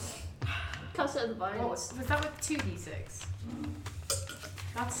 cast it as a What vine. was that with 2d6?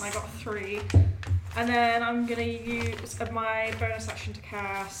 That's I got 3. And then I'm gonna use my bonus action to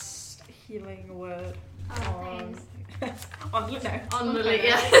cast Healing Word Oh, thanks. on On Lily,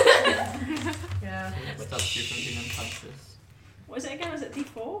 yeah. yeah. Stops you from being unconscious. What is it again? Is it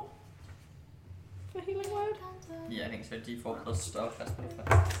D4 for Healing Word? Yeah, I think so. D4 plus spell cast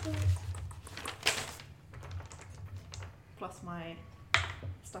modifier. Plus my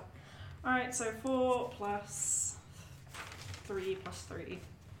stuff. Alright, so 4 plus 3 plus 3.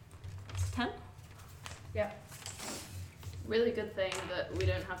 It's 10? Really good thing that we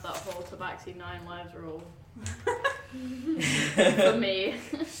don't have that whole Tabaxi 9 lives rule. For me.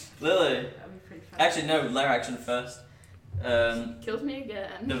 Lily. That'd be pretty fun. Actually, no. Lair action first. Kills me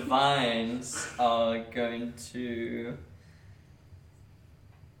again. The vines are going to.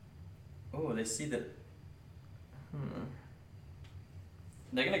 Oh, they see that.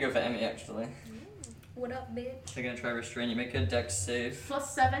 They're gonna go for Emmy actually. What up, bitch? They're gonna try restrain you. Make a dex save.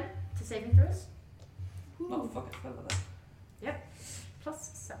 +7 to saving throws. Oh fuck! I forgot about that.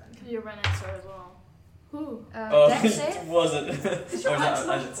 +7. You're running so as well. Who? Oh, Dex it save? wasn't. Is your axe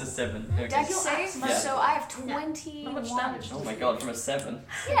no, it's a 7. Okay. Dex save? Yeah. So I have 21. How much damage? Oh my god, from a 7.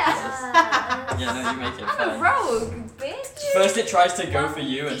 Yeah. Yeah, no, you make it I'm a fine. rogue, bitch. First, it tries to go for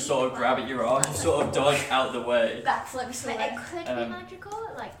you and sort of grab at your arm. You sort of dodge out the way. Backflips But away. it could be magical,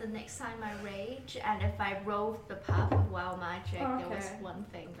 like the next time I rage, and if I roll the path of wild magic, there was Okay. one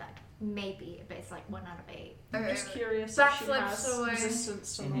thing that maybe, but it's like 1 out of 8. I'm just curious if she Backflips has away.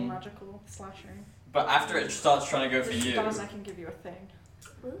 resistance to Mhm. more magical slashing. But after it starts trying to go for If she you, does, I can give you a thing.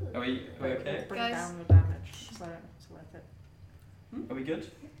 Ooh. are we okay? Bring Guys. down your damage, so it's worth it. Are we good?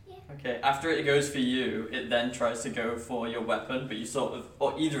 Yeah. Okay, after it goes for you, it then tries to go for your weapon, but you sort of,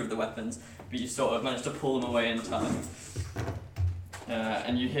 or either of the weapons, but you sort of manage to pull them away in time.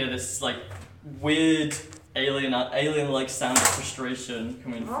 And you hear this like weird alien-like sound of frustration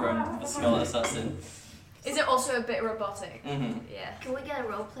coming from the Skull Assassin. Is it also a bit robotic? Mm-hmm. Yeah. Can we get a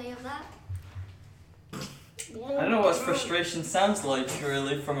role play of that? I don't know what frustration sounds like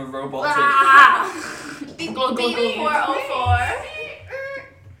really from a robotic. Glug, glug, glug. 404.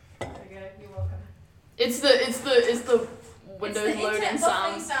 There you go. You're welcome. It's the Windows loading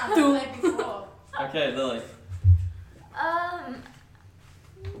sound. Okay, Lily.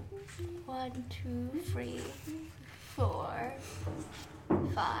 1, 2, 3, 4,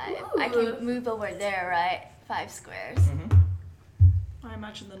 5. I can move over there, right? 5 squares. Mm-hmm. I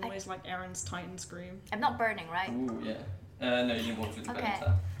imagine the noise like Aaron's Titan scream. I'm not burning, right? Ooh, yeah. No, you didn't walk through the Okay.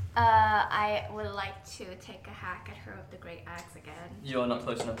 vent. I would like to take a hack at her with the great axe again. You're not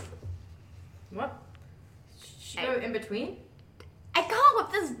close enough. What? Should go in between? I can't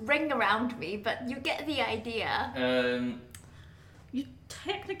with this ring around me, but you get the idea. You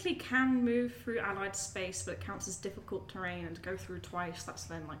technically can move through allied space, but it counts as difficult terrain, and to go through twice, that's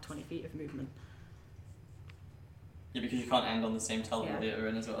then like 20 feet of movement. Yeah, because you can't end on the same tile that you're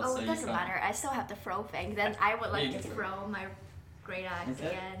in as well. Oh, so it you doesn't can't. matter. I still have to throw things. Then I would like you to can throw my great axe Okay.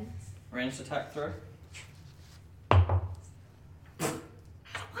 again. Ranged attack throw. Why do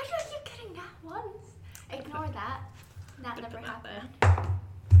I keep getting that once? Ignore that. That never happened.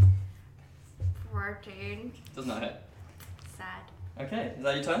 14. Does not hit. Sad. Okay, is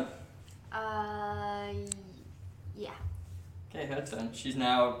that your turn? Yeah. Okay, her turn. She's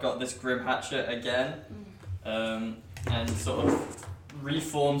now got this grim hatchet again, and sort of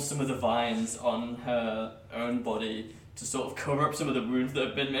reforms some of the vines on her own body to sort of cover up some of the wounds that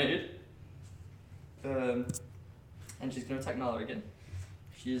have been made. And she's gonna attack Nala again.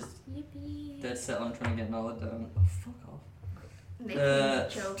 She's Yippee. dead set on trying to get Nala down. Oh, fuck off. Making a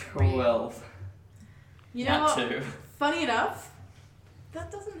joke. 12. You know Nat what? 2. Funny enough,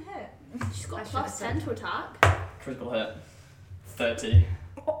 that doesn't hit. She's got I plus should've 10 to attack. Critical hit. 30.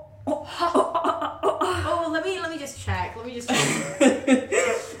 Oh, let me just check. Let me just check.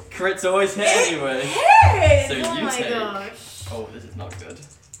 Crits always hit anyway. Hey! So Oh you my take- gosh. Oh, this is not good.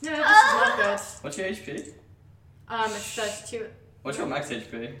 No, this is not good. What's your HP? It's 32. What's your max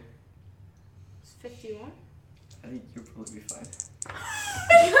HP? It's 51. I think you'll probably be fine.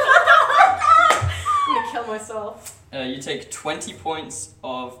 I'm gonna kill myself. You take 20 points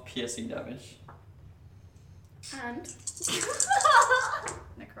of piercing damage. And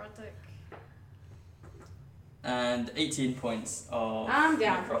Necrotic. And 18 points of I'm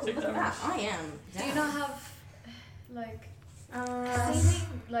down. necrotic Look at damage. that. I am. Do you not have like Saving?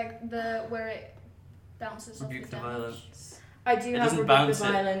 like the where it bounces Rebuke off the the damage? violence. I do It have doesn't Rebuke the bounce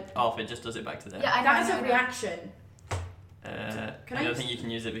it Violent. off, it just does it back to them. Yeah, I know. That is I know, a I know. reaction. I I don't use- think you can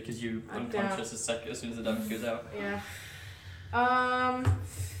use it because you I'm unconscious as soon as the damage goes out. Yeah.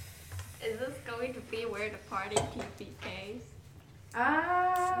 Is this going to be where the party PPKs?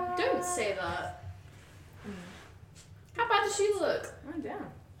 don't say that. How bad does she look? I'm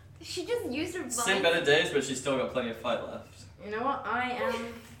down. She just used her Seen vine. better days, but she's still got plenty of fight left. You know what? I am.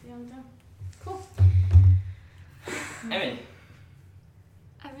 Yeah, I'm down. Cool. Emmy.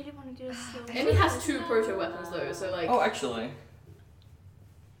 I really want to do a skill. Emmy has 2 proto weapons though, so like. Oh, actually,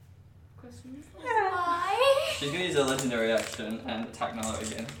 Question. Why? she's gonna use a legendary action and attack Nala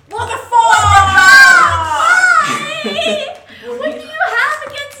again. What the fuck? What do you have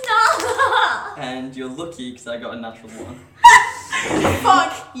against Nala? And you're lucky because I got a natural 1.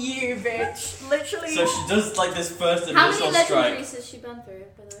 Fuck you, bitch. Literally. So she does like this first How initial many strike. legendaries has she been through,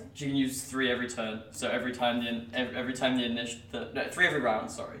 by the way? She can use 3 every turn. So every time the 3 every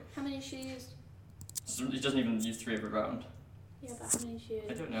round. Sorry. How many has she used? So it doesn't even use 3 every round. Yeah, but how many has she used?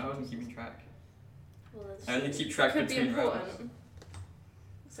 I don't know. I wasn't keeping track. Well, that's- I only keep track could be between rounds. important.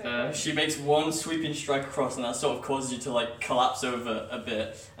 So, She makes one sweeping strike across, and that sort of causes you to like collapse over a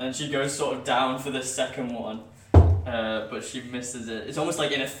bit. And then she goes sort of down for the second one, but she misses it. It's almost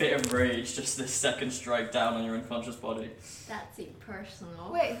like in a fit of rage, just this second strike down on your unconscious body. That's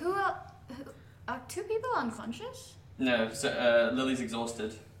impersonal. Wait, who are 2 people unconscious? No, so Lily's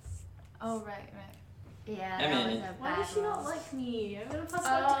exhausted. Oh right. Yeah, Emmy. that was a Why bad does she not roll. like me? I'm gonna plus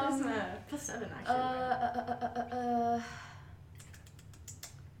 5 to charisma. Plus 7 actually.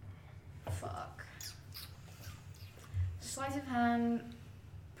 Fuck. Sleight of hand.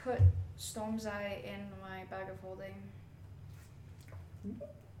 Put Storm's Eye in my bag of holding.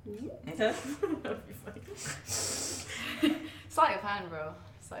 Okay. That'd be funny. Sleight of hand, bro.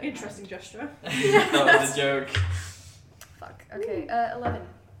 Sleight of hand. Interesting gesture. That was a joke. Fuck. Okay. 11.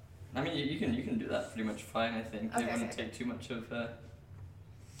 I mean, you can do that pretty much fine. I think Okay, it wouldn't okay. take too much of.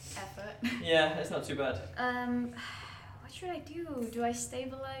 Effort. Yeah, it's not too bad. What should I do? Do I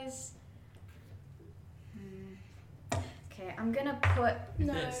stabilize? Okay, I'm gonna put.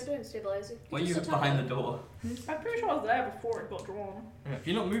 No, Yes. don't stabilize it. Why are you behind the door? I'm pretty sure I was there before it got drawn. Have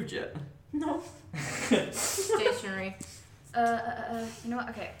you not moved yet? No. Stationary. You know what?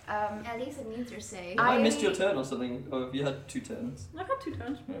 Okay. At least it means you're safe. Have I missed your turn or something? Or have you had 2 turns? I've had 2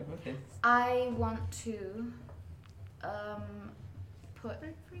 turns. Oh, okay. I want to put.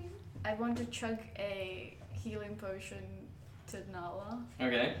 I want to chug a healing potion to Nala.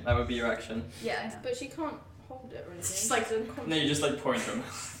 Okay, that would be your action. Yeah, I know. But she can't hold it or anything. It's like She's unconscious. No, you just like pour into them.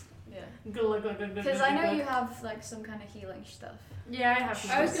 Yeah. Because Because I know you have like some kind of healing stuff. Yeah, I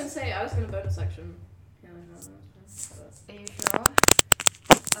have. I was gonna say, I was gonna bonus action. Yeah, Are you sure?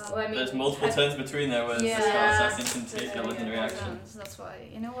 Well, I mean, There's multiple I- turns between there where Yeah. the spell assassin can take a Yeah, legendary yeah, action. That's why.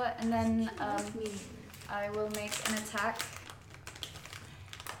 You know what? And then I will make an attack.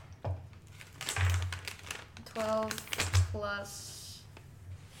 12 plus.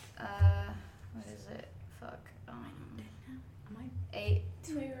 What is it? Fuck. 8.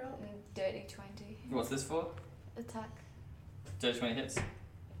 Dirty 20. What's this for? Attack. Dirty 20 hits.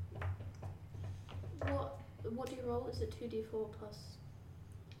 What do you roll? Is it 2d4 plus?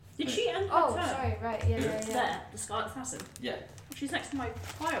 Did she end her Oh, turn? sorry. Right. Yeah. There, the Scarlet Assassin. Yeah. She's next to my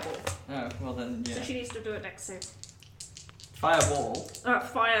fireball. Oh, well then, yeah. So she needs to do it next save. Fireball.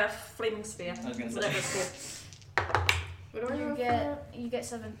 Fire, flaming sphere. I was gonna Whatever say. it's called. What do I You roll get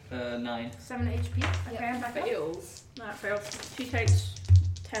 7. 9. 7 HP. Okay, Yeah. I'm back for up. eels? No, it fails. She takes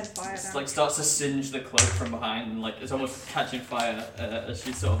 10 fire It's damage. like starts to singe the cloak from behind and like it's almost catching fire as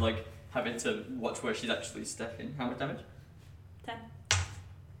she's sort of like having to watch where she's actually stepping. How much damage? 10.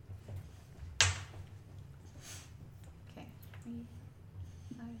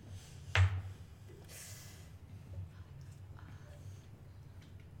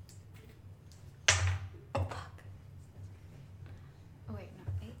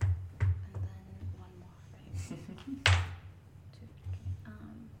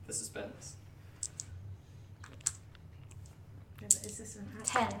 The suspense. Is this an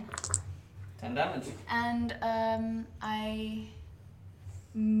 10. 10 damage. And I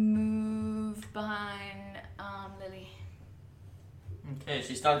move behind Lily. Okay,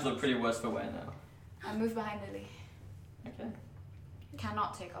 she's starting to look pretty worse for wear now. I move behind Lily. Okay.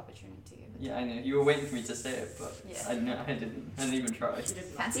 Cannot take opportunity. Yeah, I know. You were waiting for me to say it, but Yeah. I didn't even try.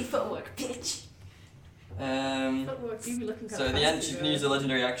 Fancy footwork, bitch. footwork? You be looking So at the end, she can use a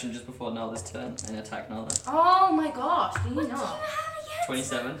legendary action just before Nala's turn and attack Nala. Oh my gosh, do you know?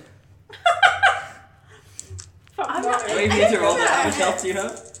 27. I'm not. Do you need to roll that? How much health do you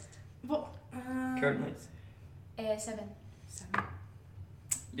have? What? Currently. 7.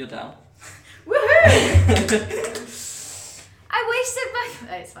 You're down. I wasted my.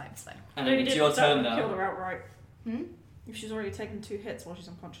 Oh, it's fine. And it's your turn now. Killed her outright. Hmm? If she's already taken 2 hits while she's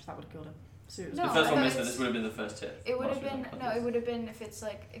unconscious, that would have killed her. So it was No, The first I one thought missed, but it's- this would have been the first hit. It would while have she was been unconscious. it would have been if it's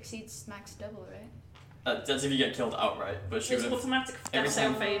like exceeds max double, right? That's if you get killed outright, but she It's would have. automatic every death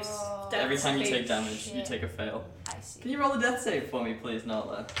save time- faves. Oh. Death Every time you save. take damage, you Shit. take a fail. I see. Can you roll a death save for me, please,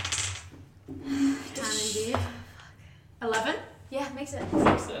 Nala? Can indeed. 11? Yeah, makes it.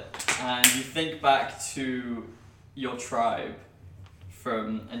 Fix it. And you think back to your tribe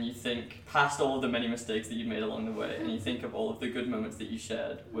and you think past all of the many mistakes that you've made along the way, and you think of all of the good moments that you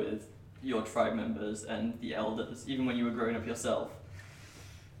shared with your tribe members and the elders, even when you were growing up yourself.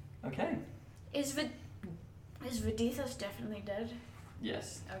 Okay. Is Vidithos definitely dead?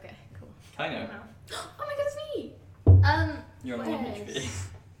 Yes. Okay, cool. Kind of. Oh my god, it's me! You're on 1 Where's- HP.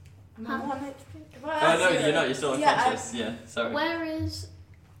 I'm on 1 HP. Oh no, you're not. You're still Yeah, unconscious. Yeah. Sorry. Where is?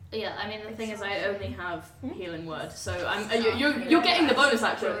 Yeah, I mean the thing is, I only have Hmm? healing word, so you're getting the bonus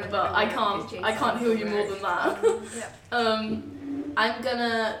action, but I can't heal you more than that. I'm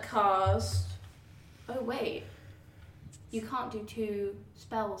gonna cast. Oh wait, you can't do 2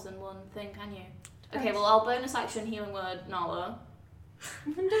 spells in one thing, can you? Okay, well I'll bonus action healing word Nala.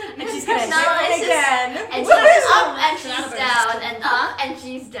 And she's gonna gonna do it again. And What she's is up and Should add a she's bonus down and up and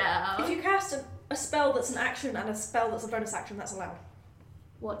she's If down. you cast a spell that's an action and a spell that's a bonus action, that's allowed.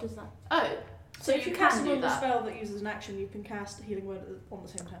 What does that? Oh, So if you you cast a can do normal that. spell that uses an action, you can cast a healing word on the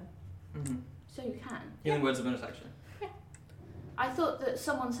same turn. Mm-hmm. So you can. Healing word's a bonus action. I thought that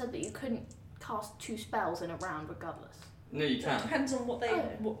someone said that you couldn't cast 2 spells in a round regardless. No, you It can. depends on what they. Oh.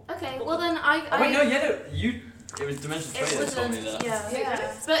 What, Okay, well then I. Oh wait, no, yeah, no, you. It was Dimension 20 It that told me wasn't. that.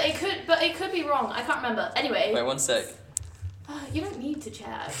 Yeah. But it could be wrong. I can't remember. Anyway. Wait, 1 sec. You don't need to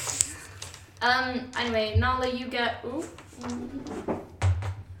check. Anyway, Nala, you get.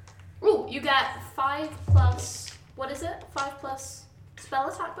 Ooh, you get 5 plus. What is it? 5 plus spell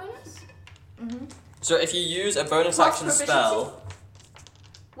attack bonus? Mm-hmm. So if you use a bonus Plus action proficiency? spell,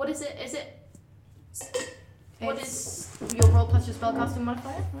 What is it? Is it. What is. Your roll plus your spellcasting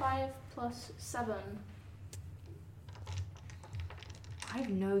modifier? 5 plus 7? I have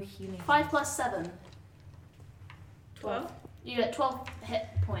no healing. 5 plus 7. 12. You get 12 hit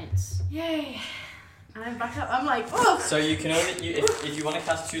points. Yay! And I'm back up. I'm like, oh! so you can only if you want to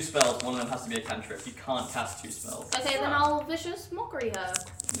cast 2 spells, one of them has to be a cantrip. You can't cast 2 spells. Okay, then I'll vicious mockery her.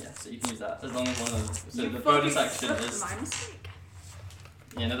 Yeah, so you can use that as long as one of them. So You the bonus fucking- action is. My mistake.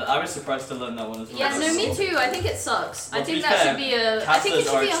 Yeah, no, I was surprised to learn that one as well. Yeah, no, me too. I think it sucks. Well, I to think be that fair, should be a. I think Casters it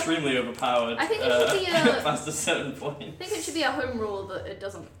should are be a. extremely overpowered. I think it should be a- past a certain point. I think it should be a home rule that it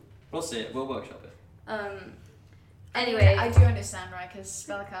doesn't. We'll see it. We'll workshop it. Anyway. I do understand, right? Because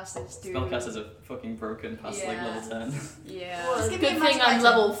spellcasters do. Spellcasters are fucking broken past like Yeah. level 10. Yeah. Well, Just good give me a thing magic I'm item.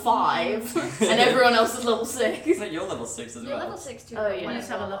 level 5 and everyone else is level 6. Isn't you're level 6 as You're well? level 6 too. Oh, right? yeah. I just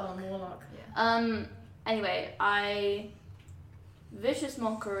have a level on Warlock. Anyway, I vicious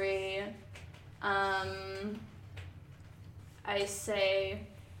mockery. I say,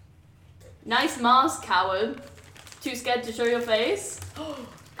 nice mask, coward. Too scared to show your face.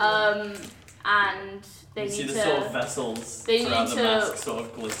 And they you need see to. the sort of vessels they throughout need the to- mask sort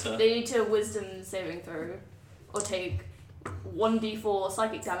of glitter. They need to wisdom saving throw, or take 1d4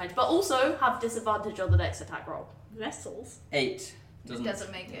 psychic damage, but also have disadvantage on the next attack roll. Vessels. 8. It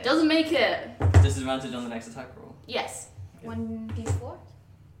doesn't make it. Doesn't make it. Disadvantage on the next attack roll. Yes. 1d4?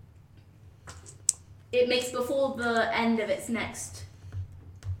 It makes before the end of its next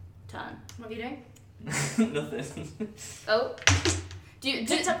turn. What are you doing? Nothing. Oh. Do You you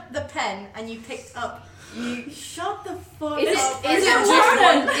picked up the pen and you picked up. You shut the fuck is up. it just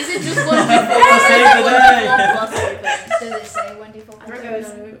Warden! one? Is it just one d4? Save the day. Plus open? Does it say 1d4? I don't goes.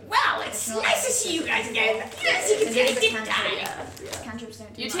 know. Wow, It's it's not- nice to see you guys again. Yes, you can It see I is a did cantrip. die. Yeah. Cantrips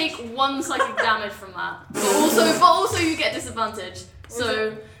don't do You much. take 1 psychic damage from that, but also you get disadvantage.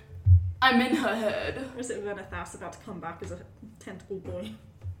 So I'm in her head. Or is it Vernathas about to come back as a tentacle boy?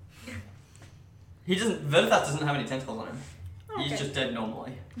 He doesn't. Verdath doesn't have any tentacles on him. Okay. He's just dead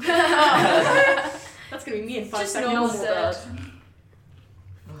normally. That's gonna be me in 5 Just seconds. normal dead.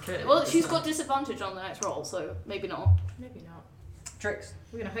 Okay. Well, she's got disadvantage on the next roll, so maybe not. Maybe not. tricks.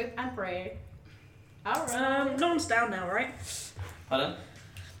 We're gonna hope and pray. Alright. No one's down now, right? Pardon?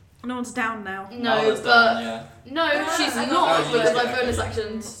 No one's down now. No, that's but done, yeah. no, she's I not got- because Oh, my yeah. bonus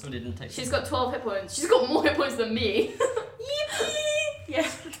actions. Somebody didn't take. She's got 12 hit points. She's got more hit points than me. Yeah.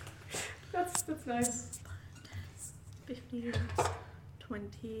 That's nice. 15,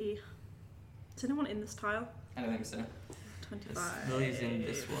 20. Is anyone in this tile? I don't think so. 25. Lily's in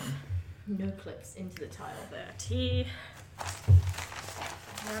this one. No clips into the tile. 30.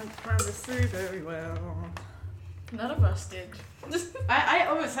 Haven't planned this through very well. None of us did. I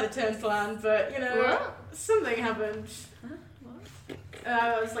almost had a turn plan, but you know, What? something happened.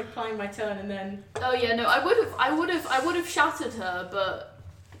 I was like planning my turn and then. Oh yeah, no, I would have shattered her, but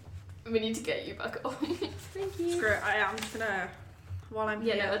we need to get you back up. Thank you. Screw it, I'm just gonna. While I'm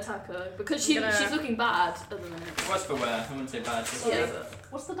Yeah, here. no, attack her because I'm gonna- she's looking bad at the minute. Worse for wear. I wouldn't say bad. Just Yeah, good. but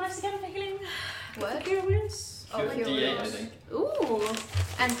What's the dice again for healing? What? Cure wounds? Oh, Good cure D8, I wounds. think. ooh,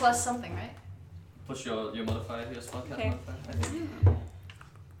 And plus something, right? Plus your modifier, your spell cast Okay. modifier, I think.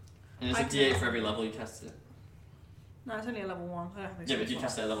 And it's a D8 for every level you cast it. No, it's only a level 1. I don't think Yeah, so. but if you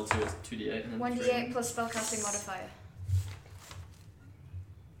cast it at level 2, it's 2D8. And then 1d8 3. plus spellcasting modifier.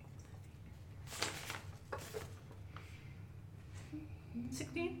 Mm,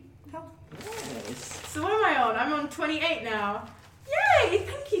 16 health. Nice. So what am I on? I'm on 28 now. Yay!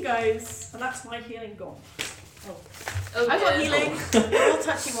 Thank you guys. And that's my healing gone. oh, I've got yeah. healing. They're all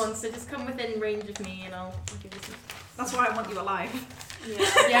touchy ones, so just come within range of me and I'll give you some. That's why I want you alive.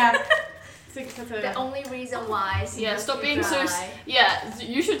 Yeah. So, The only reason why is Yeah, because stop you being so. die. Yeah,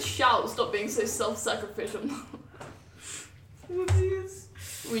 you should shout. Stop being so self-sacrificial.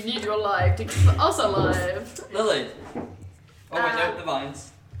 We need your life to keep us alive. Lily. Oh, wait, no, the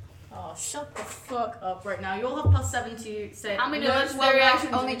vines. Oh, shut the fuck up right now. You all have +7 to say. How many No, legendary well,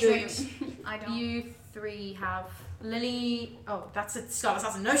 actions only do you do? dreams. I don't. You 3 have. Lily. Oh, that's a Scarlet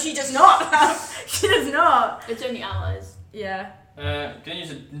Assassin. No, she does not have. She does not. It's only allies. Yeah. Gonna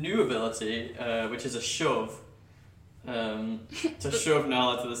use a new ability, which is a shove. To shove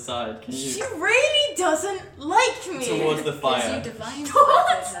Nala to the side. Can She you really doesn't like me. towards the Because fire? you divine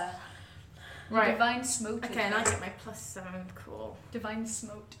What? smoted her. You Right. divine smoted Okay, and I her. get my +7. Cool. Divine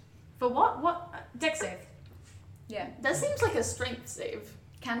smote. For what? What? Dex save. Yeah. That seems like a strength save.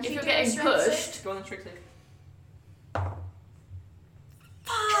 Can If she you're do a getting strength save? pushed. Go on the trick save.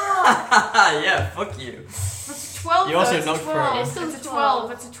 Yeah, fuck you. That's a 12. You also though, it's a knocked 12. prone. It's still It's a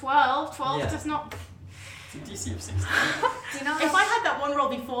 12. It's a 12. 12 Yeah. does not. It's a DC of 16. Do you know If I had that one roll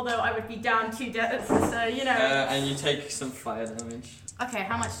before, though, I would be down 2 deaths. So you know. And you take some fire damage. Okay,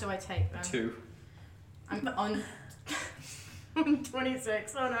 how much do I take then? 2. I'm on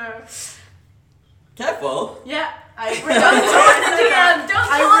 26. Oh no. Careful! Yeah, I Don't realized. talk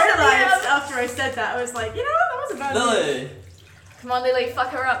I to realized after I said that, I was like, you know what, that was a bad move. Lily! Come on, Lily, fuck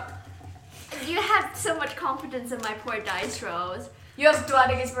her up. You have so much confidence in my poor dice rolls. You have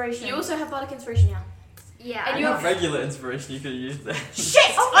Bardic Inspiration. You also have Bardic Inspiration, yeah. Yeah. And I you have have- regular inspiration you could have used there.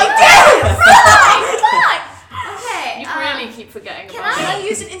 Shit! Oh, I Okay. You really keep forgetting can about did! it. Can I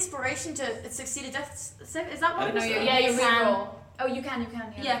use an inspiration to succeed a death save? Is that what it No, is? you- Yeah, you can. reroll. Oh, you can.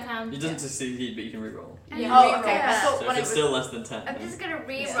 Yeah, I can. He doesn't succeed, but you can reroll. And Oh, okay. reroll. I thought So when if it it's was. still less than 10. I'm just gonna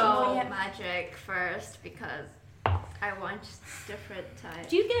re-roll Oh, yeah. magic first because I want different types.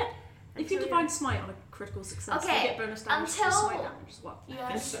 Do you get. If you Until divine smite on a critical success, Okay, you get bonus damage to until- smite damage as well. I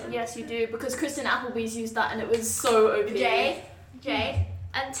think so. Yes, you do, because Kristen Appleby's used that and it was so OP. Jay,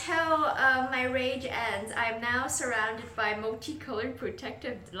 until my rage ends, I'm now surrounded by multicolored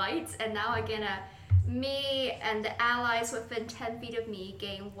protective lights, and now again, me and the allies within 10 feet of me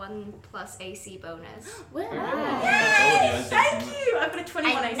gain 1+ AC bonus. Well, That's all of you, I think. Thank you! I've got a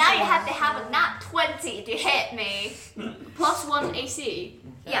 21 And AC. now you have to have a nat 20 to hit me. plus 1 AC.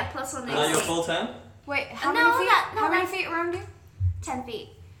 Yeah, +1 Is that your AC. full turn? Wait, how No, many feet? that- no, how many that- feet around you? 10 feet.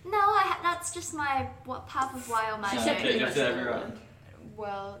 No, that's just my path of wild Yeah, magic. okay, you have to do every round.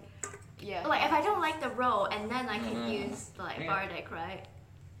 Well, yeah. Like if I don't like the roll, and then I can Mhm. use like Okay. bardic, right?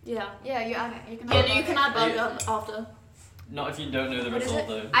 Yeah. Yeah, you add it. You can. Yeah, no, you can add Are Bardic after. Not if you don't know the What is result,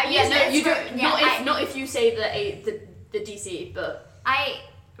 it? though. I Yeah, use no, it you for- don't. yeah, Not if you say the DC, but I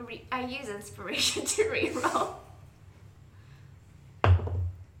use inspiration to reroll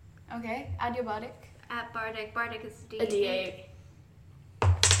Okay, add your Bardic. at bardic. Bardic is a D8.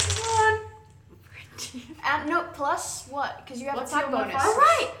 And no, plus what? Because you have What's attack your bonus. modifier? Oh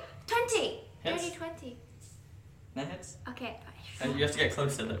right, 20! Hits. 30, 20. That hits. Okay. And you have to get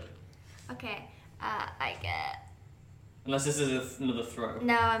closer though. Okay. I get. Unless this is another throw.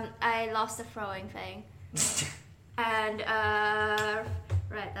 No, I lost the throwing thing. And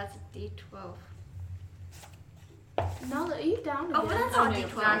right, that's a D12. Nala, are you down again? Oh, but that's no, not you're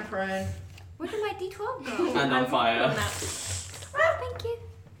D12. prone. Prone. Where did my D12 go? And on fire. Oh, Thank you.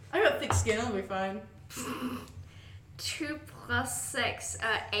 I got thick skin, I'll be fine. 2 plus 6,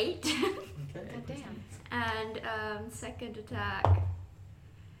 8. Okay. God damn. And second attack,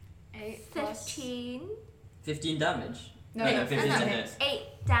 8 plus 15. 15 damage. No, no, no, 15 no, to no. hit.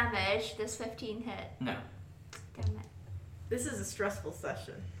 8 damage. Does 15 hit? No. Damn it. This is a stressful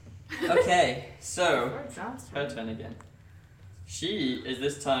session. Okay, so Or exhausting. her turn again. She is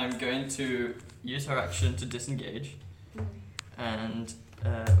this time going to use her action to disengage. And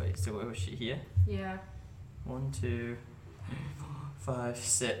wait, so where was she here? Yeah. 1, 2, 5,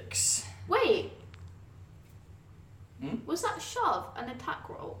 6. Wait, Hmm? was that shove an attack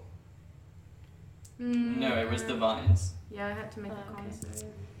roll? No, it was the vines. Yeah, I had to make a Okay. con save.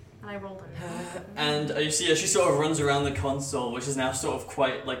 And I rolled it. And you see as she sort of runs around the console, which is now sort of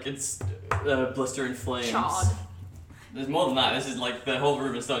quite like it's blistering flames. Charred. There's more than that. This is like the whole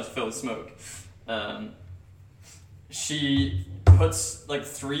room is starting to fill with smoke. She puts like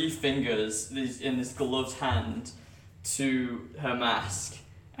 3 fingers in this gloved hand to her mask,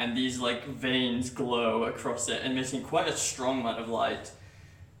 and these like veins glow across it, emitting quite a strong amount of light.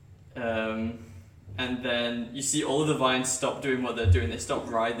 And then you see all of the vines stop doing what they're doing. They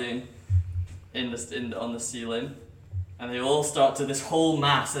stop writhing on the ceiling, and they all start to. This whole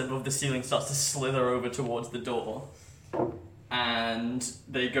mass above the ceiling starts to slither over towards the door, and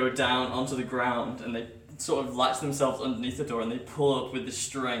they go down onto the ground, and they sort of latch themselves underneath the door, and they pull up with the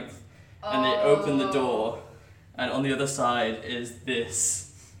strength, and they open the door, and on the other side is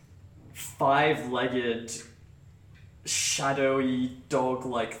this 5-legged, shadowy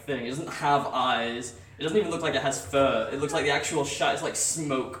dog-like thing. It doesn't have eyes. It doesn't even look like it has fur. It looks like the actual it's like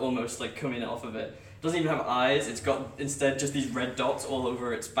smoke almost like coming off of it. It doesn't even have eyes. It's got instead just these red dots all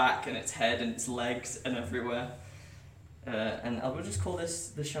over its back and its head and its legs and everywhere. And I will just call this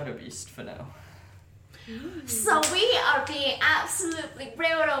the Shadow Beast for now. So we are being absolutely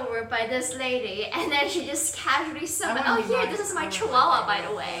railed over by this lady, and then she just casually summoned. Oh, here, this is my chihuahua, by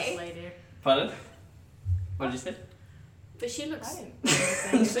the way. Pardon? What did you say? But she looks. I didn't do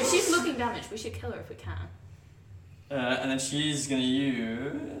anything. But she's looking damaged. We should kill her if we can. And then she's gonna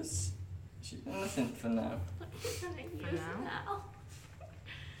use. Nothing for now. now?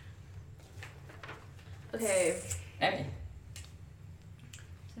 Okay. Emmy.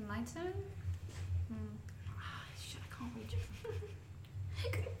 Is it my turn? Shit, I can't reach it.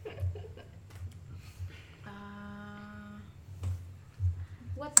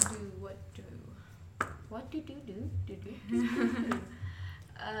 What do?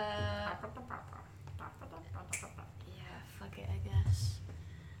 Yeah, fuck it, I guess.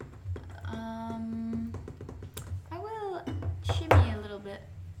 I will shimmy a little bit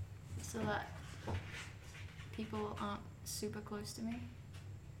so that people aren't super close to me.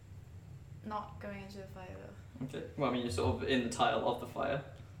 Not going into the fire though. Okay. Well, I mean, you're sort of in the tile of the fire.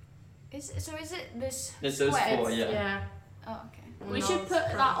 Is it this It's those square? 4, yeah. Yeah. Oh, okay. We No, should it's put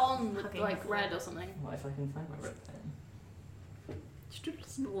from that on with hugging like the floor. red or something. What if I can find my red pen? Just do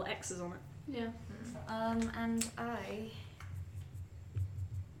some little X's on it. Yeah. And I.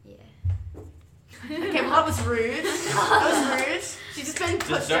 Yeah. Okay, well that was rude. That was rude. She just been Just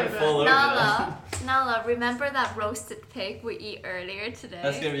pushed don't over. fall over. Nala, remember that roasted pig we eat earlier today?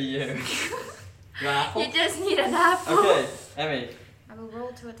 That's gonna be you. You want an apple? You just need an apple. Okay, Emmy. I will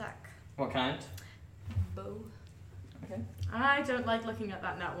roll to attack. What kind? Bow. Okay. I don't like looking at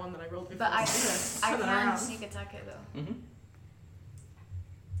that nat 1 that I rolled before. But I so can around. sneak attack it though. Mm-hmm.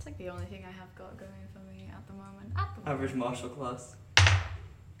 It's like the only thing I have got going for me at the moment. Average martial class.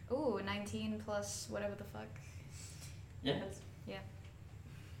 Ooh, 19 plus whatever the fuck. Yeah.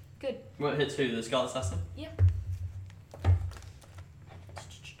 Good. What hits who? The Scarlet Assassin?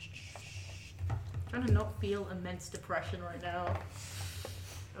 Trying to not feel immense depression right now.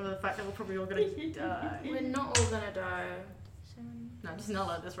 Over the fact that we're probably all gonna die. We're not all gonna die. 7. No, just not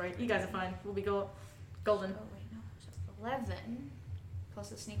at this rate. You guys are fine. We'll be golden. Oh wait, no. So 11 plus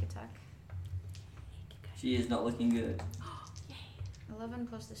the sneak attack. She is not looking good. 11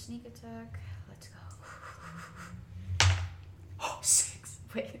 plus the sneak attack. Let's go. 6.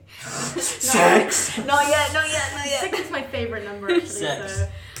 Wait. 6! Not yet. 6 is my favorite number actually. Six.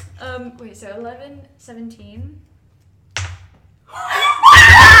 So. Wait, so 11, 17.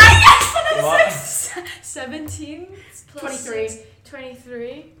 What? 17 plus 23. 6,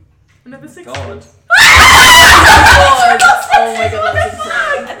 23. Another 6. God. Oh my god, that's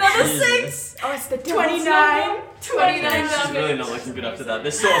insane. Another Jesus. 6! Oh, it's the 29. 29 She's damage. really not looking good after that.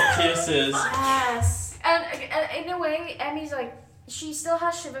 This sort of pierces. Yes. And in a way, Emmy's like, she still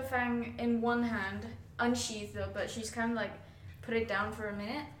has Shiverfang in one hand, unsheathed though, but she's kind of like put it down for a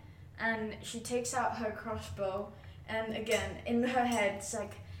minute, and she takes out her crossbow, and again, in her head, it's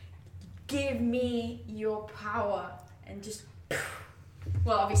like, give me your power, and just,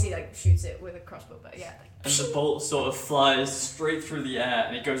 well, obviously, like, shoots it with a crossbow, but yeah. Like, And the bolt sort of flies straight through the air,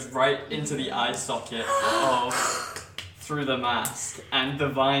 and it goes right into the eye socket through the mask, and the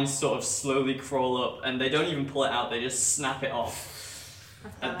vines sort of slowly crawl up, and they don't even pull it out, they just snap it off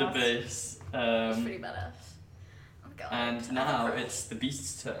at the base. It's pretty badass. Oh god. And now it's the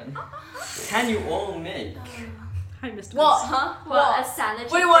beast's turn. Can you all make? Hi, Mr. What, Beast. huh? What a sanity.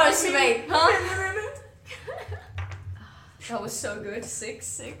 What do you want us to make, huh? That was so good. 6,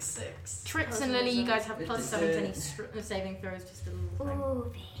 6, 6. Trix and Lily, you guys have plus 7 to any saving throws, just a little thing.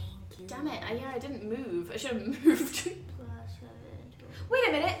 Oh, thank you. Damn it, I didn't move. I should have moved. Wait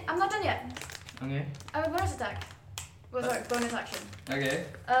a minute, I'm not done yet. Okay. I have a bonus attack. Well, sorry, bonus action. Okay.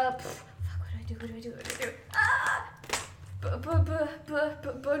 Fuck, what do I do? Ah!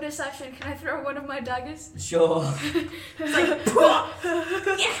 Bonus action, can I throw one of my daggers? Sure. Yeah!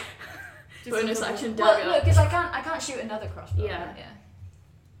 Bonus action Well, dagger. no, because I can't shoot another crossbow. Yeah.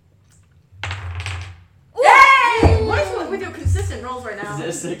 Yay! What is with your consistent rolls right now? Is it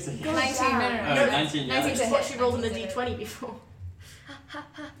a 6 again? 19, no. Oh, 19, yeah. 19 to That's what hit. she rolled in the 19 to d20 before. Oh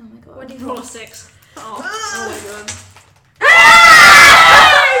my god. What do you Roll a roll? 6. Oh my god.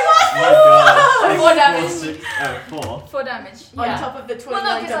 Oh my god. 4 damage. 6, 4. 4 damage. On Yeah. top of the Well,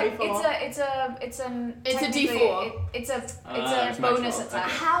 no, 29 because like W4. it's a D4. It's a it's bonus max roll. attack.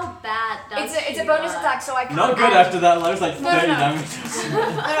 How bad does It's a she bonus look? attack, so I can't. Not good add, after that, that was like 30 No, no. damage.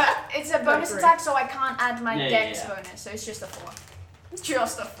 No, it's a bonus Great. attack, so I can't add my Yeah, dex yeah. bonus. So it's just a 4.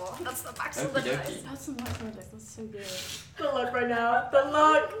 Just a 4. That's the max of the Okie dice. dokie. That's some nice projects, that's so good. The luck right now. The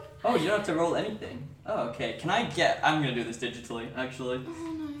luck. Oh, you don't have to roll anything. Oh, okay. Can I get... I'm gonna do this digitally, actually.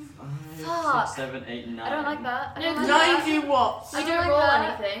 Oh no. 5, 6, 7, 8, 9. I don't like that. I No, don't like 9 that. do what? I I don't don't like roll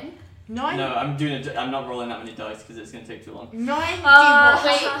that. anything. 9? No, I'm not rolling that many dice because it's gonna take too long. 9 do Uh,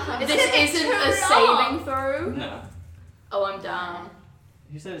 what? This isn't too a long. saving throw. No. Oh, I'm down.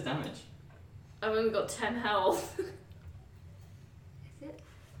 Who said it's damage? I've only got 10 health.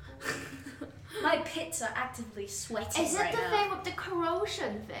 My pits are actively sweating Is it right the now. thing with the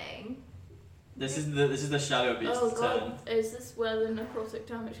corrosion thing? This is the shadow beast's Oh god, turn. is this where the necrotic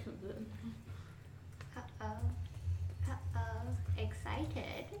damage comes in?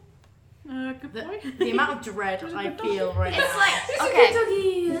 Excited. Good point. The amount of dread I feel right It's now. like,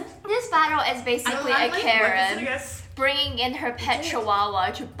 okay, this battle is basically a Karen guess. bringing in her pet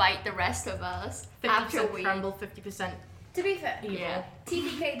chihuahua to bite the rest of us after 50% we... tremble, 50% To be fair, evil. Yeah.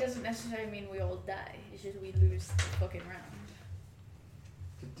 TPK doesn't necessarily mean we all die. It's just we lose the fucking round.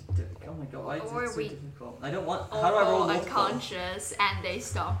 Oh my god, why is Or it so we difficult? I don't want... all How do I roll fall multiple? unconscious and they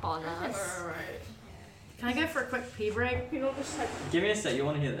stomp on us. Alright. Can I go for a quick pee break? You know, just like, Give me a sec, you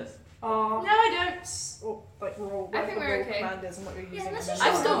want to hear this? No, I don't. or, like, roll I what think the we're roll okay. command is and what you're using. let's and just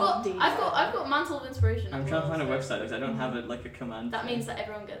then I've still roll got D. I've got Mantle of Inspiration. I'm as trying to well, find a so website because I don't have it like a command. That thing. means that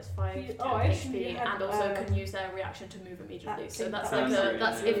everyone gets 5 Oh, I actually HP had, and also can use their reaction to move immediately. that So thing that's that like sounds a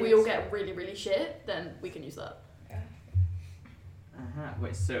that's really if we all get really really shit, then we can use that.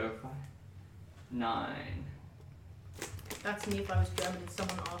 Wait, so 9. That's me if I was German and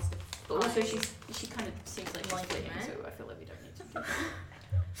someone asked if But also she kind of seems like Like fleeing, it, so I feel like we don't need to.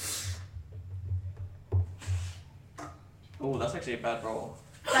 Oh, that's actually a bad roll.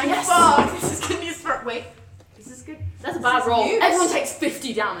 Thank fuck! This is good news for. Wait. This is good. That's a bad roll. Use. Everyone takes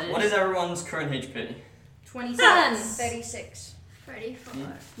 50 damage. What is everyone's current HP? 27. 36. 34.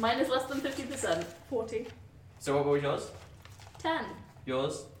 Mine is less than 50%. 40. So what was yours? 10.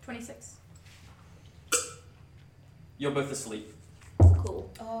 Yours? 26. You're both asleep.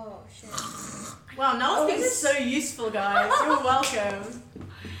 Cool. Oh shit. Wow, Nell's being so useful, guys. You're welcome.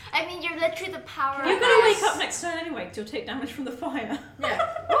 I mean, you're literally the power You're of gonna wake us. up next turn anyway, because you'll take damage from the fire.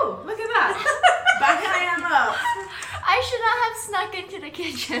 Yeah. Oh, look at that. Back I am up. I should not have snuck into the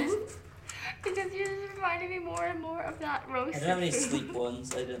kitchen. Because you're just reminding me more and more of that roast. I don't have any sleep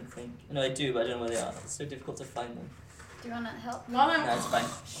ones, I don't think. No, I do, but I don't know where they are. It's so difficult to find them. Do you wanna help? While No, it's fine.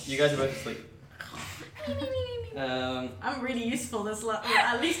 You guys are both asleep. I'm really useful this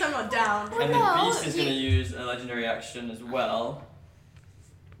at least I'm not down. And no, the beast is going to use a legendary action as well.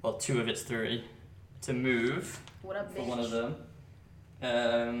 Well, 2 of its 3 to move What up, for bitch? one of them.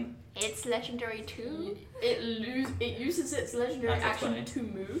 It's legendary too. It uses its legendary That's a action 20. to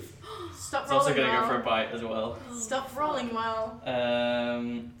move. Stop It's also rolling gonna go well. for a bite as well. Stop rolling well.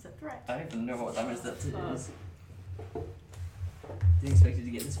 It's a threat. I don't even know what damage that is. Didn't expect you to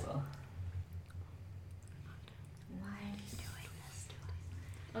get this far. Why are you doing this to us?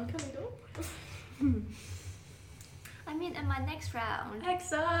 Uncanny door. I mean, in my next round,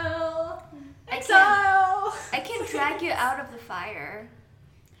 Exile! I Exile! can drag you out of the fire.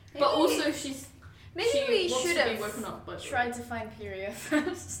 But also she's Maybe she we wants should to be have woken up by tried to find Pyria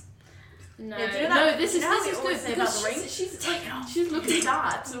first. No, Yeah, do you know no, that- this you is know how this we is good always say about because the ring? she's looking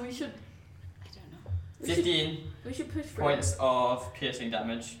bad, so we should I don't know. 15 we should push for points of piercing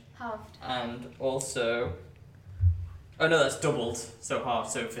damage, Halved. and also. Oh no, that's doubled, so half,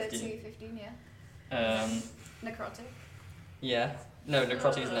 so 15. 15, yeah. Necrotic. Yeah. No,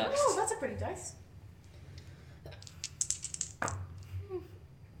 necrotic is next. Oh, that's a pretty dice.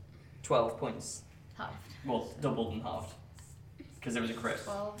 12 points. Halved. Well, doubled and halved. Because it was a crit.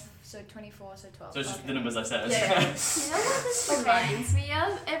 12, so 24, so 12. So it's just Okay. the numbers I said. Yeah, yeah. You know what this reminds me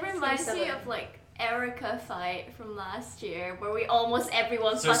of? It reminds me 27. of like Erica fight from last year, where we almost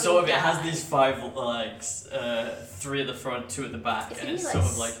everyone So fucking sort of it has died. these 5 legs, 3 at the front, 2 at the back, It's and it's really sort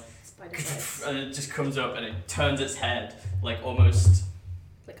of like, Spider dice. and it just comes up and it turns its head like almost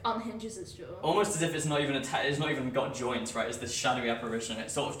like unhinges its jaw. Almost as if it's not even it's not even got joints, right? It's this shadowy apparition.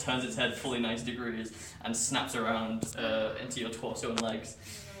 It sort of turns its head fully 90 degrees and snaps around into your torso and legs.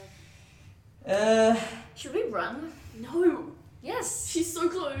 Should we run? No, Yes. she's so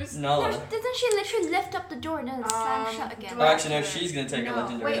close. No. Didn't she literally lift up the door and then slam shut again? Oh, actually, no. She's gonna take a No.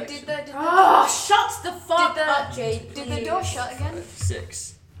 legendary Wait, action. did the Oh, shut the fuck Did the- up, Jade. did the door shut again?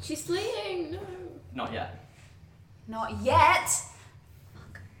 6. She's fleeing. No. Not yet. Not yet.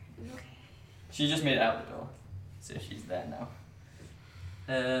 She just made it out the door, so she's there now.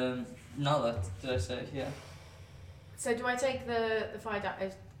 Nala, did I say? Yeah. So do I take the fire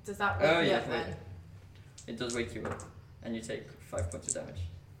damage? Does that Oh, wake me yeah, up wait. then? It does wake you up, and you take 5 points of damage.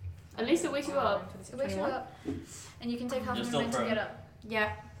 At least it wakes you up. It wakes you up, and you can take half You're a still movement to prone. get up.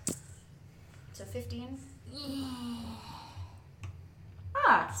 Yeah. So 15.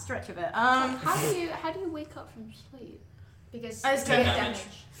 Ah, stretch of it. How do you wake up from sleep? Because I was you taking take damage.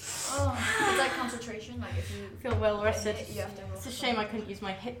 Oh, it's like concentration. Like if you feel well rested. you have to roll. It's a shame I couldn't use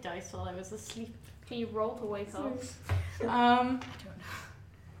my hit dice while I was asleep. Can you roll to wake up? I don't know.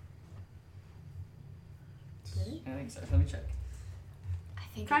 I think so. Let me check. I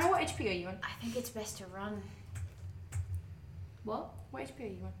think. Kind it's- of what HP are you on? I think it's best to run. What? What HP are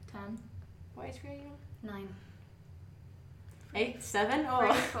you on? 10. What HP are you on? 9. 8, 7,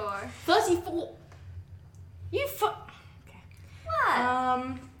 or 34. 34. you fuck.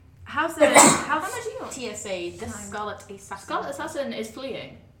 What? How's the How much are you on? TSA? The 9. Scarlet Assassin. Scarlet Assassin is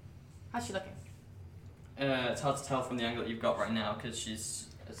fleeing. How's she looking? It's hard to tell from the angle that you've got right now because she's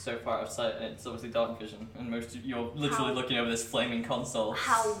so far out of sight. And it's obviously dark vision, and you're literally How- looking over this flaming console.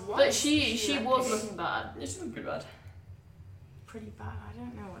 How was But she looking? was looking bad. It's looking pretty bad. Pretty bad. I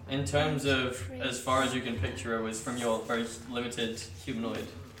don't know what. In terms of as far as you can picture her, was from your very limited humanoid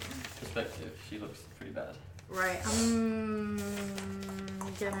perspective, she looks pretty bad. Right. I'm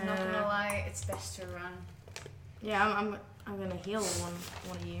I'm not gonna lie, it's best to run. Yeah, I'm gonna heal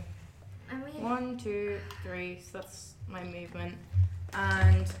one of you. I mean, 1, 2, 3. So that's my movement,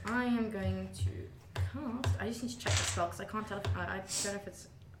 and I am going to cast. I just need to check the spell because I can't tell. If, I don't know if it's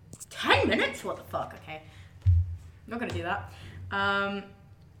 10 minutes. What the fuck? Okay, not gonna do that. I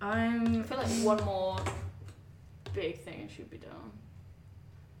I'm. feel like one more big thing should be done.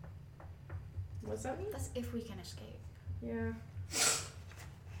 What's that mean? That's if we can escape. Yeah.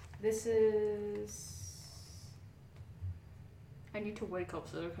 This is. I need to wake up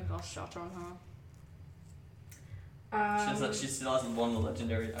so I can cast Shatter on her. She still has one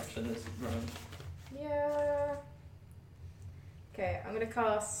legendary action this round. Yeah. Okay, I'm gonna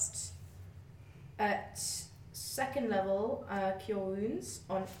cast at 2nd level Cure Wounds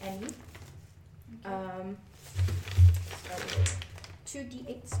on Emmy. So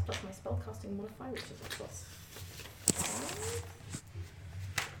 2d8s plus my spellcasting modifier, which is a plus 5.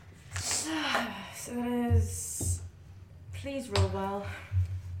 So that is. Please roll well. I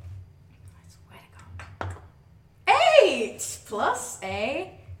swear to God. 8 plus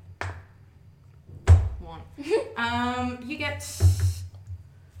a 1. You get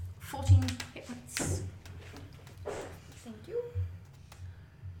 14 hit points. Thank you.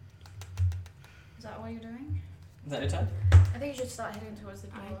 Is that what you're doing? Is that your turn? I think you should start heading towards the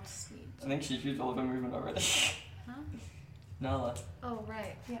door. I think she's used all of her movement already. Huh? Nala. Oh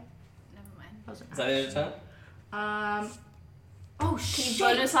right. Yeah. Never mind. Is that your turn? Oh Can you shit!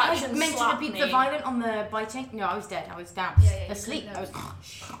 bonus action I meant to slap repeat me? the violent on the biting. No, I was dead. I was down. Yeah, Asleep. I was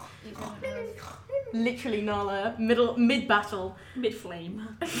You couldn't have. literally Nala mid battle. Mid flame.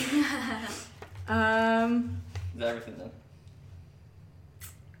 Is that everything then?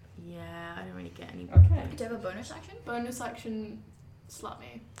 Yeah, I don't really get any. Okay. Do you have a bonus action? Bonus action, slap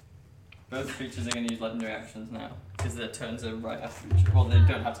me. Both creatures are going to use legendary actions now because their turns are right after each other. Well, they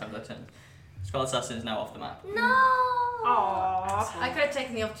don't have to have their turns. Scarlet Assassin is now off the map. No. Aww. I could have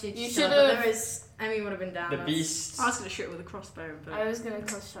taken the opportunity. You to should but there have. was. Emmy would have been down. The That's- beast I was gonna shoot it with a crossbow, but I was gonna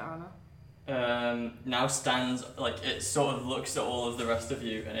clutch shot on her. now stands, like, it sort of looks at all of the rest of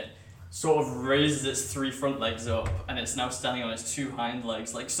you and it sort of raises its 3 front legs up and it's now standing on its 2 hind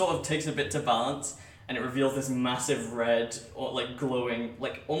legs, like, sort of takes a bit to balance and it reveals this massive red, or like glowing,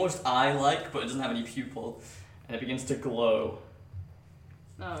 like almost eye-like, but it doesn't have any pupil, and it begins to glow.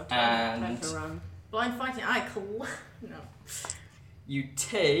 No, And- time to run. Blind fighting. No. You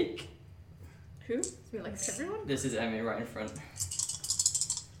take, Who? It's me like everyone. this is Emmy right in front.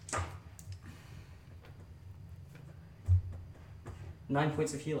 Nine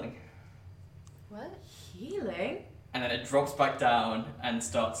points of healing. What? Healing? And then it drops back down and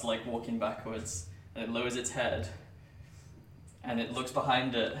starts like walking backwards, and it lowers its head, and it looks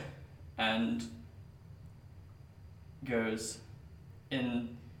behind it, and goes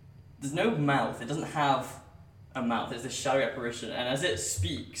in. There's no mouth. It doesn't have a mouth. It's this shadowy apparition, and as it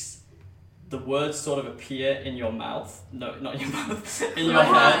speaks, the words sort of appear in your mouth. No, not your mouth. In your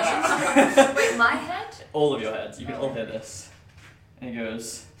head. Wait, my head? All of your heads. You can all hear this. And he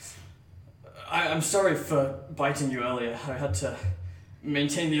goes, I'm sorry for biting you earlier. I had to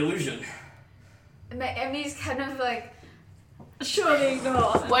maintain the illusion. Emmy's kind of like, surely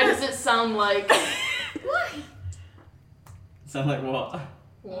not. Why does it sound like Sound like what?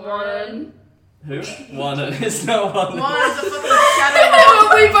 one? Who? One. It's not one. One is a fucking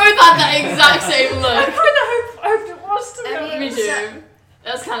shadow. We both had that exact same look. hoped it was to Emmy, Me too.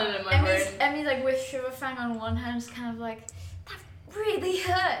 That's canon in my brain. Emmy's like with Shiverfang on one hand, is kind of like, that really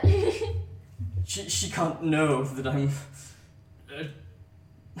hurt. She can't know that I'm.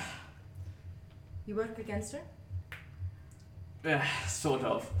 You work against her? Sort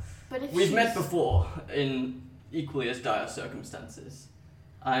of. But if We've met before in equally as dire circumstances.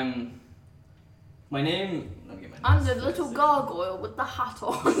 My name. Let me get my I'm notes the first. little gargoyle with the hat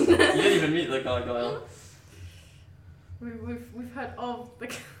on. You didn't even meet the gargoyle. We've heard of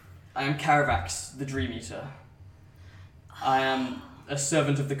the. I am Caravax, the Dream Eater. I am a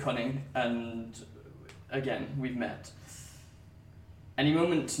servant of the cunning, and again, we've met. Any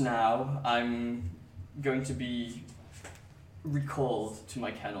moment now, I'm going to be recalled to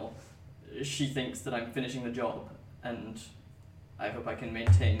my kennel. She thinks that I'm finishing the job, and I hope I can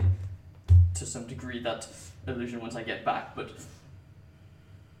maintain to some degree that illusion once I get back, but...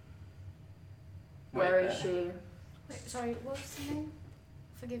 Where is she? Wait, sorry, what was the name?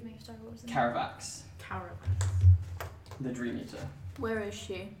 Forgive me, sorry, what was the name? Caravax, Caravan. the Dream Eater. Where is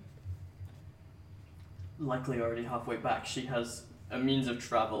she? Likely already halfway back. She has a means of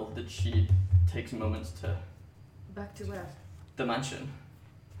travel that she takes moments to... Back to where? The mansion.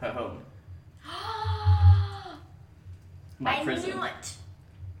 Her home. My I prison. knew it.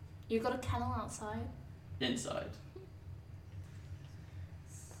 You got a kennel outside? Inside.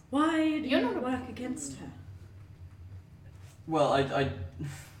 Why do You're you not a- work against her? Well,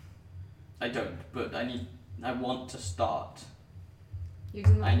 I don't, but I want to start. You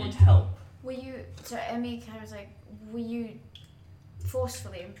do not I want need help. Were you, so Emmy kind of was like, were you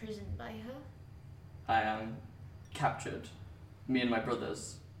forcefully imprisoned by her? I am captured. Me and my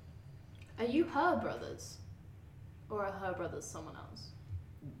brothers. Are you her brothers? Or are her brothers someone else?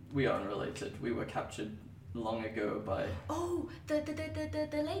 We are unrelated. We were captured long ago by... Oh,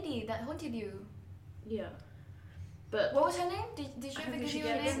 the lady that haunted you. Yeah. But What was her name? Did she I ever don't think give she you a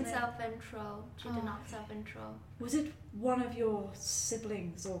gets She name? didn't self-intro. She did Oh. not self-intro. Was it one of your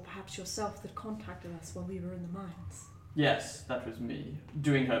siblings or perhaps yourself that contacted us when we were in the mines? Yes, that was me.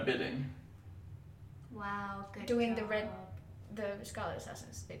 Doing her bidding. Wow, good Doing the job. red- The Scarlet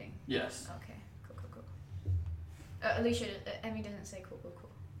Assassin's bidding. Yes. Okay, cool. Alicia, Emmy doesn't say cool.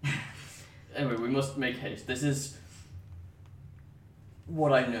 Anyway, we must make haste. This is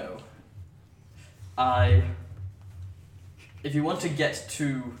what I know. If you want to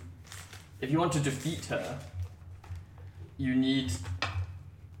defeat her, you need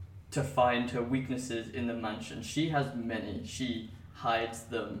to find her weaknesses in the mansion. She has many. She hides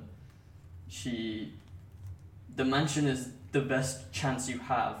them. The mansion is the best chance you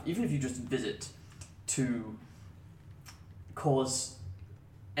have, even if you just visit, to cause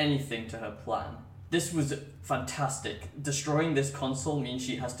anything to her plan. This was fantastic. Destroying this console means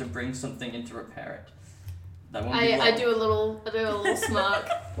she has to bring something in to repair it. That won't be long. I do a little smirk.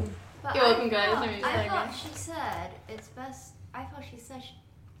 But You're welcome, guys. I thought she said it's best. I thought she said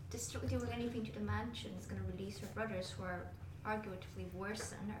doing anything to the mansion is going to release her brothers who are arguably worse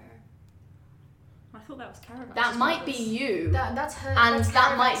than her. I thought that was Caravan. That might be you. That's her. And that's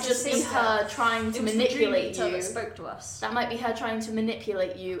that might Caravan's just be sister. her trying to manipulate you. That spoke to us. That might be her trying to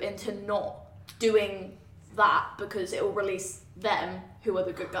manipulate you into not doing that because it will release them, who are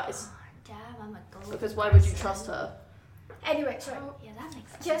the good guys. Damn, I'm a gold. Because why would you trust her? Anyway, sorry. Oh, yeah, that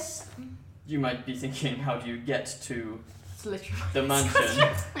makes sense. Yes. You might be thinking, how do you get to It's literally the mansion?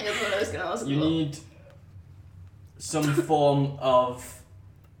 that's what I was going to ask. You need some form of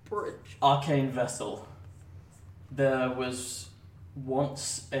bridge. arcane vessel. There was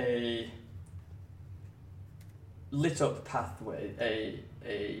once a lit up pathway,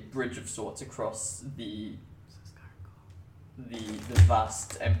 a bridge of sorts across the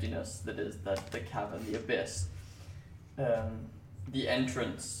vast emptiness that is the cavern, the abyss. The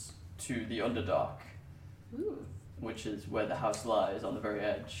entrance to the Underdark, Ooh. which is where the house lies on the very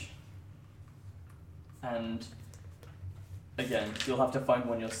edge. And again, you'll have to find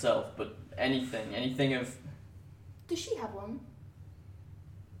one yourself, but anything of Does she have one?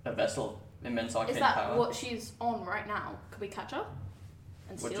 a vessel, immense arcane Is that power. what she's on right now? Could we catch her?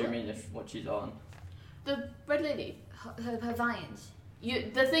 And What steal do you it? mean if what she's on? The red lady. Her vines.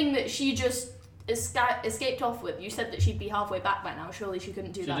 The thing that she just escaped off with. You said that she'd be halfway back by now. Surely she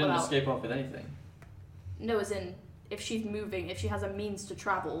couldn't do She that didn't without. escape off with anything. No, as in, if she's moving, if she has a means to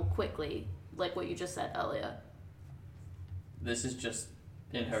travel quickly, like what you just said earlier. This is just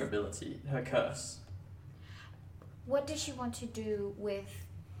in her ability, her curse. What does she want to do with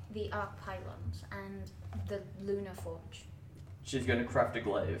the Arcpylons and the Lunar Forge? She's going to craft a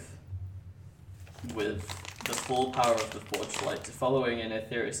glaive with the full power of the Forge Light, following in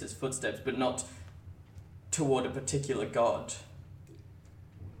Aetherius' footsteps, but not toward a particular god.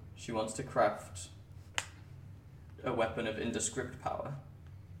 She wants to craft a weapon of indescript power.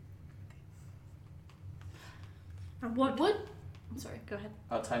 And what? I'm sorry, go ahead.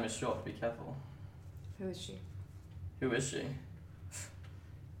 Our time is short, be careful. Who is she? Who is she?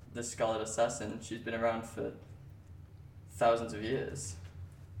 The Scarlet Assassin. She's been around for thousands of years.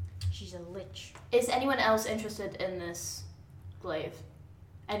 She's a lich. Is anyone else interested in this glaive?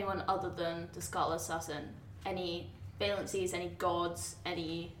 Anyone other than the Scarlet Assassin? Any valencies, any gods,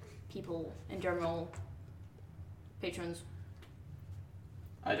 any people in general? Patrons?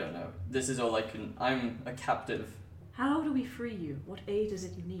 I don't know. This is all I can. I'm a captive. How do we free you? What aid is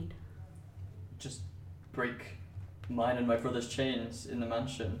it you need? Just break mine and my brother's chains in the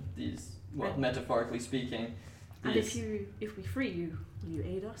mansion. These, well, Right. metaphorically speaking. And These, if we free you, will you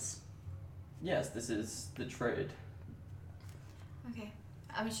aid us? yes, this is the trade. Okay.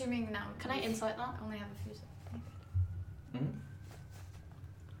 I'm assuming now. Can I insight that? I only have a few seconds. Hmm?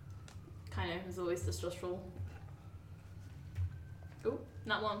 Kind of is always distrustful. Oh,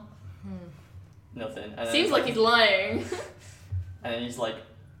 not one. Nothing. And then Seems it's like he's lying. And then he's like,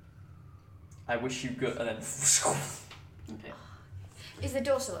 I wish you good. And then Okay. Is the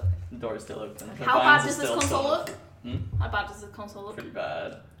door still open? the door is still open. The How vines bad are does this still console sort of- look? Hmm? How bad does the console look? Pretty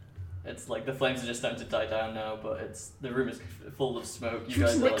bad. It's like the flames are just starting to die down now, but the room is full of smoke. You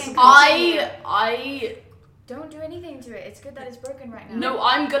guys are like, I Don't do anything to it. It's good that it's broken right now. no,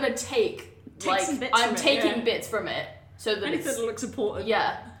 I'm gonna take some bits I'm from it, taking yeah. bits from it so that Anything it's that looks important.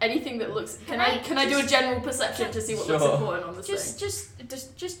 yeah, anything that looks. Can I do a general perception to see what looks Sure. important on this thing?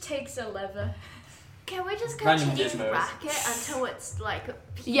 Just takes a lever. Can we just Random continue to gizmos. rack it until it's like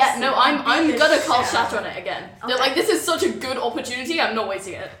Yeah, no, I'm beat the gonna cast shit out shatter of on it again. Okay. Like this is such a good opportunity. I'm not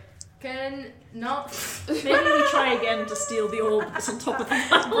wasting it. Can not. Maybe we try again to steal the orb that's on top of the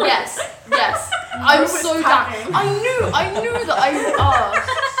flower. Yes. I'm so down. I knew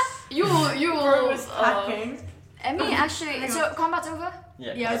that you will. Hacking. Emmy actually. So combat's over.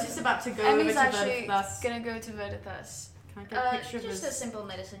 yeah. Yeah, I was just about to go Emmy's over to actually Verthus. gonna go to Verthus. Can I get a picture of Just a this simple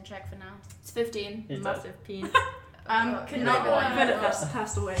medicine check for now. It's 15. He's dead. massive peen? Oh, Can no, I no, Verthus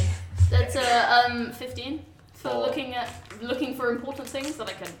passed away. That's 15 for Four. looking for important things that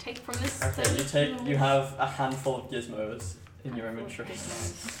I can take from this Okay, thing. you have a handful of gizmos in your inventory.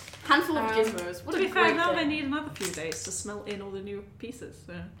 Handful of gizmos. What To a be fair, great now they thing. need another few days to smelt in all the new pieces.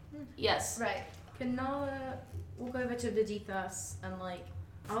 So. Yes. Right. Can Nala walk over to Vidithas and like,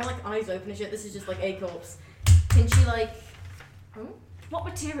 I don't like eyes open and shit, this is just like a corpse. Can she like, What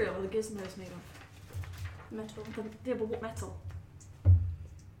material are the gizmos made of? Metal. Yeah, but what metal?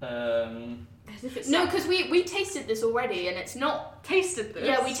 As if it's No, because we tasted this already, and it's not. tasted this.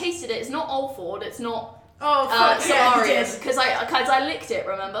 Yeah, we tasted it. It's not Alford. It's not yeah, Solarium. Because I licked it.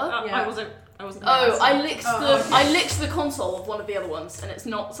 Remember? Yeah. I wasn't. Oh, I licked Oh, okay. I licked the console of one of the other ones, and it's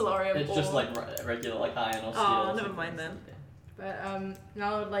not Solarium. It's or... just like regular like iron or steel. Oh, or never something. mind then. But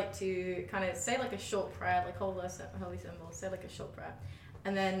now I would like to kind of say like a short prayer, like hold the holy symbol, say like a short prayer,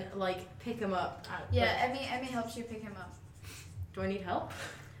 and then like pick him up. Yeah, Emmy helps you pick him up. Do I need help?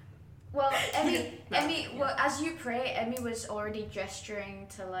 Well, Emmy, No. well, as you pray, Emmy was already gesturing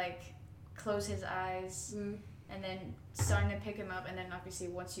to like close his eyes and then starting to pick him up, and then obviously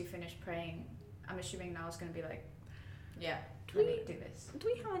once you finish praying, I'm assuming now it's gonna be like, Yeah. let me do this. Do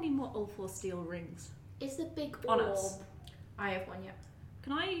we have any more Ulfor steel rings? Is the big On orb? us. I have one. Yeah.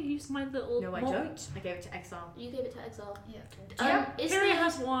 Can I use my little? No, I don't. I gave it to Exile. You gave it to Exile. Yeah. Is Pyria the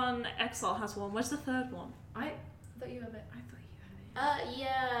has one. Exile has one. Where's the third one? I thought you had it. I thought you had it.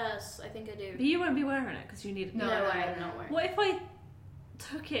 yes, I think I do. But you won't be wearing it because you need it. No, I'm not wearing. What if I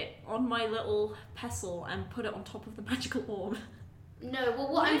took it on my little pestle and put it on top of the magical orb? No,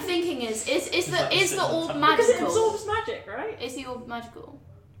 well, what I'm thinking is like the orb because it Because it magical? absorbs magic, right? Is the orb magical?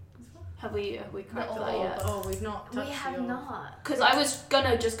 Have we cracked The that orb. yet? Oh, we've not touched We have the orb. not. Because I was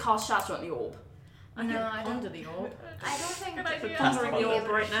gonna just cast Shatter on the orb. I No, can I don't- ponder the orb. I don't think Good that idea. you're Pondering gonna the be orb able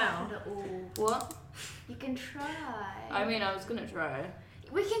to right now. shatter the orb. What? You can try. I mean, I was gonna try.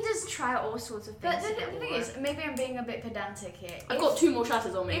 We can just try all sorts of But things. the to get thing orb. is, maybe I'm being a bit pedantic here. I've got 2 more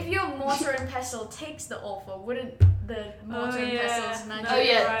Shatters on If me. your mortar and pestle takes the offer, wouldn't the mortar and yeah. pestle's magic Oh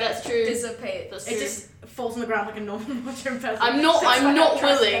yeah, Right. that's true. dissipate? That's It true. just falls on the ground like a normal mortar and pestle. I'm not It's like a trash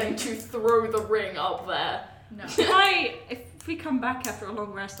willing can. to throw the ring up there. No. If we come back after a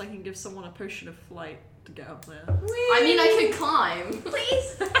long rest, I can give someone a potion of flight to get up there. I mean, I could climb.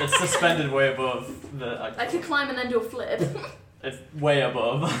 Please. It's suspended way above the. I could climb and then do a flip. It's way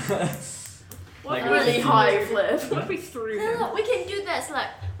above. Like, Really high flip. What if we threw him? No, we can do this. Look.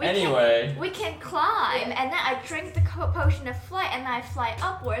 Anyway. We can climb, and then I drink the potion of flight, and then I fly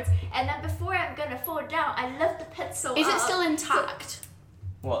upwards, and then before I'm gonna fall down, I lift the pencil Is up. it still intact?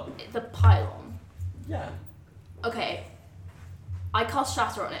 What? The pylon. Yeah. Okay. I cast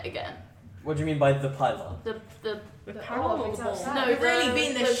Shatter on it again. What do you mean by the pylon? The The orb, it's outside. no, You've the, really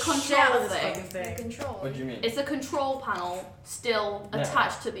been the control shit out of this thing. fucking The thing. control. What do you mean? It's the control panel still No.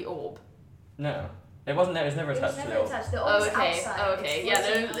 attached to the orb. No. It wasn't there, it was never It was attached to never the orb. attached. The Oh, orb's okay. outside. Oh, okay. It's Yeah,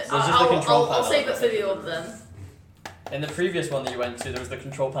 floating then outside. There's just the control I'll panel. save it for the orb then. In the previous one that you went to, there was the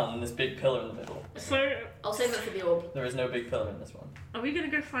control panel and this big pillar in the middle. So, I'll save it for the orb. There is no big pillar in this one. are we gonna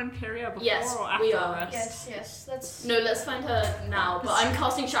go find Pyria before Yes, or after we our are. rest? Yes, yes. Let's No, let's find her now. But I'm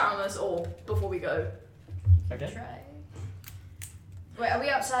casting Shatter on this orb before we go. Okay? try. Wait, are we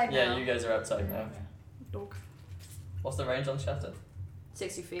outside Yeah, now? you guys are outside now. Dog. What's the range on Shatter?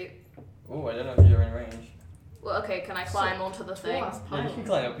 60 feet. Ooh, I don't know if you're in range. Well, okay. Can I climb onto the thing? Yeah, you can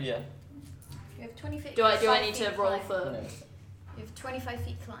climb up, yeah. You have 20 feet. Do I 5 need to feet roll climb. for? No. You have 25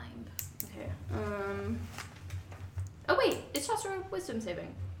 feet climb. Okay. Oh wait, is Shatter a wisdom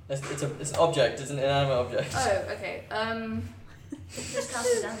saving? It's an object, it's an inanimate object. Oh, okay. Just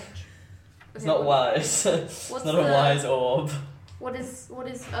cast the damage. It's okay, not what- wise. It's What's not the, a wise orb. What is? Oh,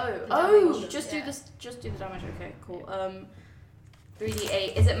 damage, just do yeah. this. Just do the damage. Okay, cool.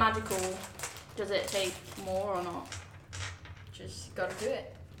 3d8. Is it magical? Does it take more or not? Just gotta do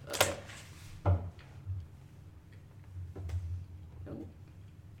it. Okay.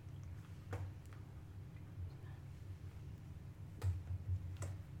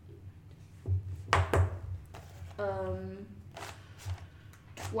 Um,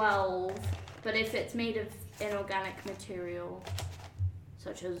 12, but if it's made of inorganic material,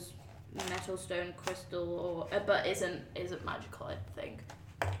 such as metal, stone, crystal, or but isn't magical, I think.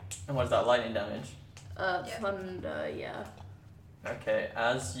 And what is that, lightning damage? Yeah. Thunder, yeah. Okay,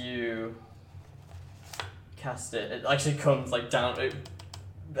 as you cast it, it actually comes like down.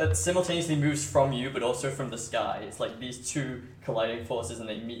 It simultaneously moves from you, but also from the sky. It's like these two colliding forces, and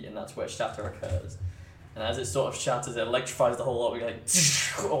they meet, and that's where shatter occurs. And as it sort of shatters, it electrifies the whole lot. We like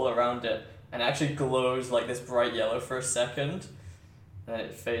all around it, and it actually glows like this bright yellow for a second, and then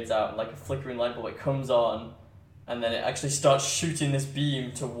it fades out and like a flickering light bulb. It comes on, and then it actually starts shooting this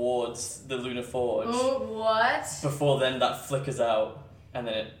beam towards the Lunar Forge. Oh, what? Before then, that flickers out, and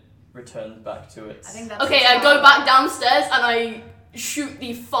then it returns back to its. I think that's Okay, I go back downstairs and I shoot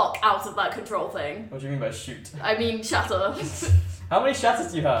the fuck out of that control thing. What do you mean by shoot? I mean shatter. How many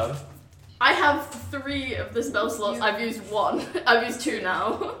shatters do you have? I have 3 of the spell slots. I've used 1. I've used 2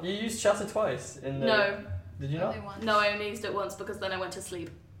 now. You used shatter twice in the. No, Did you not? Only one. no, I only used it once because then I went to sleep.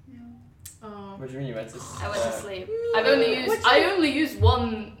 Oh. What do you mean you went to I went to sleep. I only used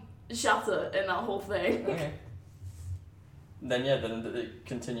one shatter in that whole thing. Okay. Then it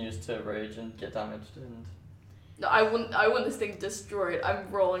continues to rage and get damaged and... No, I want this thing destroyed.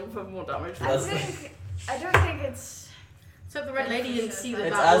 I'm rolling for more damage. I don't think it's... So the red lady didn't see that.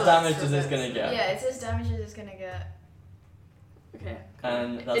 It's as damaged as it's gonna get. Yeah, it's as damaged as it's gonna get. Okay.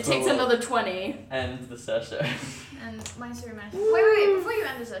 And that's It takes what we'll another 20. end the session. And mine's through management. Wait, before you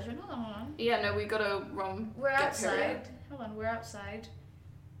end the session, hold on. Yeah, no, we gotta run. We're get outside. Pyria. Hold on, we're outside.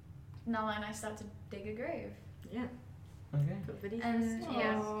 Nala and I start to dig a grave. Yeah. Okay. And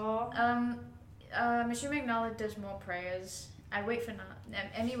I'm assuming Nala does more prayers. I wait for Nala.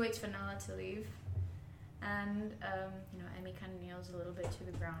 Emmy waits for Nala to leave, and Emmy kind of kneels a little bit to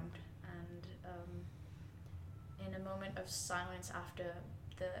the ground, and in a moment of silence after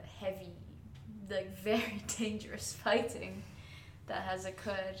the heavy, like very dangerous fighting that has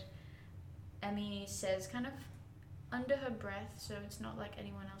occurred, Emmy says, kind of under her breath, so it's not like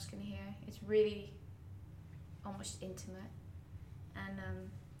anyone else can hear. It's really almost intimate, and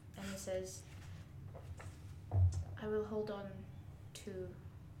Emmy says, I will hold on to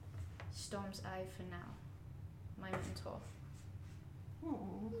Storm's Eye for now, my mentor.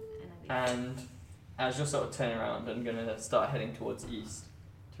 And as you're sort of turning around and gonna start heading towards east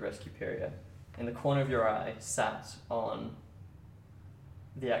to rescue Pyria, in the corner of your eye, sat on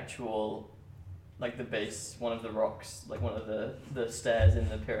the actual, like the base, one of the rocks, like one of the stairs in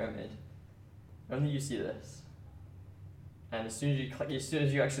the pyramid. Only you see this. And as soon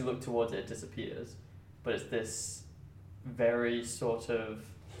as you actually look towards it, it disappears. But it's this very sort of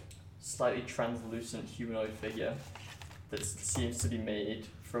slightly translucent humanoid figure that seems to be made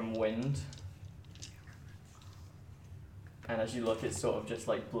from wind. And as you look, it sort of just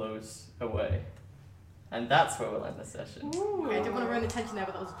like blows away. And that's where we'll end the session. Ooh. Okay, I didn't want to run attention there,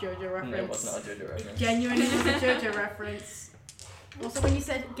 but that was a JoJo reference. No, it was not a JoJo reference. Genuinely was a JoJo reference. Also, when you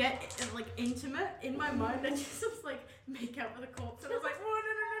said get like intimate, in my mind I just was like make out with a corpse, and I was like, oh